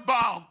that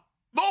about?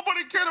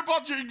 Nobody cared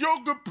about your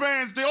yoga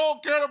pants. They all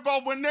cared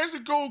about when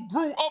Nezuko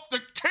grew up to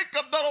kick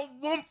another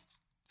woman,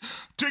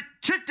 to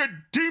kick a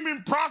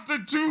demon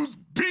prostitute's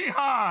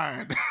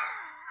behind.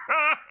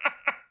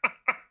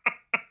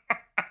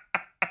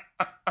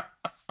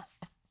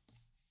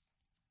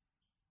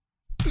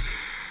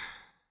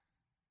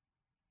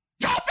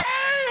 Y'all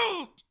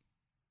failed!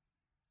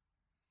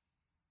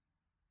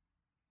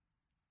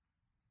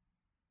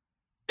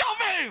 Y'all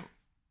failed!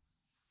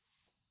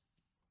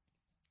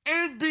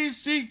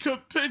 NBC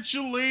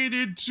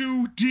capitulated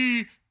to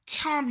the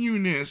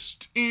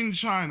communists in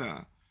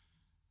China.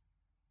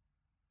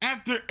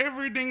 After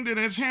everything that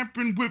has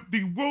happened with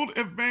the world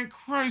event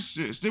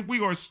crisis that we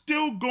are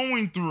still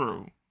going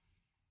through,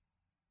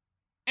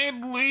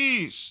 at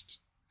least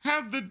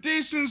have the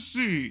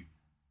decency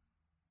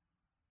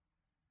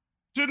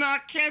to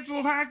not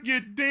cancel half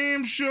your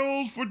damn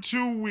shows for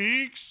 2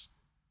 weeks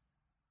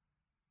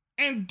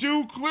and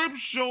do clip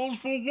shows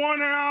for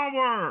 1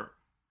 hour.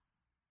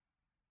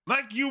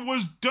 Like you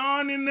was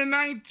done in the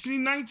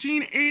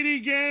 1980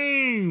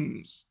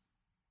 games.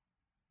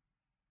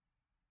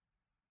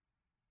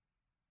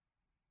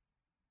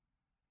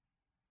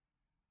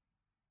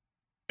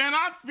 And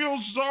I feel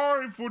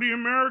sorry for the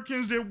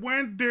Americans that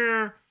went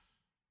there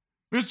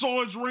and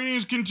saw its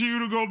ratings continue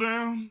to go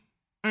down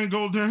and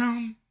go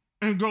down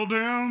and go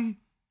down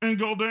and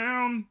go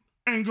down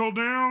and go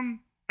down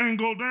and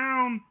go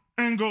down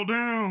and go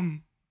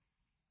down.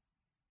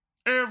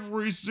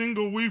 Every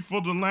single week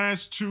for the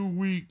last 2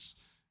 weeks,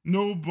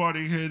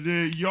 nobody had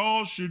it.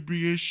 Y'all should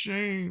be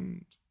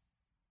ashamed.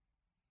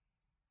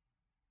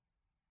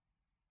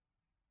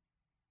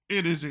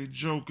 It is a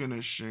joke and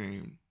a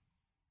shame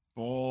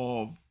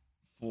for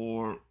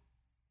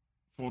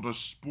the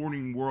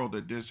sporting world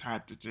that this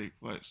had to take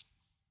place.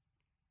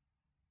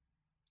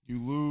 You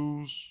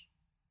lose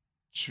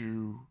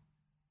to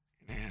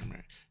an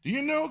anime. Do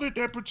you know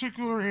that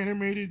particular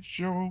animated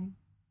show,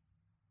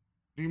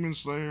 Demon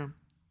Slayer,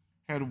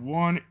 had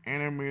one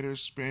animator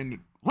spend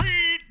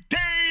 3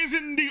 days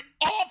in the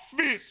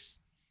office?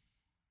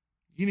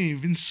 He didn't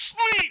even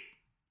sleep.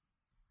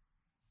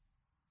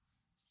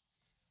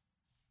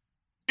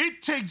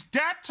 It takes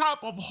that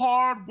type of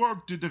hard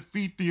work to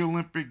defeat the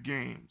Olympic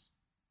Games.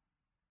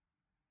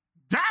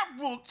 That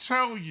will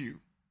tell you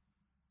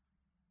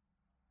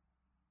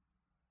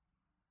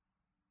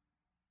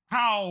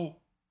how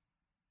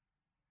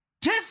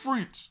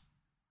different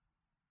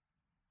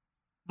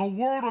the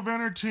world of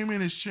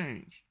entertainment has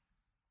changed.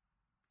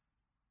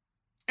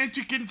 And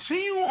to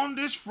continue on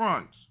this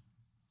front,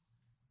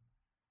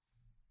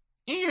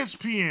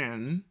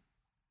 ESPN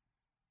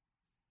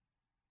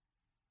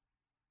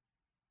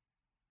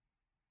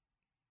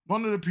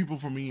one of the people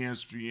from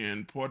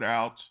ESPN put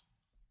out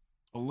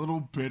a little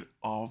bit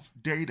of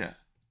data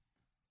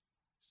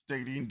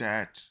stating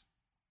that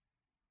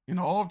in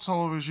all of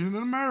television in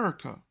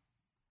America,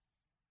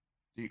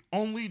 the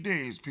only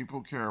days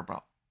people care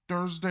about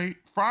Thursday,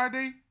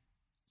 Friday,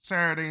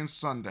 Saturday, and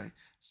Sunday.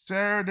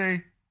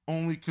 Saturday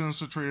only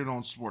concentrated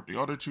on sport. The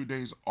other 2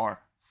 days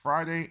are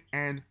Friday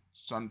and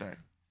Sunday.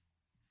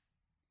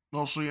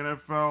 Mostly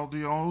NFL,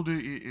 the only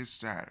day is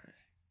Saturday.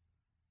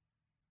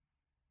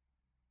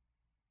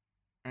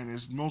 And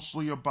it's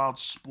mostly about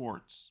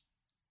sports.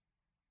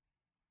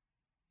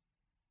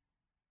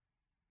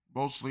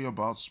 Mostly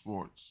about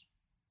sports.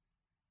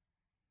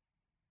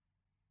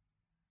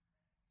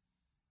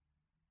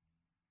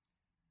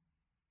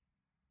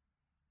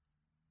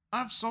 I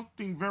have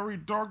something very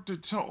dark to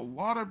tell. A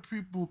lot of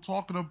people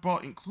talking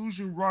about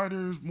inclusion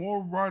writers,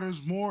 more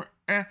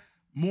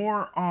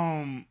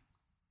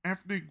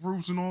ethnic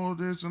groups and all of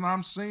this, and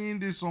I'm saying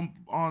this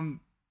on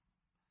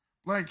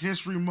Black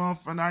History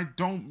Month, and I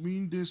don't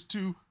mean this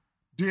to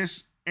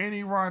diss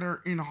any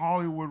writer in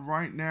Hollywood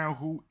right now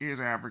who is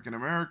African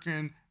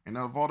American and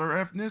of other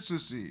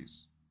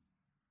ethnicities.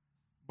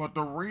 But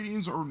the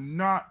ratings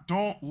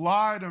don't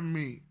lie to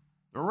me.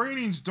 The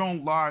ratings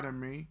don't lie to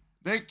me.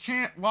 They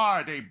can't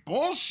lie. They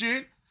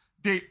bullshit.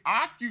 They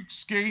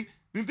obfuscate.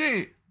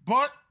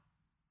 But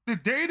the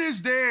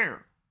data's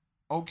there.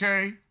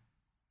 Okay?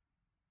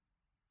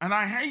 And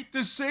I hate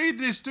to say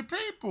this to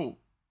people.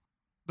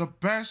 The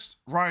best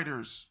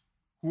writers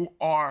who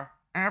are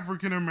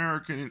African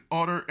American and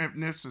other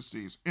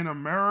ethnicities in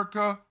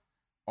America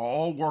are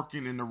all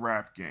working in the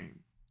rap game.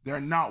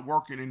 They're not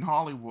working in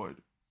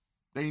Hollywood.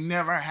 They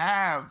never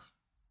have.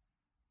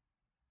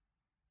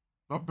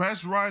 The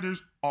best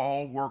writers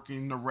all working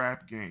in the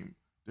rap game.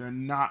 They're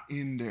not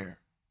in there.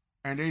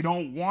 And they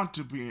don't want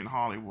to be in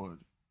Hollywood.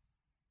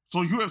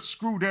 So you have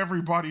screwed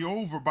everybody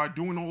over by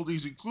doing all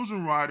these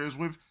inclusion writers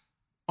with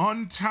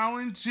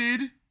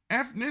untalented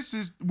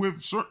ethnicities,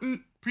 with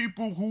certain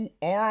people who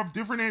are of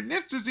different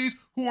ethnicities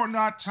who are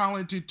not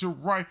talented to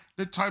write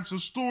the types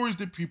of stories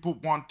that people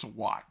want to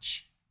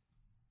watch.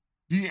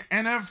 The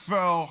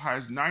NFL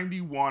has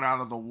 91 out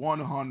of the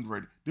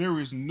 100. There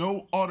is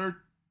no other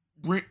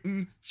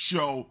written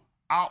show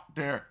out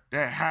there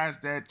that has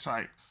that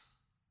type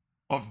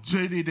of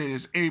data that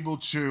is able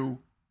to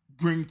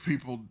bring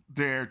people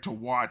there to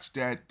watch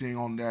that thing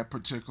on that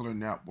particular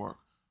network.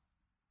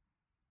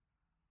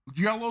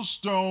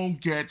 Yellowstone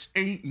gets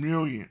 8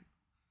 million.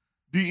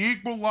 The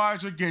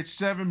Equalizer gets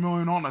 7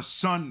 million on a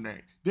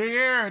Sunday. They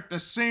air at the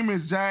same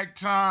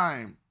exact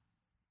time.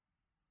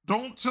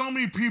 Don't tell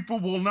me people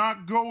will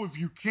not go if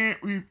you can't,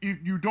 if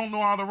you don't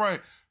know how to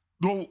write.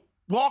 The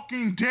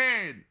Walking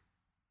Dead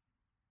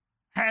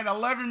had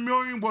 11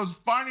 million, was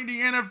fighting the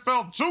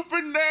NFL tooth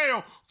and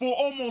nail for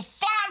almost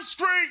 5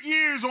 straight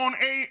years on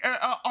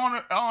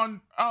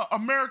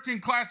American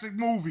Classic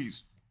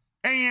Movies,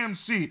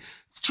 AMC.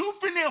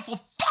 Tooth and nail for 5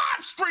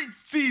 straight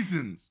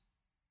seasons.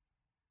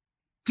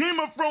 Game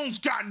of Thrones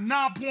got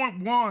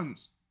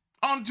 9.1s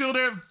until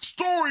their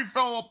story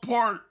fell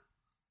apart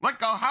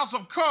like a house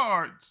of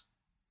cards.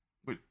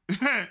 But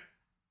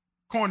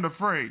coin the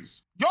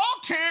phrase, y'all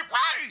can't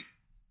write.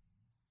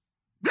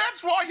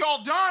 That's why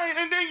y'all dying,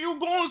 and then you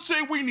gonna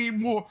say we need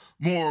more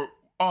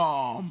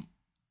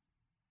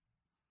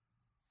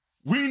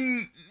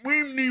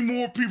we need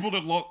more people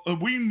that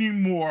we need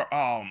more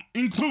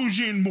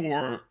inclusion,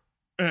 more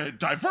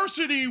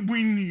diversity,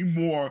 we need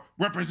more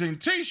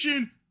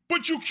representation,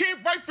 but you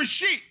can't write for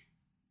shit.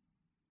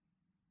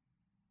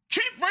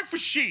 Can't write for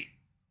shit.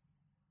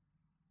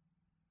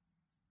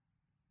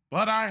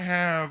 But I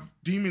have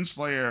Demon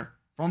Slayer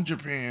from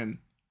Japan,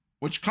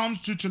 which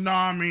comes to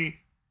Toonami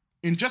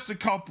in just a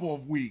couple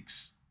of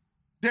weeks,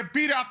 that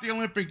beat out the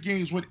Olympic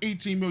Games with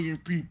 18 million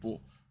people.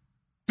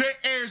 That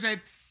airs at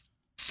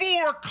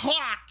 4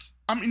 o'clock.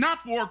 I mean,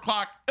 not 4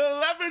 o'clock,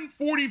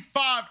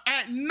 11:45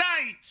 at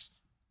night.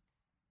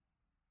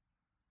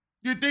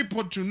 Yet they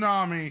put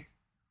Toonami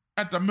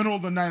at the middle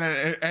of the night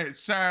at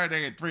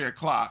Saturday at 3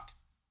 o'clock.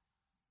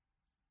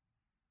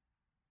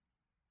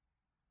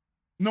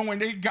 Knowing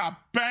they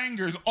got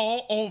bangers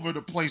all over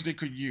the place they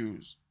could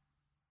use.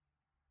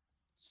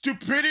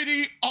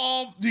 Stupidity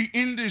of the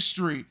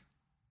industry.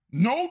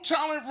 No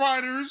talent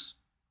writers,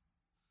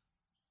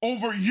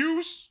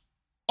 overuse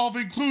of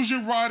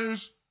inclusion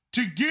writers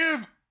to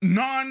give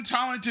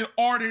non-talented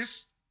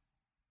artists,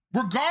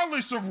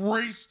 regardless of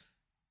race,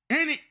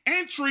 any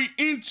entry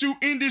into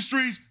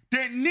industries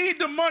that need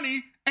the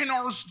money and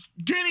are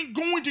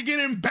going to get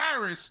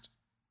embarrassed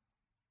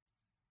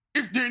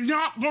if they're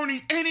not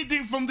learning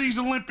anything from these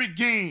Olympic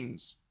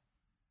Games.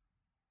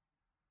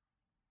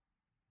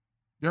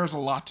 There's a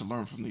lot to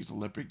learn from these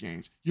Olympic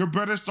Games. You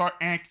better start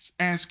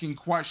asking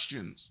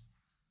questions.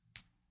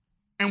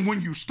 And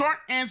when you start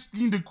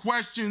asking the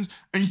questions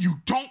and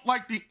you don't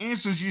like the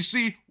answers you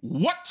see,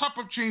 what type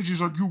of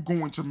changes are you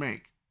going to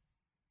make?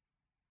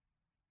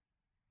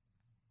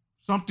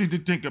 Something to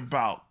think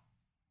about.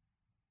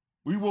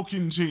 We will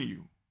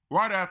continue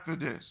right after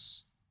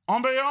this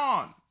on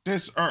Beyond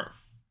This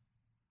Earth.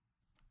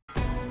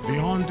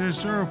 Beyond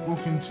This Earth will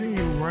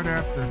continue right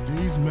after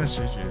these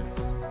messages.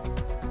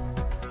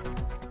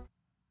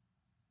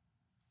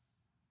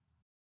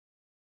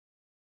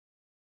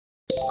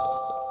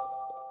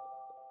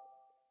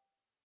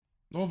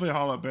 Nove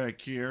Holla back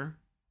here.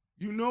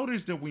 You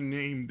notice that we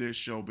named this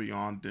show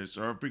Beyond This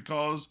Earth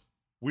because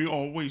we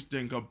always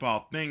think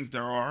about things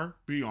that are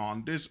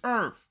beyond this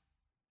earth.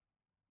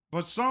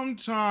 But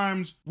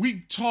sometimes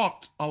we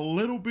talked a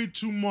little bit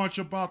too much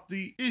about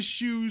the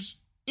issues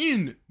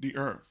in the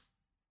earth.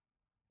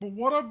 But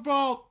what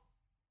about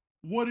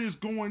what is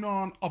going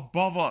on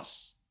above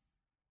us?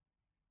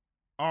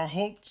 Our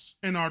hopes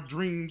and our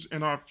dreams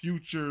and our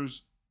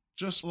futures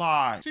just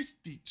lie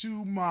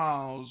 62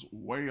 miles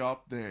way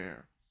up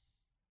there.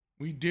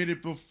 We did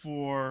it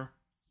before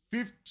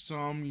 50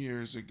 some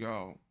years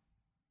ago.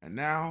 And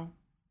now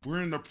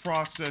we're in the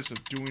process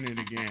of doing it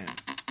again.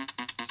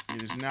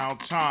 It is now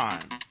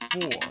time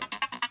for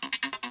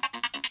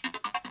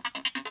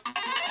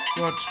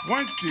the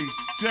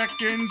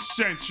 22nd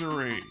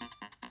century.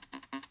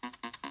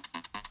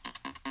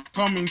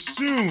 Coming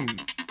soon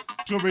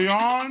to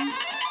Beyond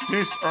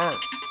This Earth.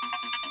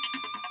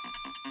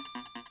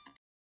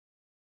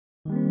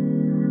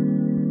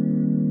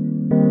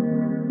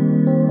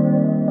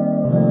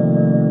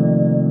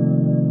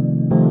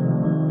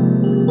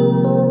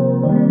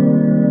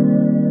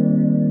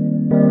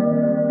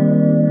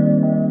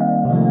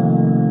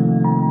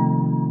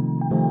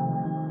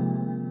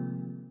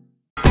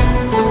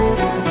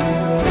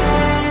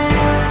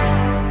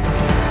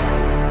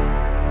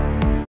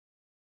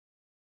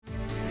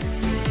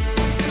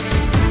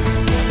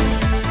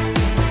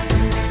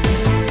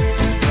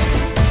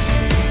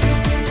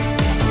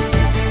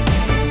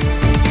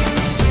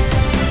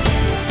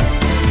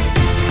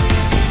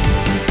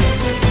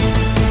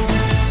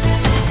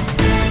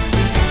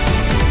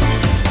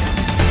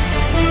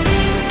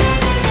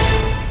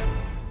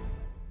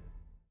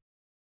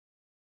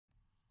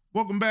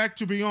 Welcome back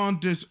to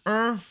Beyond This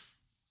Earth.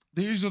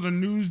 These are the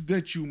news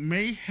that you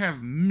may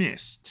have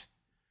missed.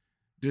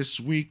 This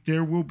week,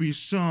 there will be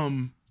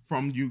some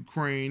from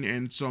Ukraine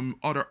and some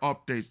other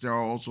updates that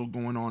are also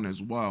going on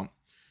as well.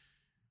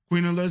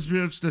 Queen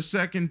Elizabeth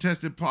II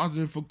tested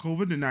positive for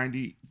COVID. The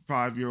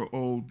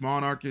 95-year-old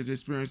monarch is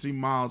experiencing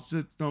mild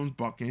symptoms,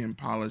 Buckingham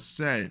Palace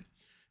said.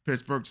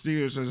 Pittsburgh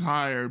Steelers has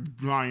hired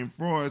Brian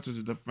Flores as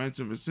a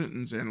defensive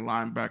assistant and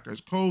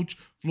linebackers coach.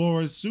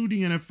 Flores sued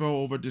the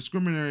NFL over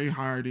discriminatory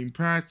hiring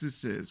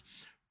practices.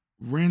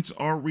 Rents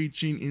are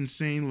reaching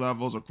insane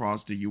levels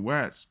across the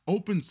U.S.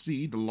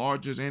 OpenSea, the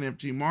largest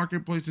NFT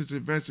marketplace, is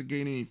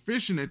investigating a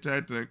phishing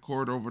attack that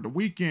occurred over the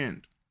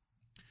weekend.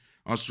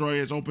 Australia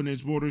has opened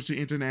its borders to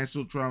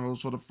international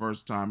travelers for the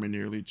first time in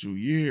nearly 2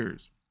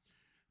 years.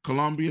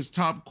 Colombia's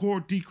top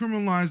court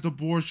decriminalized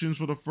abortions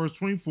for the first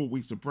 24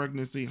 weeks of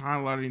pregnancy,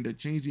 highlighting the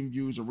changing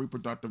views of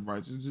reproductive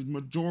rights in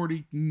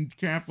majority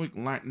Catholic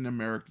Latin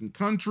American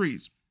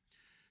countries.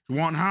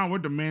 Juwan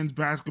Howard, the men's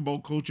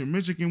basketball coach in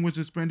Michigan, was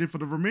suspended for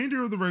the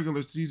remainder of the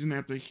regular season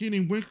after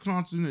hitting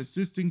Wisconsin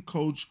assistant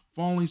coach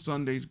following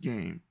Sunday's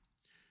game.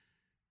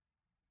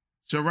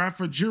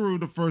 Sharafa Giroux,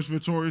 the first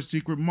Victoria's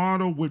Secret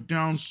model with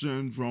Down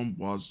syndrome,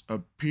 was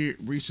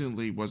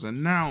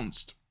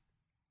announced.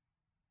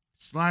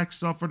 Slack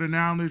suffered an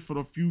outage for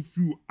a few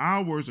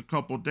hours a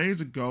couple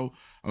days ago,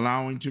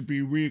 allowing to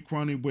be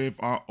reacquainted with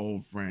our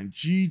old friend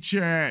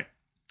GChat.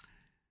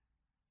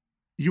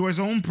 U.S.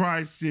 home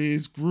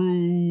prices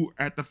grew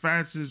at the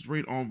fastest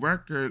rate on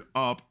record,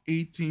 up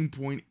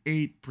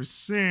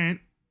 18.8%.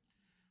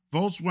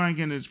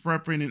 Volkswagen is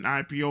prepping an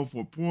IPO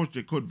for Porsche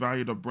that could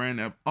value the brand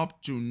at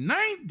up to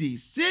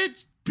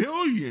 $96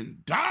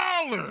 billion.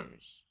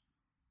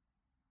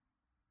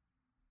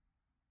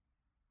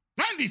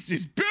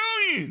 $96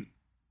 billion!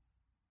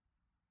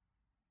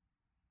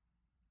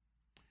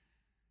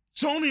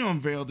 Sony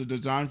unveiled the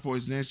design for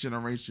its next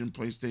generation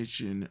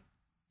PlayStation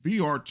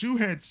VR 2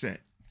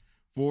 headset.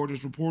 Ford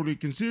is reportedly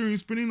considering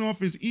spinning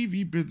off its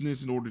EV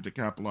business in order to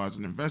capitalize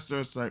on investor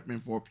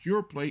excitement for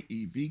pure-play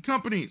EV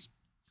companies.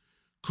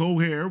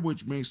 Cohere,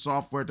 which makes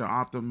software to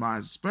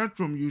optimize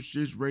spectrum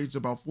usage, raised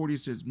about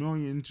 $46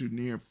 million to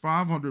near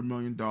 $500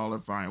 million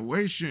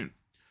valuation.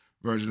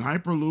 Virgin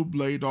Hyperloop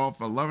laid off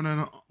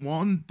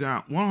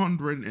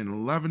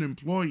 111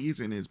 employees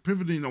and is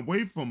pivoting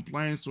away from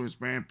plans to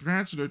expand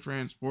passenger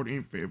transport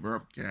in favor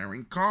of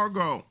carrying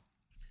cargo.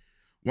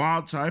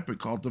 Wildtype, a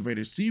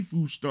cultivated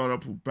seafood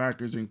startup whose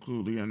backers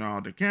include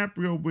Leonardo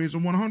DiCaprio, raised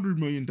 $100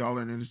 million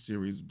in the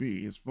Series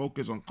B. Is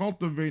focused on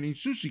cultivating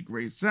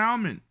sushi-grade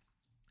salmon.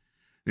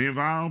 The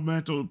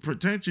Environmental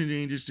Protection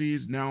Agency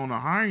is now on a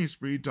hiring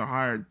spree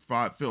to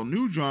fill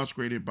new jobs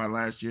created by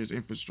last year's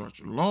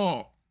infrastructure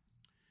law.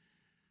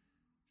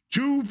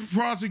 Two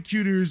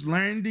prosecutors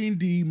landing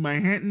the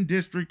Manhattan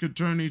District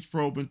Attorney's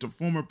probe into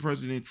former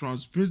President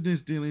Trump's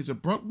business dealings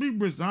abruptly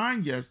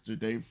resigned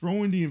yesterday,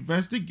 throwing the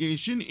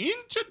investigation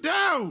into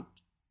doubt.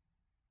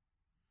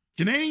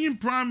 Canadian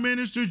Prime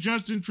Minister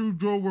Justin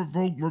Trudeau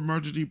revoked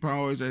emergency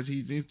powers as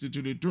he's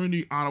instituted during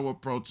the Ottawa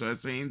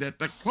protest, saying that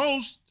the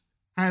coast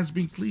has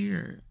been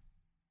cleared.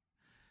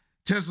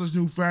 Tesla's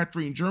new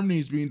factory in Germany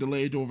is being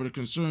delayed over the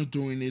concerns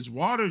during its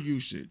water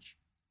usage.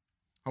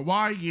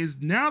 Hawaii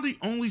is now the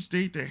only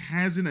state that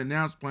hasn't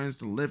announced plans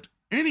to lift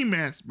any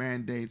mask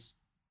mandates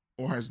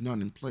or has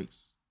none in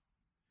place.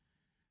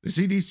 The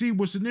CDC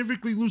will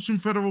significantly loosen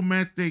federal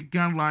mandate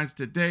guidelines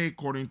today,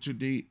 according to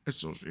the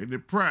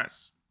Associated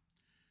Press.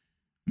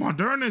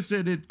 Moderna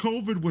said that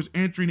COVID was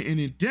entering an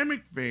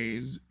endemic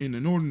phase in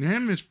the Northern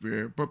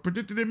Hemisphere, but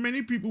predicted that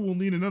many people will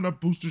need another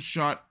booster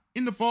shot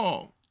in the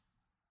fall.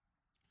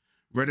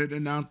 Reddit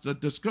announced the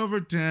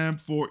Discover tab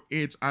for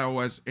its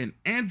iOS and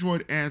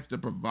Android apps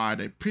that provide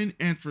a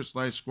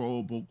Pinterest-like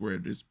scrollable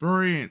grid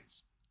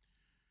experience.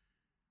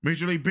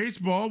 Major League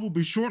Baseball will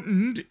be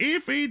shortened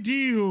if a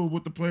deal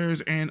with the players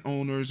and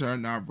owners are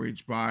not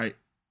reached by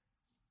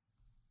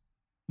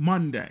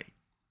Monday.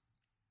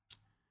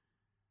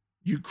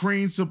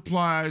 Ukraine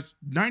supplies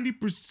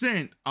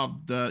 90%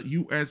 of the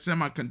U.S.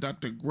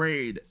 semiconductor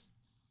grade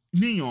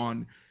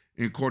neon,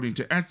 according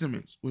to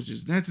estimates, which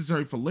is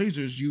necessary for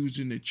lasers used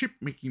in the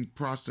chip-making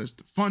process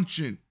to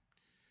function.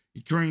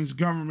 Ukraine's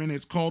government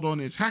has called on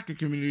its hacker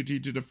community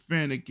to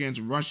defend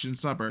against Russian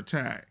cyber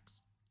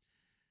attacks.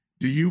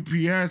 The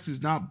UPS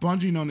is not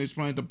budging on its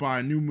plan to buy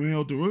a new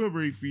mail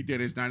delivery fleet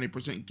that is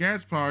 90%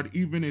 gas-powered,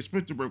 even in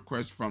split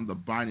request from the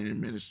Biden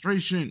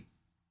administration.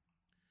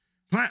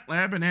 Plant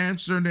Lab, an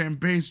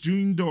Amsterdam-based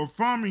indoor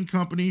farming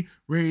company,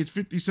 raised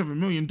 $57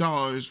 million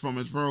from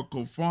its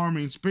vertical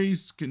farming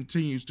space,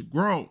 continues to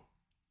grow.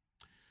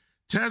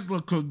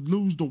 Tesla could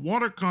lose the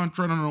water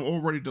contract on an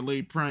already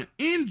delayed plant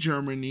in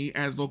Germany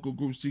as local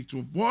groups seek to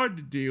avoid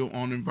the deal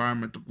on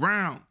environmental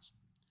grounds.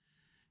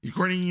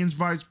 Ukrainian's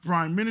vice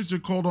prime minister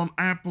called on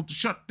Apple to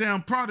shut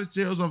down product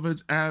sales of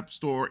its app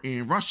store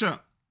in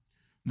Russia.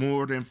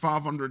 More than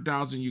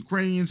 500,000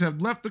 Ukrainians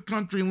have left the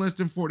country in less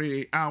than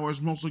 48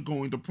 hours, mostly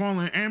going to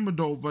Poland and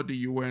Moldova, the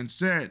UN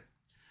said.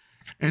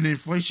 An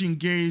inflation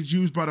gauge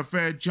used by the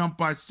Fed jumped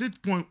by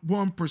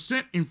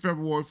 6.1% in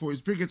February for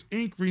its biggest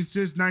increase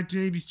since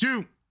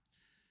 1982.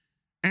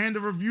 And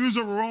the reviews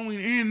are rolling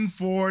in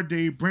for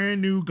the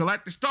brand new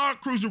Galactic Star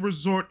Cruiser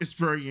Resort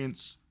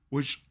experience,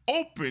 which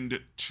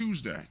opened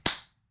Tuesday.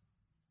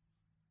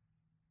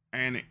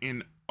 And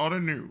in other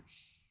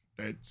news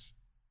that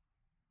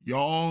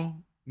y'all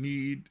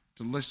need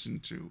to listen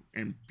to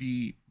and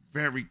be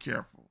very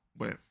careful.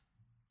 with.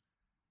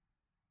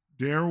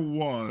 There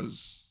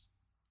was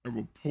a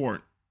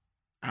report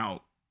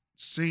out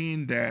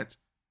saying that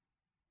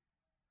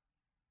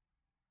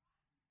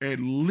at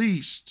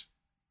least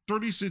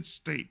 36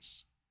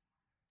 states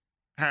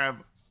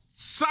have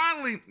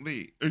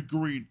silently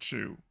agreed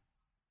to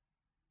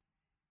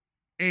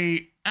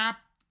a app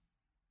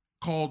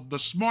called the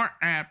Smart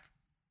App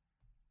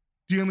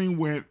dealing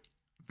with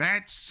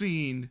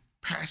vaccine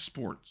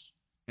passports,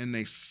 and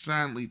they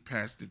silently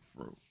passed it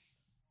through.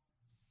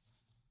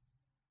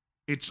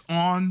 It's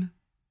on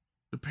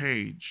the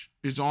page.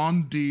 It's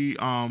on the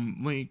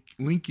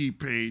linky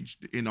page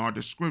in our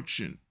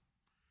description.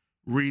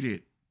 Read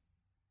it.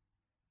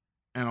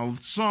 And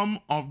some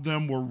of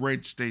them were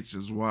red states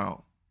as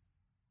well.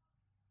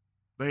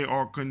 They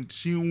are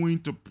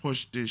continuing to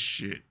push this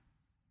shit,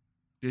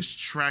 this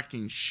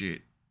tracking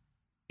shit.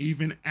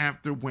 Even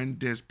after when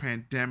this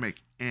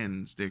pandemic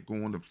ends, they're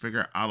going to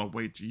figure out a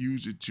way to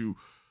use it to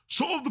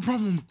solve the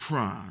problem of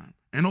crime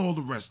and all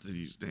the rest of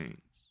these things.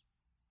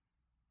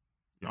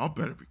 Y'all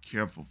better be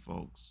careful,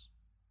 folks.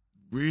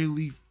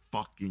 Really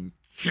fucking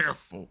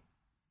careful.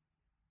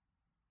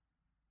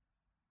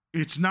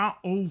 It's not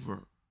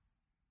over.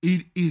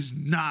 It is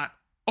not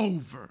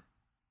over.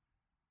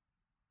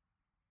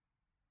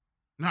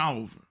 Not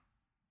over.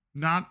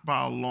 Not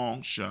by a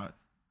long shot.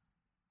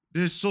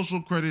 This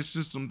social credit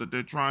system that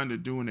they're trying to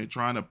do and they're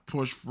trying to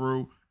push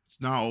through, it's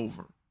not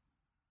over.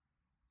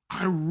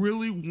 I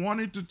really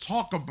wanted to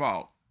talk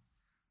about,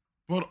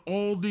 but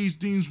all these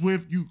things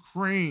with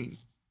Ukraine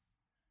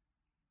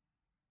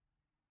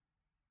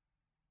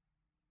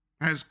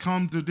has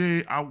come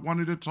today. I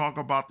wanted to talk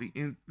about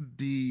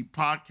the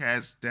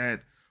podcast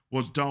that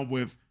was done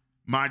with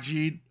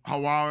Majid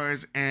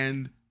Hawaris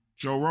and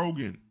Joe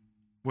Rogan,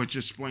 which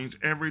explains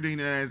everything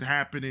that has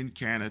happened in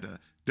Canada.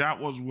 That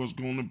was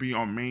going to be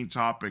our main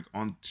topic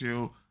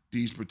until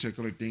these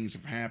particular things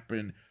have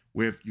happened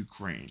with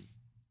Ukraine.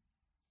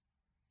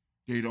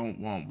 They don't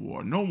want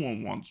war. No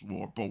one wants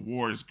war, but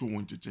war is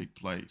going to take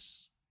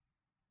place.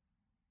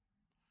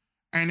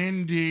 And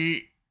in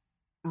the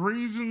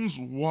reasons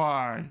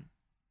why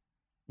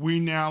we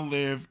now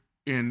live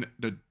in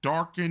the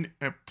darkened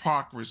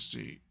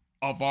hypocrisy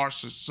of our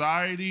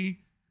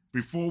society,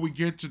 before we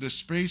get to the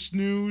space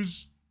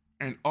news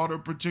and other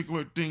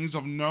particular things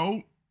of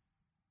note,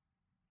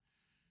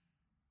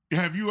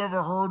 have you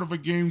ever heard of a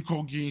game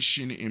called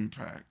Genshin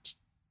Impact?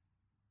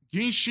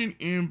 Genshin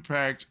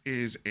Impact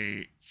is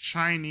a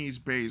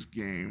Chinese-based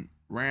game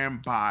ran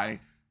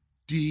by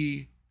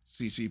the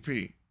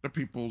CCP, the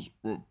People's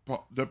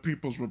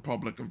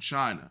Republic of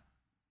China.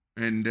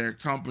 And their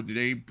company,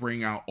 they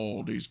bring out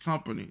all these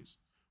companies,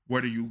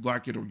 whether you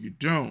like it or you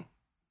don't.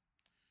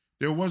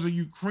 There was a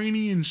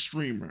Ukrainian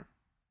streamer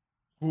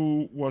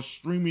who was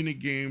streaming the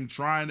game,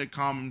 trying to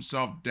calm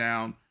himself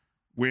down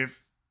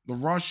with the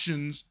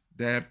Russians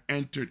that have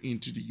entered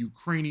into the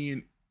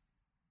Ukrainian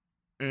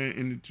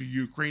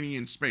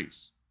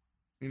space,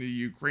 in the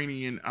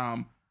Ukrainian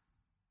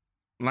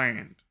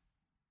land.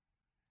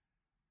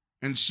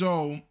 And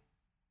so,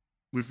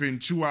 within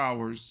 2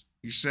 hours,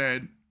 he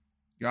said,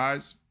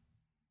 guys,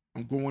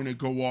 I'm going to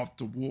go off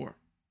to war.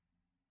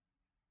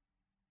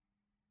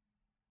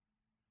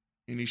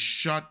 And he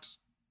shut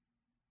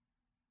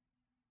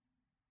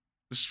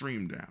the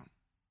stream down,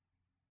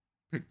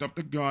 picked up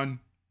the gun,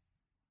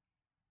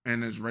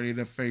 and is ready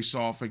to face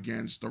off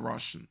against the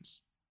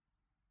Russians.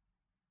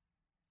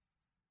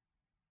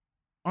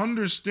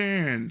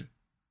 Understand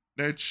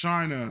that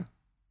China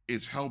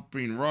is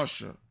helping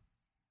Russia.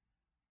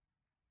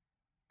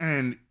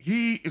 And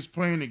he is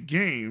playing a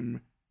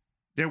game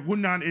that would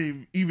not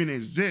even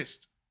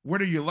exist,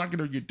 whether you like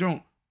it or you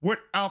don't,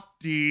 without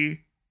the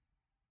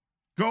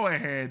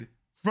go-ahead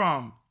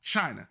from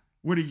China,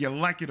 whether you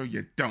like it or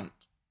you don't.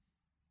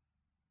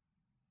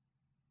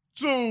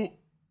 So,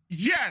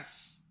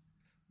 yes,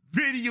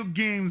 video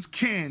games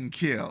can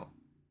kill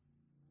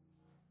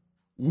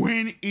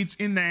when it's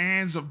in the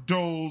hands of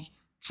those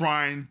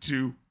trying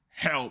to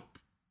help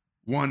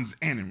one's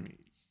enemies.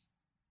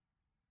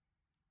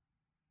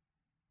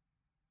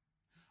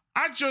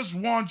 I just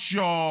want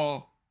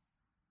y'all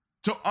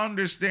to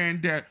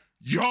understand that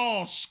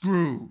y'all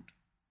screwed.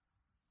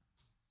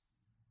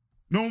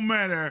 No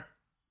matter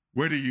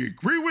whether you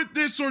agree with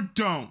this or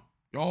don't,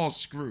 y'all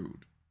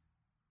screwed.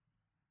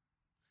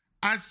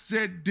 I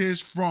said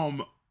this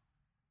from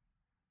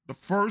the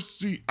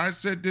first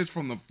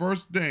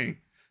day.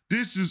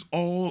 This is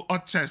all a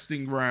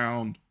testing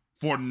ground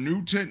for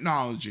new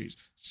technologies,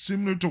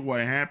 similar to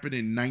what happened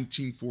in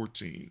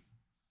 1914.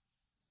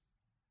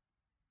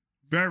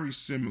 Very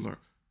similar.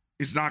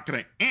 It's not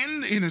going to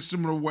end in a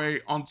similar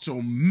way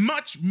until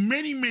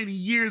many, many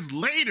years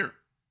later.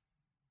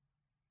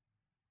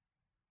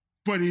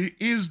 But it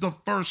is the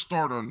first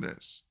start on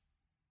this.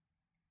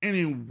 And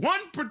in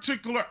one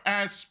particular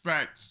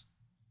aspect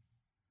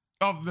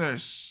of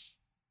this,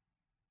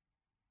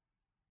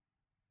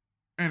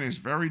 and it's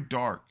very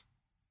dark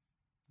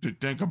to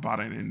think about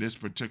it in this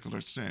particular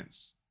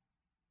sense.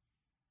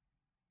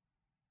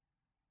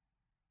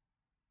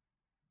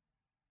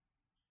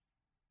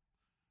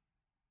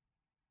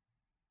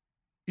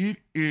 it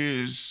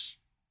is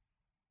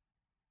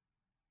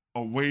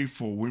a way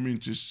for women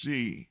to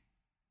see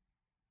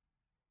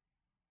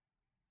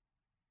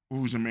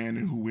who's a man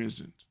and who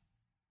isn't.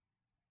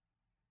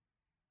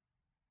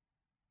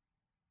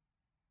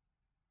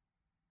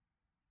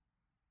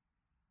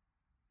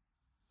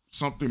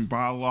 Something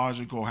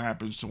biological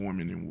happens to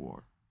women in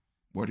war,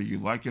 whether you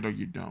like it or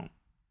you don't.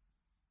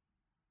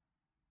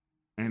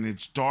 And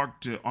it's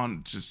dark to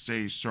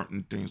say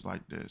certain things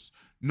like this.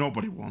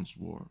 Nobody wants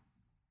war.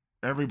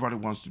 Everybody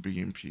wants to be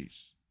in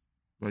peace.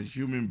 But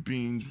human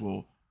beings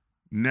will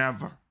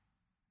never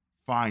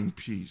find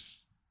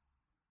peace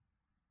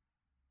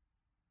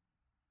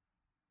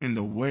in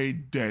the way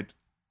that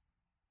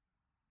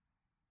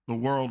the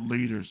world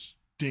leaders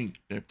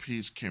think that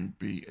peace can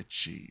be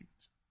achieved.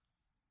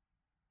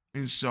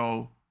 And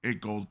so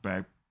it goes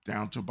back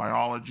down to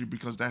biology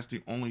because that's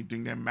the only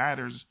thing that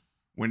matters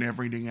when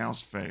everything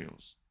else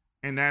fails.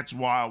 And that's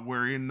why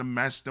we're in the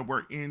mess that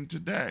we're in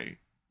today.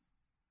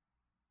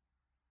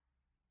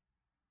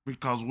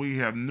 Because we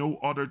have no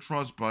other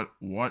trust but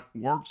what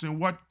works and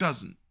what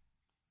doesn't.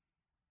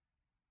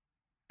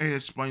 It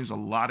explains a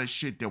lot of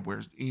shit that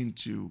we're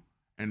into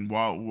and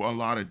a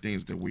lot of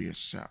things that we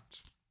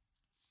accept.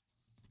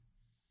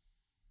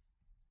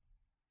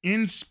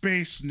 In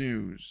space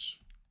news.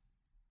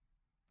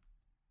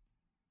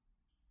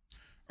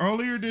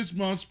 Earlier this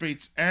month,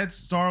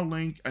 SpaceX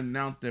Starlink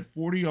announced that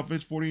 40 of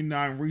its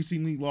 49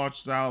 recently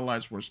launched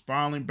satellites were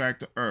spiraling back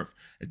to Earth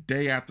a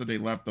day after they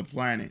left the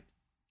planet.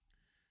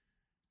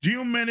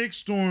 Geomagnetic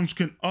storms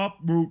can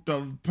upend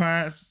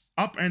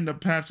the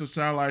paths of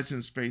satellites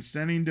in space,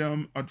 sending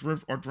them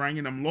adrift or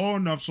dragging them low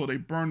enough so they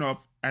burn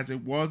up, as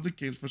it was the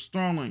case for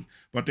Starlink.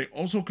 But they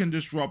also can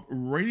disrupt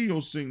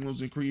radio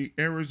signals and create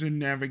errors in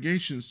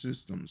navigation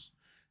systems.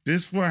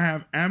 This will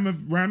have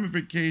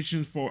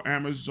ramifications for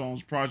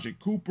Amazon's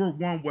Project Kuiper,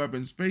 OneWeb,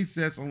 and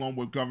SpaceX, along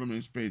with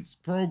government space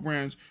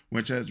programs,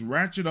 which has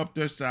ratcheted up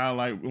their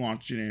satellite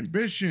launching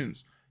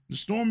ambitions. The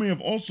storm may have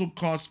also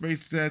cost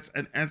SpaceX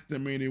an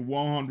estimated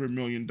 $100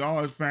 million,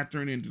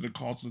 factoring into the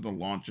cost of the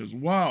launch as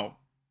well.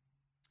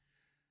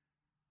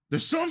 The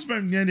sun's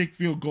magnetic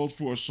field goes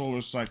through a solar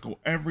cycle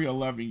every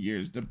 11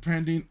 years,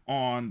 depending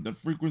on the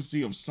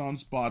frequency of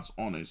sunspots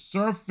on its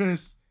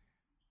surface.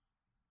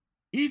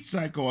 Each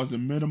cycle has a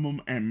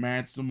minimum and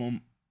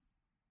maximum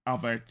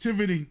of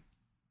activity,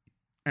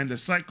 and the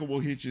cycle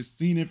will hit its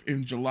zenith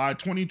in July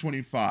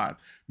 2025,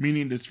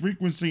 meaning the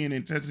frequency and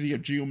intensity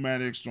of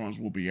geomagnetic storms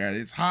will be at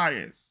its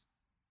highest.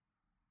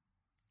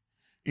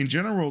 In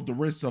general, the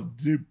risk of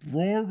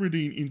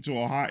deorbiting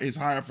is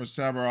higher for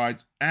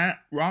satellites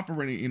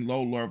operating in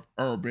low Earth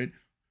orbit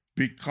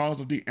because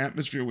of the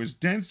atmosphere is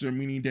denser,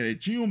 meaning that a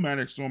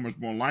geomagnetic storm is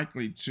more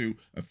likely to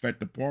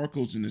affect the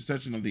particles in the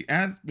section of the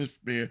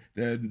atmosphere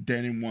than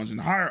in ones in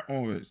higher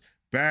orbits.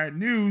 Bad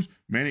news,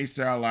 many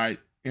satellite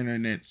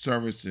internet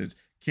services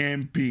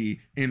can be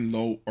in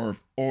low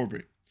Earth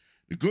orbit.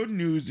 The good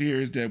news here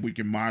is that we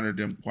can monitor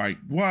them quite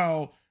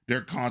well.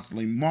 They're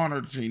constantly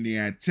monitoring the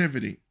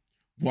activity.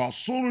 While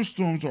solar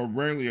storms are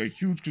rarely a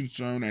huge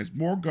concern, as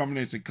more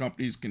governments and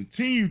companies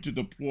continue to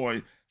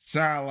deploy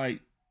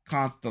satellite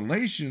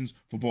constellations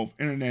for both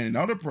internet and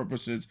other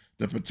purposes,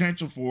 the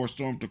potential for a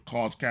storm to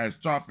cause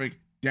catastrophic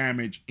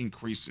damage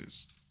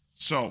increases.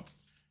 So,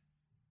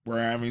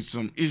 we're having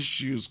some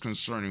issues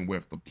concerning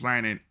with the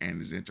planet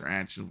and its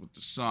interaction with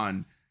the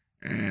sun,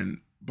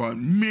 but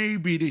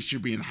maybe they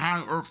should be in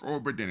high Earth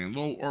orbit than in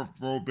low Earth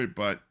orbit,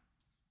 but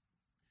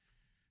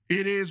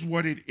it is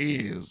what it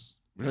is.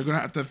 They're going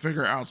to have to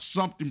figure out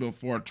something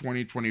before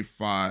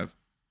 2025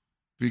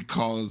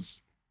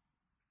 because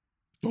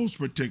those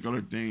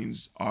particular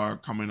things are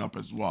coming up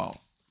as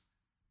well.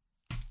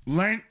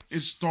 Lent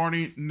is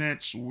starting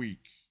next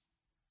week.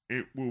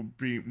 It will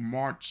be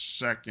March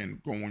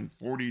 2nd, going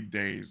 40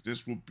 days.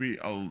 This will be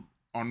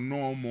a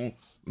normal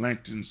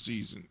Lenten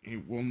season.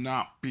 It will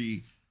not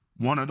be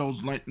one of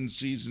those Lenten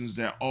seasons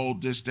that,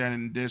 this, that,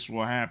 and this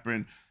will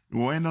happen. It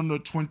will end on the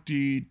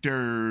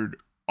 23rd,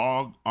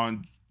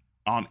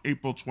 on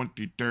April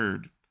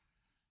 23rd.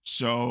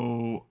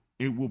 So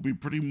it will be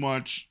pretty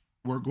much,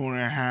 we're going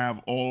to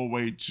have all the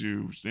way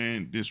to,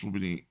 then this will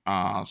be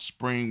the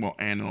spring, will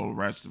end all the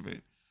rest of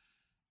it.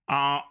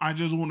 I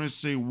just want to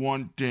say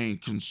one thing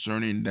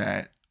concerning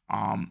that.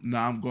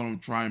 Now I'm going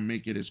to try and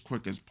make it as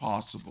quick as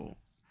possible.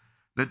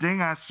 The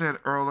thing I said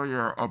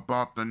earlier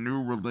about the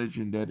new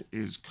religion that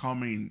is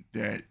coming,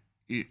 that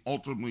it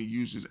ultimately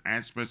uses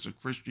aspects of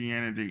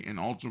Christianity and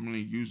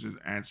ultimately uses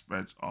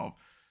aspects of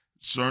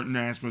certain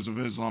aspects of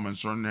Islam and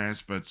certain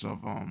aspects of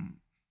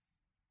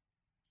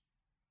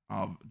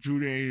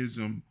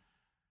Judaism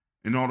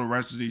and all the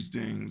rest of these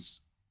things.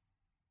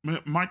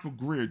 John Michael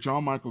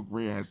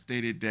Greer has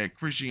stated that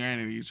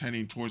Christianity is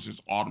heading towards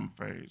its autumn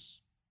phase.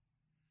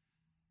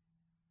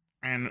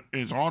 And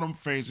its autumn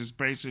phase is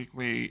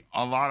basically,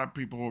 a lot of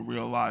people will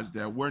realize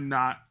that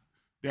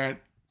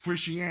that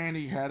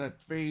Christianity had a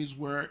phase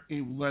where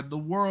it led the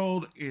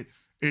world, it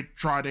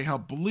tried to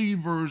help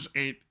believers,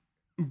 it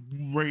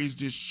raised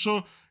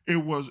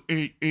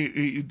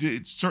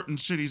Certain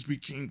cities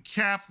became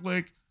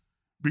Catholic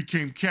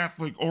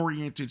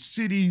oriented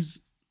cities,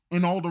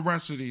 and all the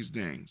rest of these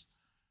things.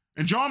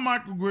 And John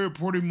Michael Greer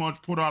pretty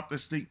much put out the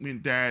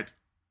statement that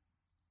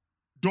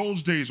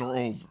those days are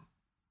over.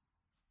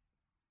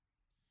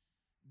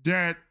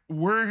 That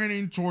we're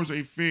heading towards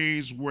a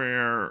phase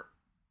where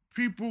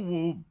people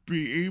will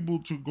be able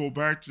to go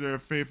back to their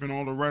faith and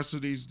all the rest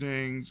of these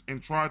things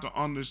and try to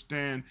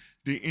understand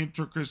the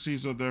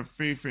intricacies of their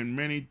faith in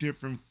many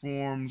different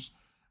forms.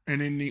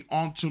 And in the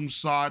autumn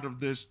side of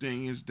this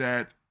thing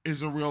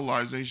is a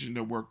realization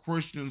that we're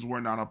Christians,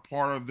 we're not a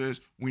part of this.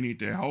 We need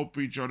to help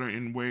each other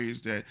in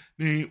ways that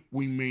we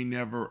may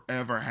never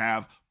ever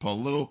have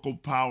political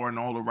power and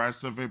all the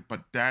rest of it,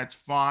 but that's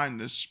fine.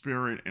 The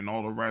spirit and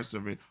all the rest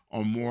of it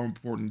are more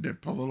important than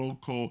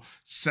political,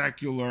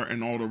 secular,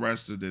 and all the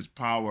rest of this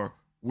power.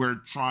 We're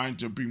trying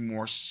to be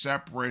more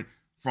separate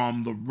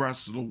from the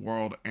rest of the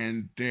world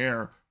and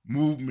their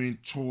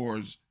movement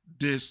towards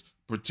this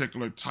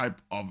particular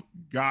type of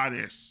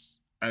goddess,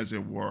 as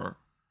it were,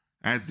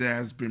 as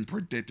has been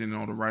predicted and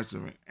all the rest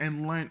of it.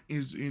 And Lent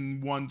is,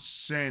 in one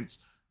sense,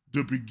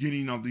 the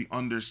beginning of the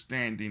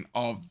understanding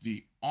of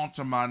the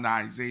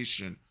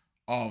Ottomanization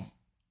of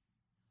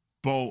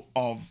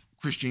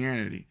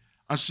Christianity.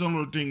 A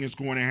similar thing is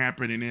going to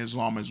happen in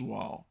Islam as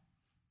well,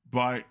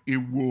 but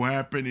it will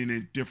happen in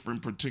a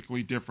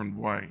particularly different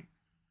way.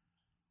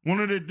 One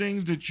of the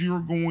things that you're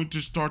going to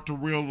start to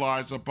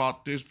realize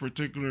about this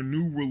particular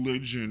new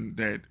religion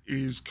that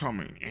is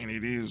coming, and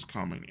it is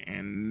coming,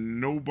 and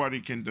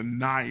nobody can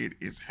deny it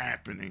is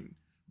happening,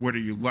 whether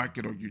you like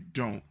it or you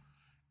don't,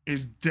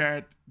 is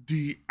that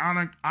the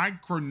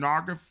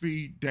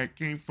iconography that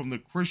came from the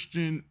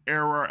Christian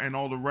era and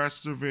all the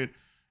rest of it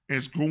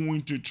is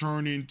going to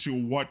turn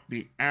into what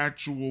the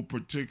actual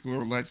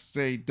particular, let's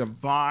say,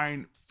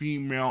 divine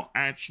female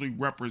actually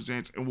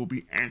represents and will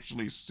be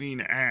actually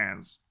seen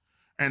as.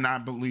 And I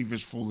believe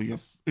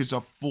is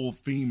a full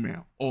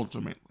female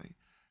ultimately.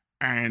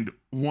 And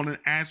one of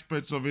the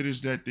aspects of it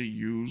is that they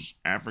use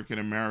African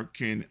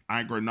American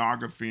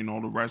iconography and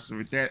all the rest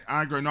of it. That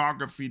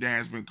iconography that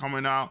has been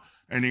coming out,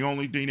 and the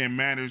only thing that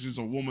matters is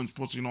a woman's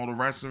pussy and all the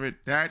rest of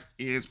it. That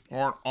is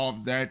part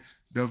of that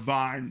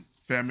divine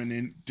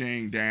feminine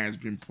thing that has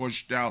been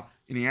pushed out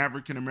in the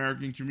African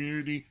American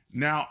community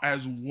now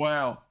as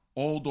well.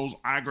 All those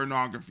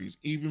iconographies,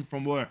 even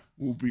from where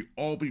will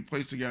all be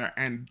placed together,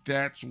 and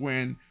that's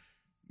when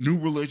new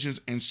religions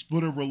and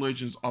splitter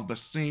religions of the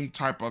same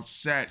type of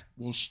set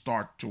will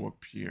start to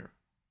appear.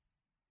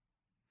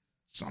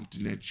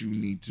 Something that you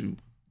need to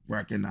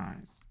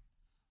recognize.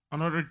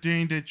 Another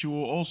thing that you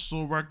will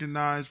also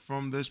recognize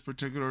from this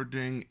particular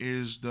thing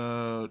is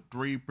the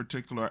three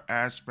particular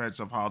aspects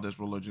of how this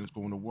religion is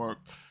going to work,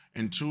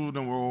 and two of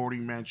them were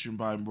already mentioned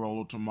by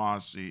Rollo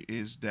Tomasi.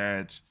 Is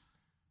that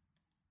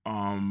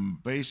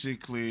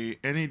basically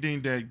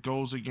anything that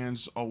goes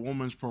against a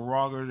woman's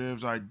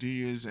prerogatives,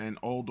 ideas, and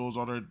all those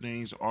other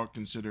things are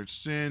considered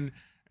sin,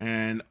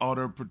 and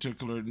other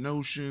particular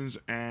notions,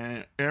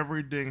 and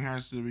everything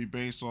has to be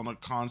based on a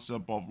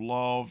concept of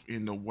love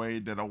in the way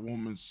that a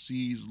woman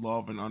sees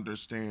love and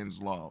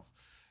understands love.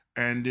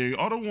 And the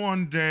other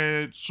one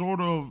that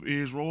sort of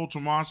is Rollo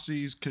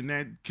Tomasi's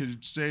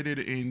stated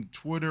in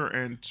Twitter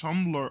and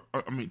Tumblr,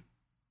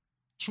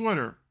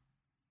 Twitter,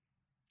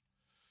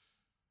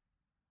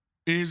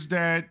 is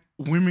that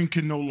women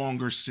can no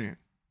longer sin.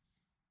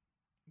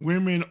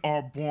 Women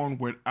are born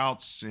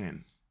without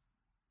sin.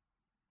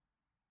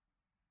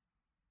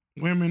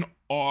 Women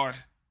are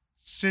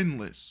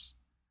sinless.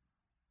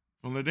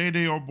 From the day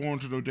they are born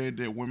to the day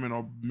that women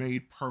are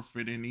made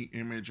perfect in the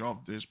image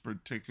of this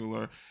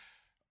particular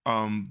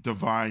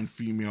divine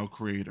female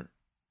creator.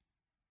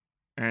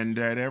 And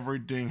that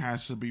everything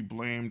has to be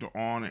blamed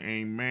on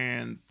a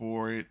man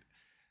for it,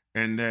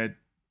 and that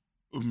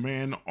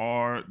men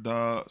are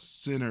the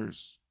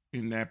sinners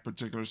in that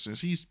particular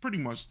sense. He's pretty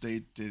much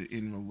stated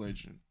in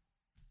religion,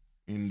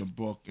 in the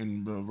book,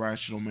 in the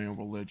Rational Man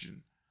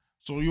Religion.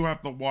 So you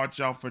have to watch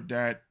out for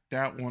that.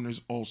 That one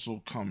is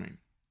also coming.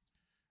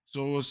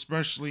 So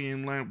especially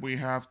in Lent, we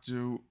have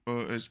to,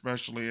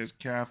 especially as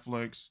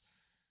Catholics,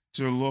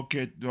 to look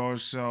at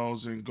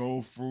ourselves and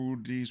go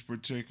through these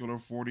particular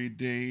 40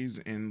 days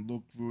and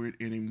look through it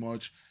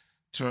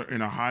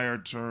in a higher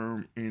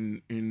term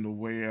in the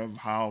way of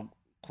how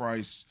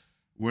Christ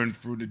went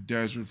through the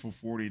desert for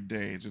 40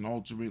 days. And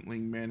ultimately,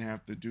 men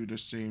have to do the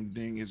same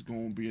thing. It's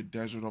going to be a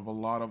desert of a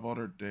lot of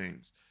other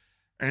things.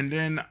 And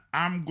then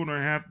I'm going to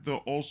have to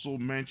also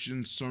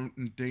mention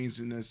certain things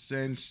in the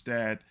sense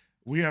that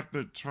we have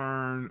to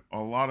turn a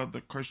lot of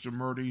the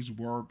Krishnamurti's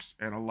works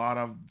and a lot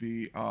of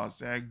the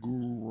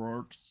Sadhguru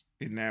works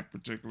in that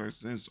particular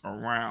sense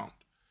around.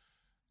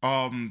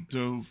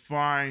 To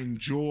find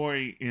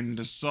joy in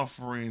the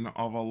suffering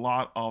of a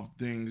lot of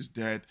things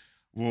that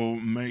will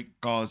make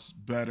us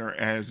better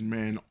as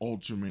men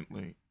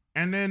ultimately.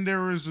 And then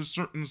there is a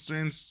certain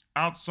sense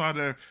outside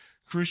of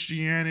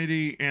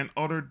Christianity and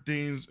other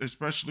things,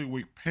 especially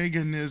with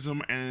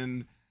paganism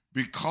and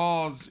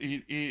because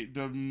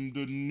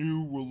the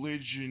new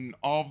religion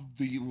of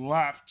the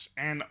left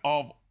and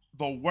of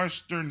the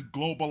Western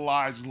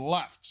globalized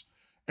left,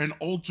 and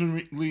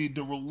ultimately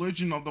the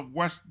religion of the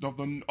West of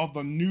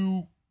the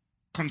new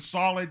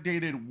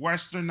consolidated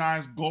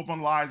westernized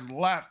globalized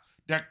left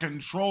that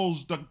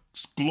controls the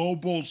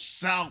global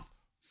south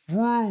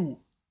through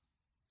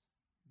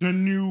the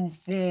new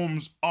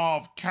forms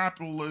of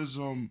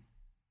capitalism,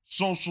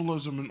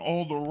 socialism, and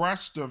all the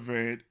rest of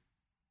it,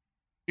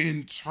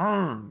 in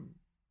turn,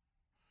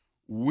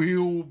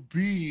 will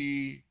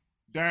be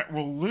that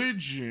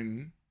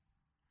religion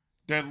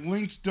that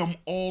links them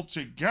all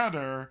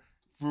together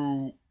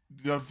through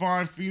the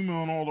divine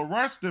female and all the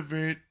rest of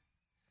it.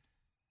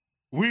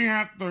 We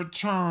have to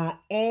turn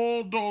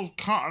all those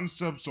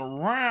concepts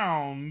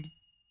around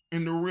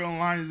in the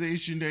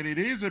realization that it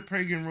is a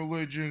pagan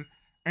religion,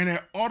 and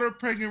that other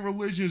pagan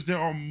religions that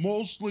are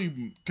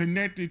mostly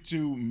connected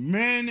to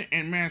men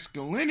and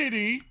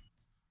masculinity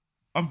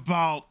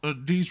about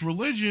these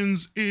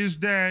religions is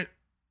that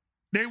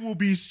they will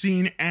be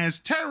seen as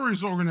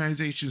terrorist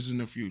organizations in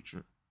the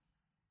future.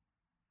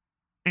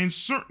 In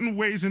certain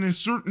ways and in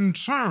certain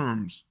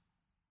terms.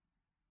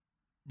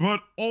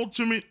 But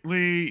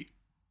ultimately,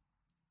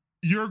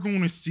 you're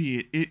going to see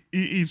it. It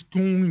is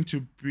going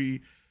to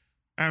be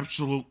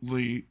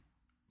absolutely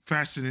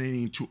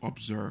fascinating to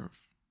observe.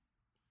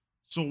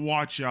 So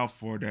watch out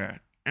for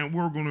that. And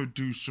we're going to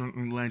do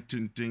certain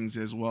Lenten things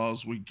as well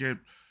as we get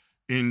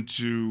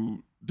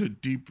into the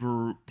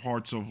deeper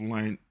parts of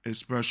Lent,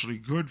 especially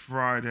Good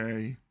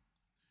Friday,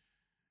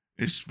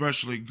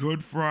 especially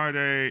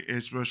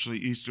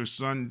Easter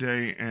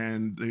Sunday,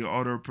 and the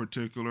other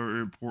particular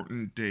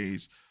important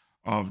days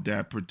of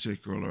that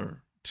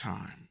particular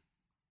time.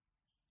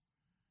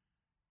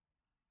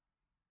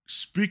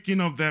 Speaking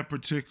of that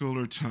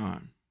particular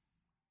time,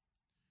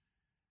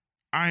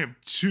 I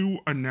have two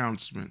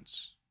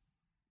announcements.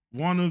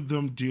 One of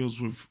them deals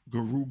with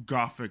Guru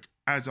Gothic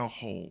as a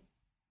whole.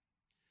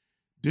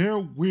 There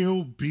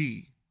will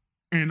be,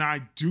 and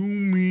I do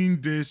mean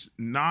this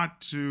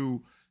not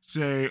to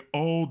say,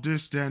 oh,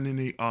 this, that, and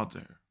the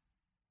other.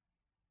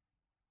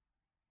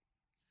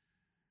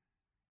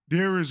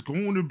 There is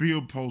going to be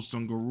a post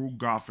on Guru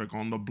Gothic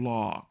on the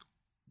blog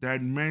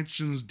that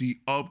mentions the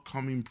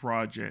upcoming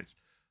project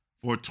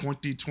for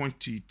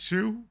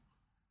 2022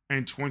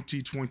 and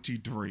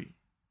 2023.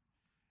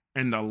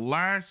 And the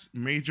last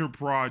major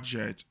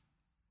project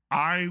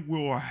I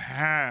will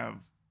have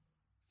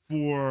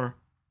for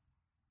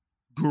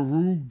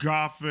Guru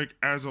Gothic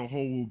as a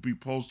whole will be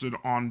posted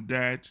on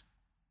that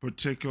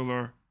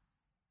particular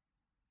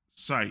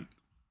site.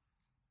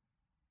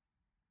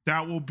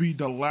 That will be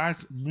the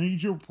last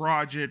major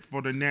project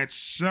for the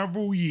next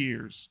several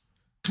years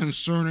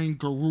concerning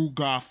Guru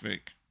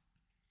Gothic.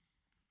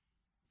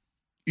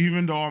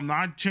 Even though I'm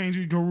not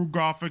changing Guru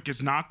Gothic,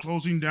 it's not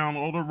closing down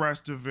all the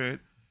rest of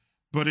it,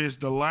 but it's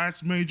the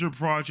last major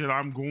project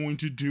I'm going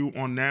to do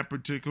on that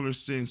particular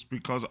sense,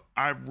 because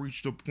I've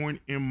reached a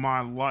point in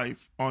my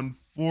life,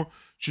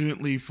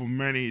 unfortunately for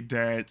many,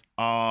 that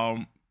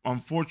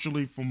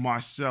unfortunately for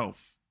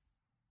myself,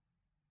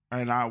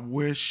 and I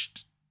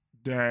wished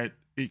that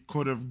it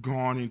could have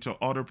gone into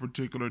other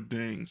particular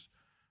things,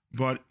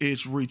 but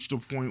it's reached a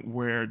point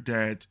where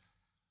that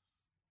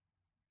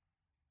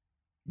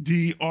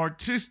the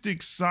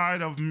artistic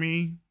side of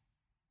me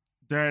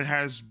that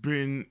has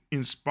been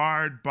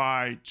inspired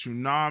by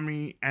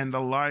Toonami and the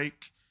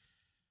like,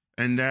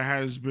 and that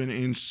has been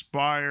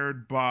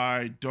inspired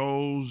by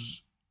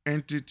those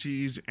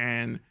entities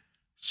and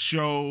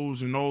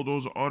shows and all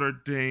those other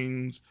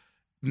things,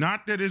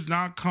 not that it's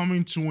not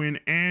coming to an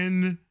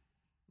end,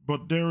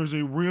 but there is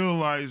a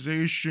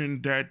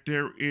realization that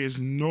there is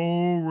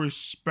no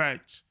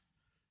respect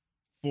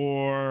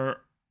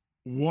for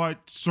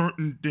what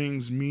certain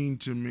things mean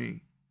to me.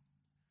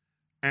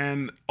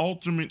 And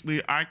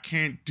ultimately, I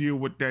can't deal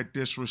with that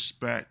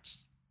disrespect.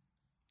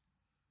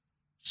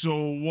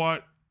 So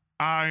what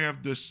I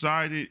have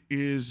decided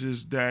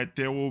is that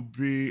there will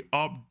be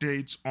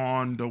updates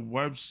on the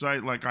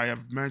website, like I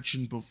have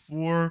mentioned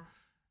before,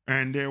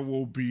 and there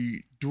will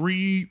be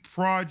 3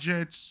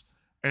 projects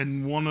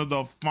and one of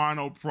the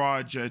final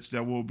projects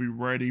that will be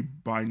ready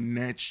by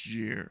next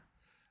year.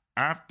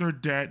 After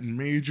that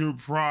major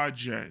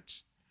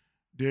project,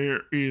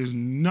 there is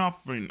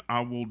nothing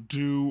I will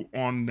do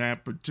on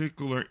that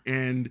particular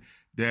end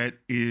that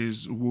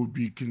would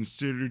be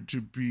considered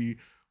to be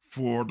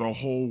for the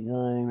whole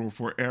world or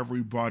for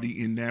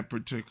everybody in that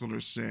particular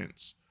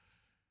sense.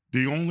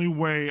 The only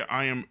way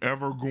I am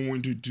ever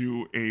going to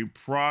do a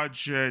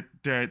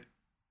project that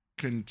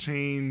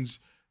contains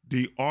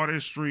the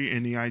artistry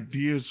and the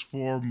ideas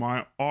for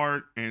my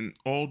art and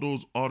all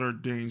those other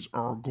things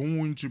are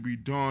going to be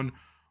done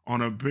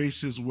on a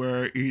basis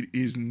where it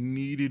is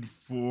needed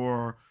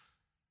for,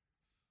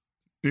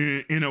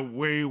 in a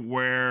way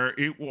where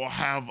it will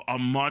have a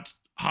much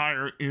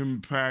higher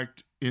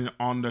impact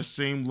on the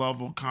same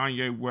level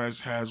Kanye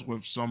West has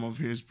with some of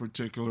his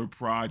particular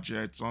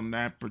projects on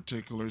that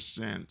particular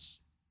sense.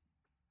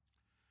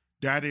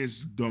 That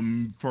is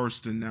the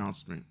first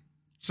announcement.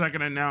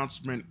 second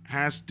announcement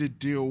has to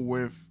deal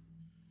with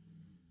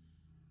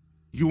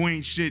You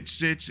Ain't Shit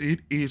Shits.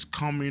 It is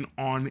coming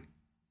on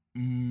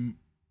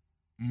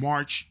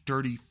March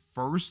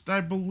 31st,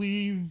 I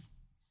believe.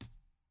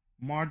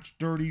 March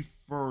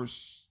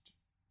 31st.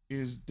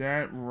 Is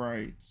that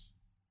right?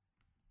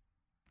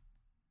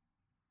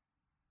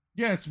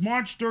 Yes,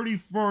 March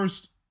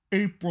 31st,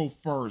 April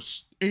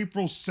 1st,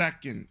 April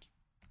 2nd.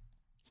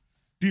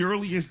 The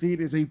earliest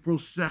date is April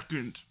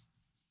 2nd.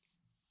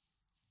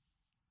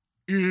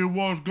 It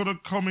was gonna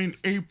come in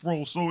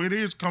April, so it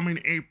is coming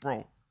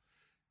April.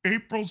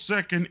 April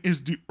 2nd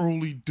is the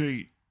early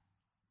date.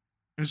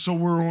 And so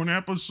we're on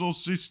episode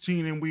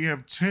 16, and we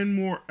have 10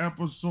 more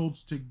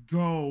episodes to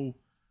go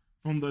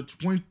from the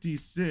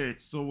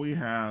 26th. So we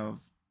have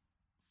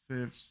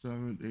 5th,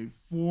 7th, 8th,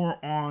 4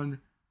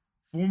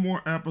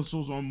 more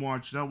episodes on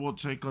March. That will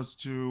take us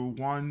to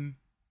 1,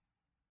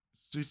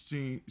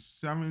 16,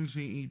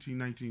 17, 18,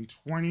 19,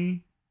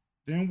 20.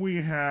 Then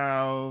we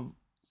have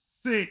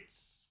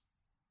 6.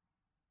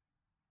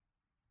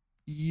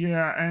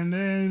 Yeah, and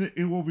then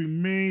it will be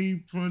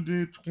May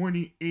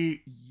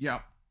 2028.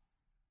 Yep.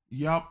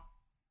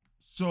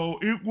 So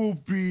it will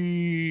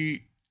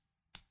be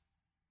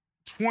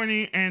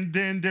 20, and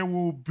then there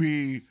will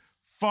be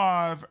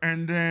 5,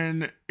 and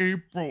then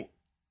April,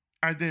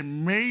 and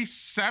then May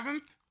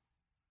 7th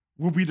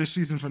will be the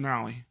season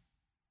finale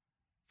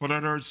for the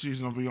 3rd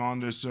season of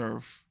Beyond This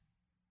Earth,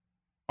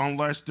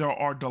 unless there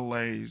are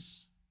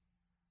delays.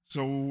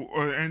 So,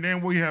 and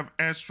then we have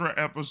extra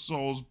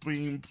episodes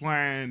being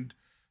planned,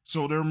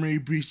 so there may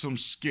be some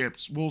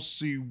skips. We'll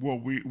see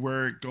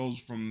where it goes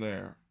from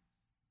there.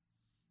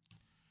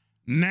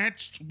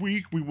 Next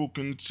week, we will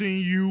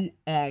continue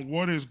on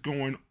what is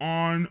going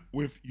on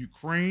with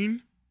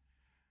Ukraine.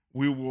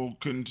 We will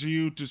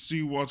continue to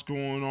see what's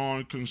going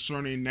on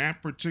concerning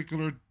that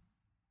particular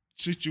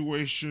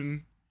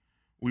situation.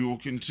 We will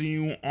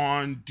continue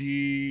on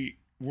the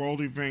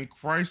world event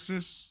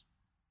crisis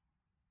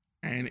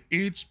and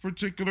its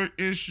particular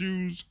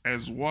issues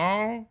as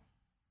well.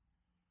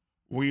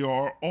 We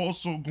are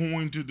also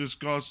going to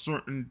discuss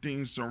certain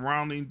things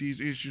surrounding these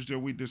issues that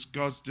we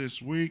discussed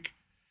this week.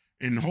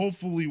 And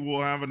hopefully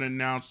we'll have an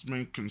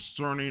announcement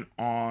concerning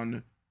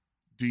on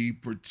the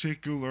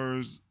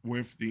particulars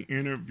with the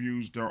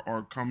interviews that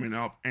are coming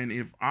up, and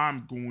if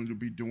I'm going to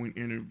be doing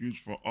interviews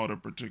for other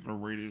particular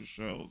radio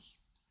shows.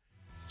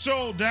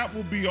 So that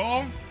will be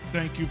all.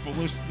 Thank you for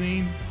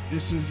listening.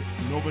 This is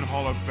Novin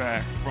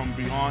Hollerback from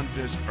Beyond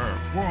This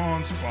Earth. We're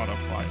on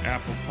Spotify,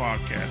 Apple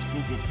Podcasts,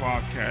 Google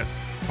Podcasts,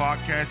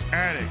 Podcast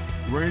Addict,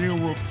 Radio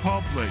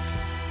Republic,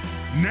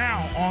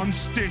 now on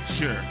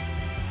Stitcher.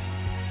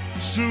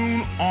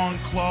 Soon on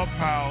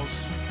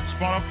Clubhouse,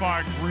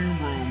 Spotify Green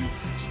Room,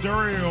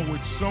 stereo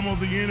with some of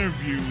the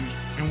interviews,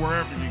 and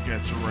wherever you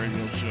get your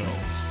radio shows.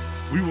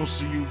 We will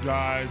see you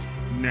guys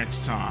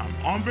next time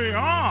on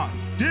Beyond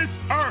This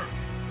Earth.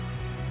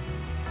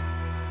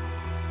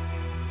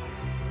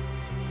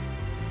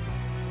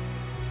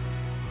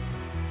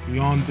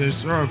 Beyond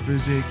This Earth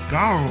is a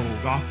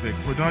Garo Gothic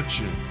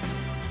production.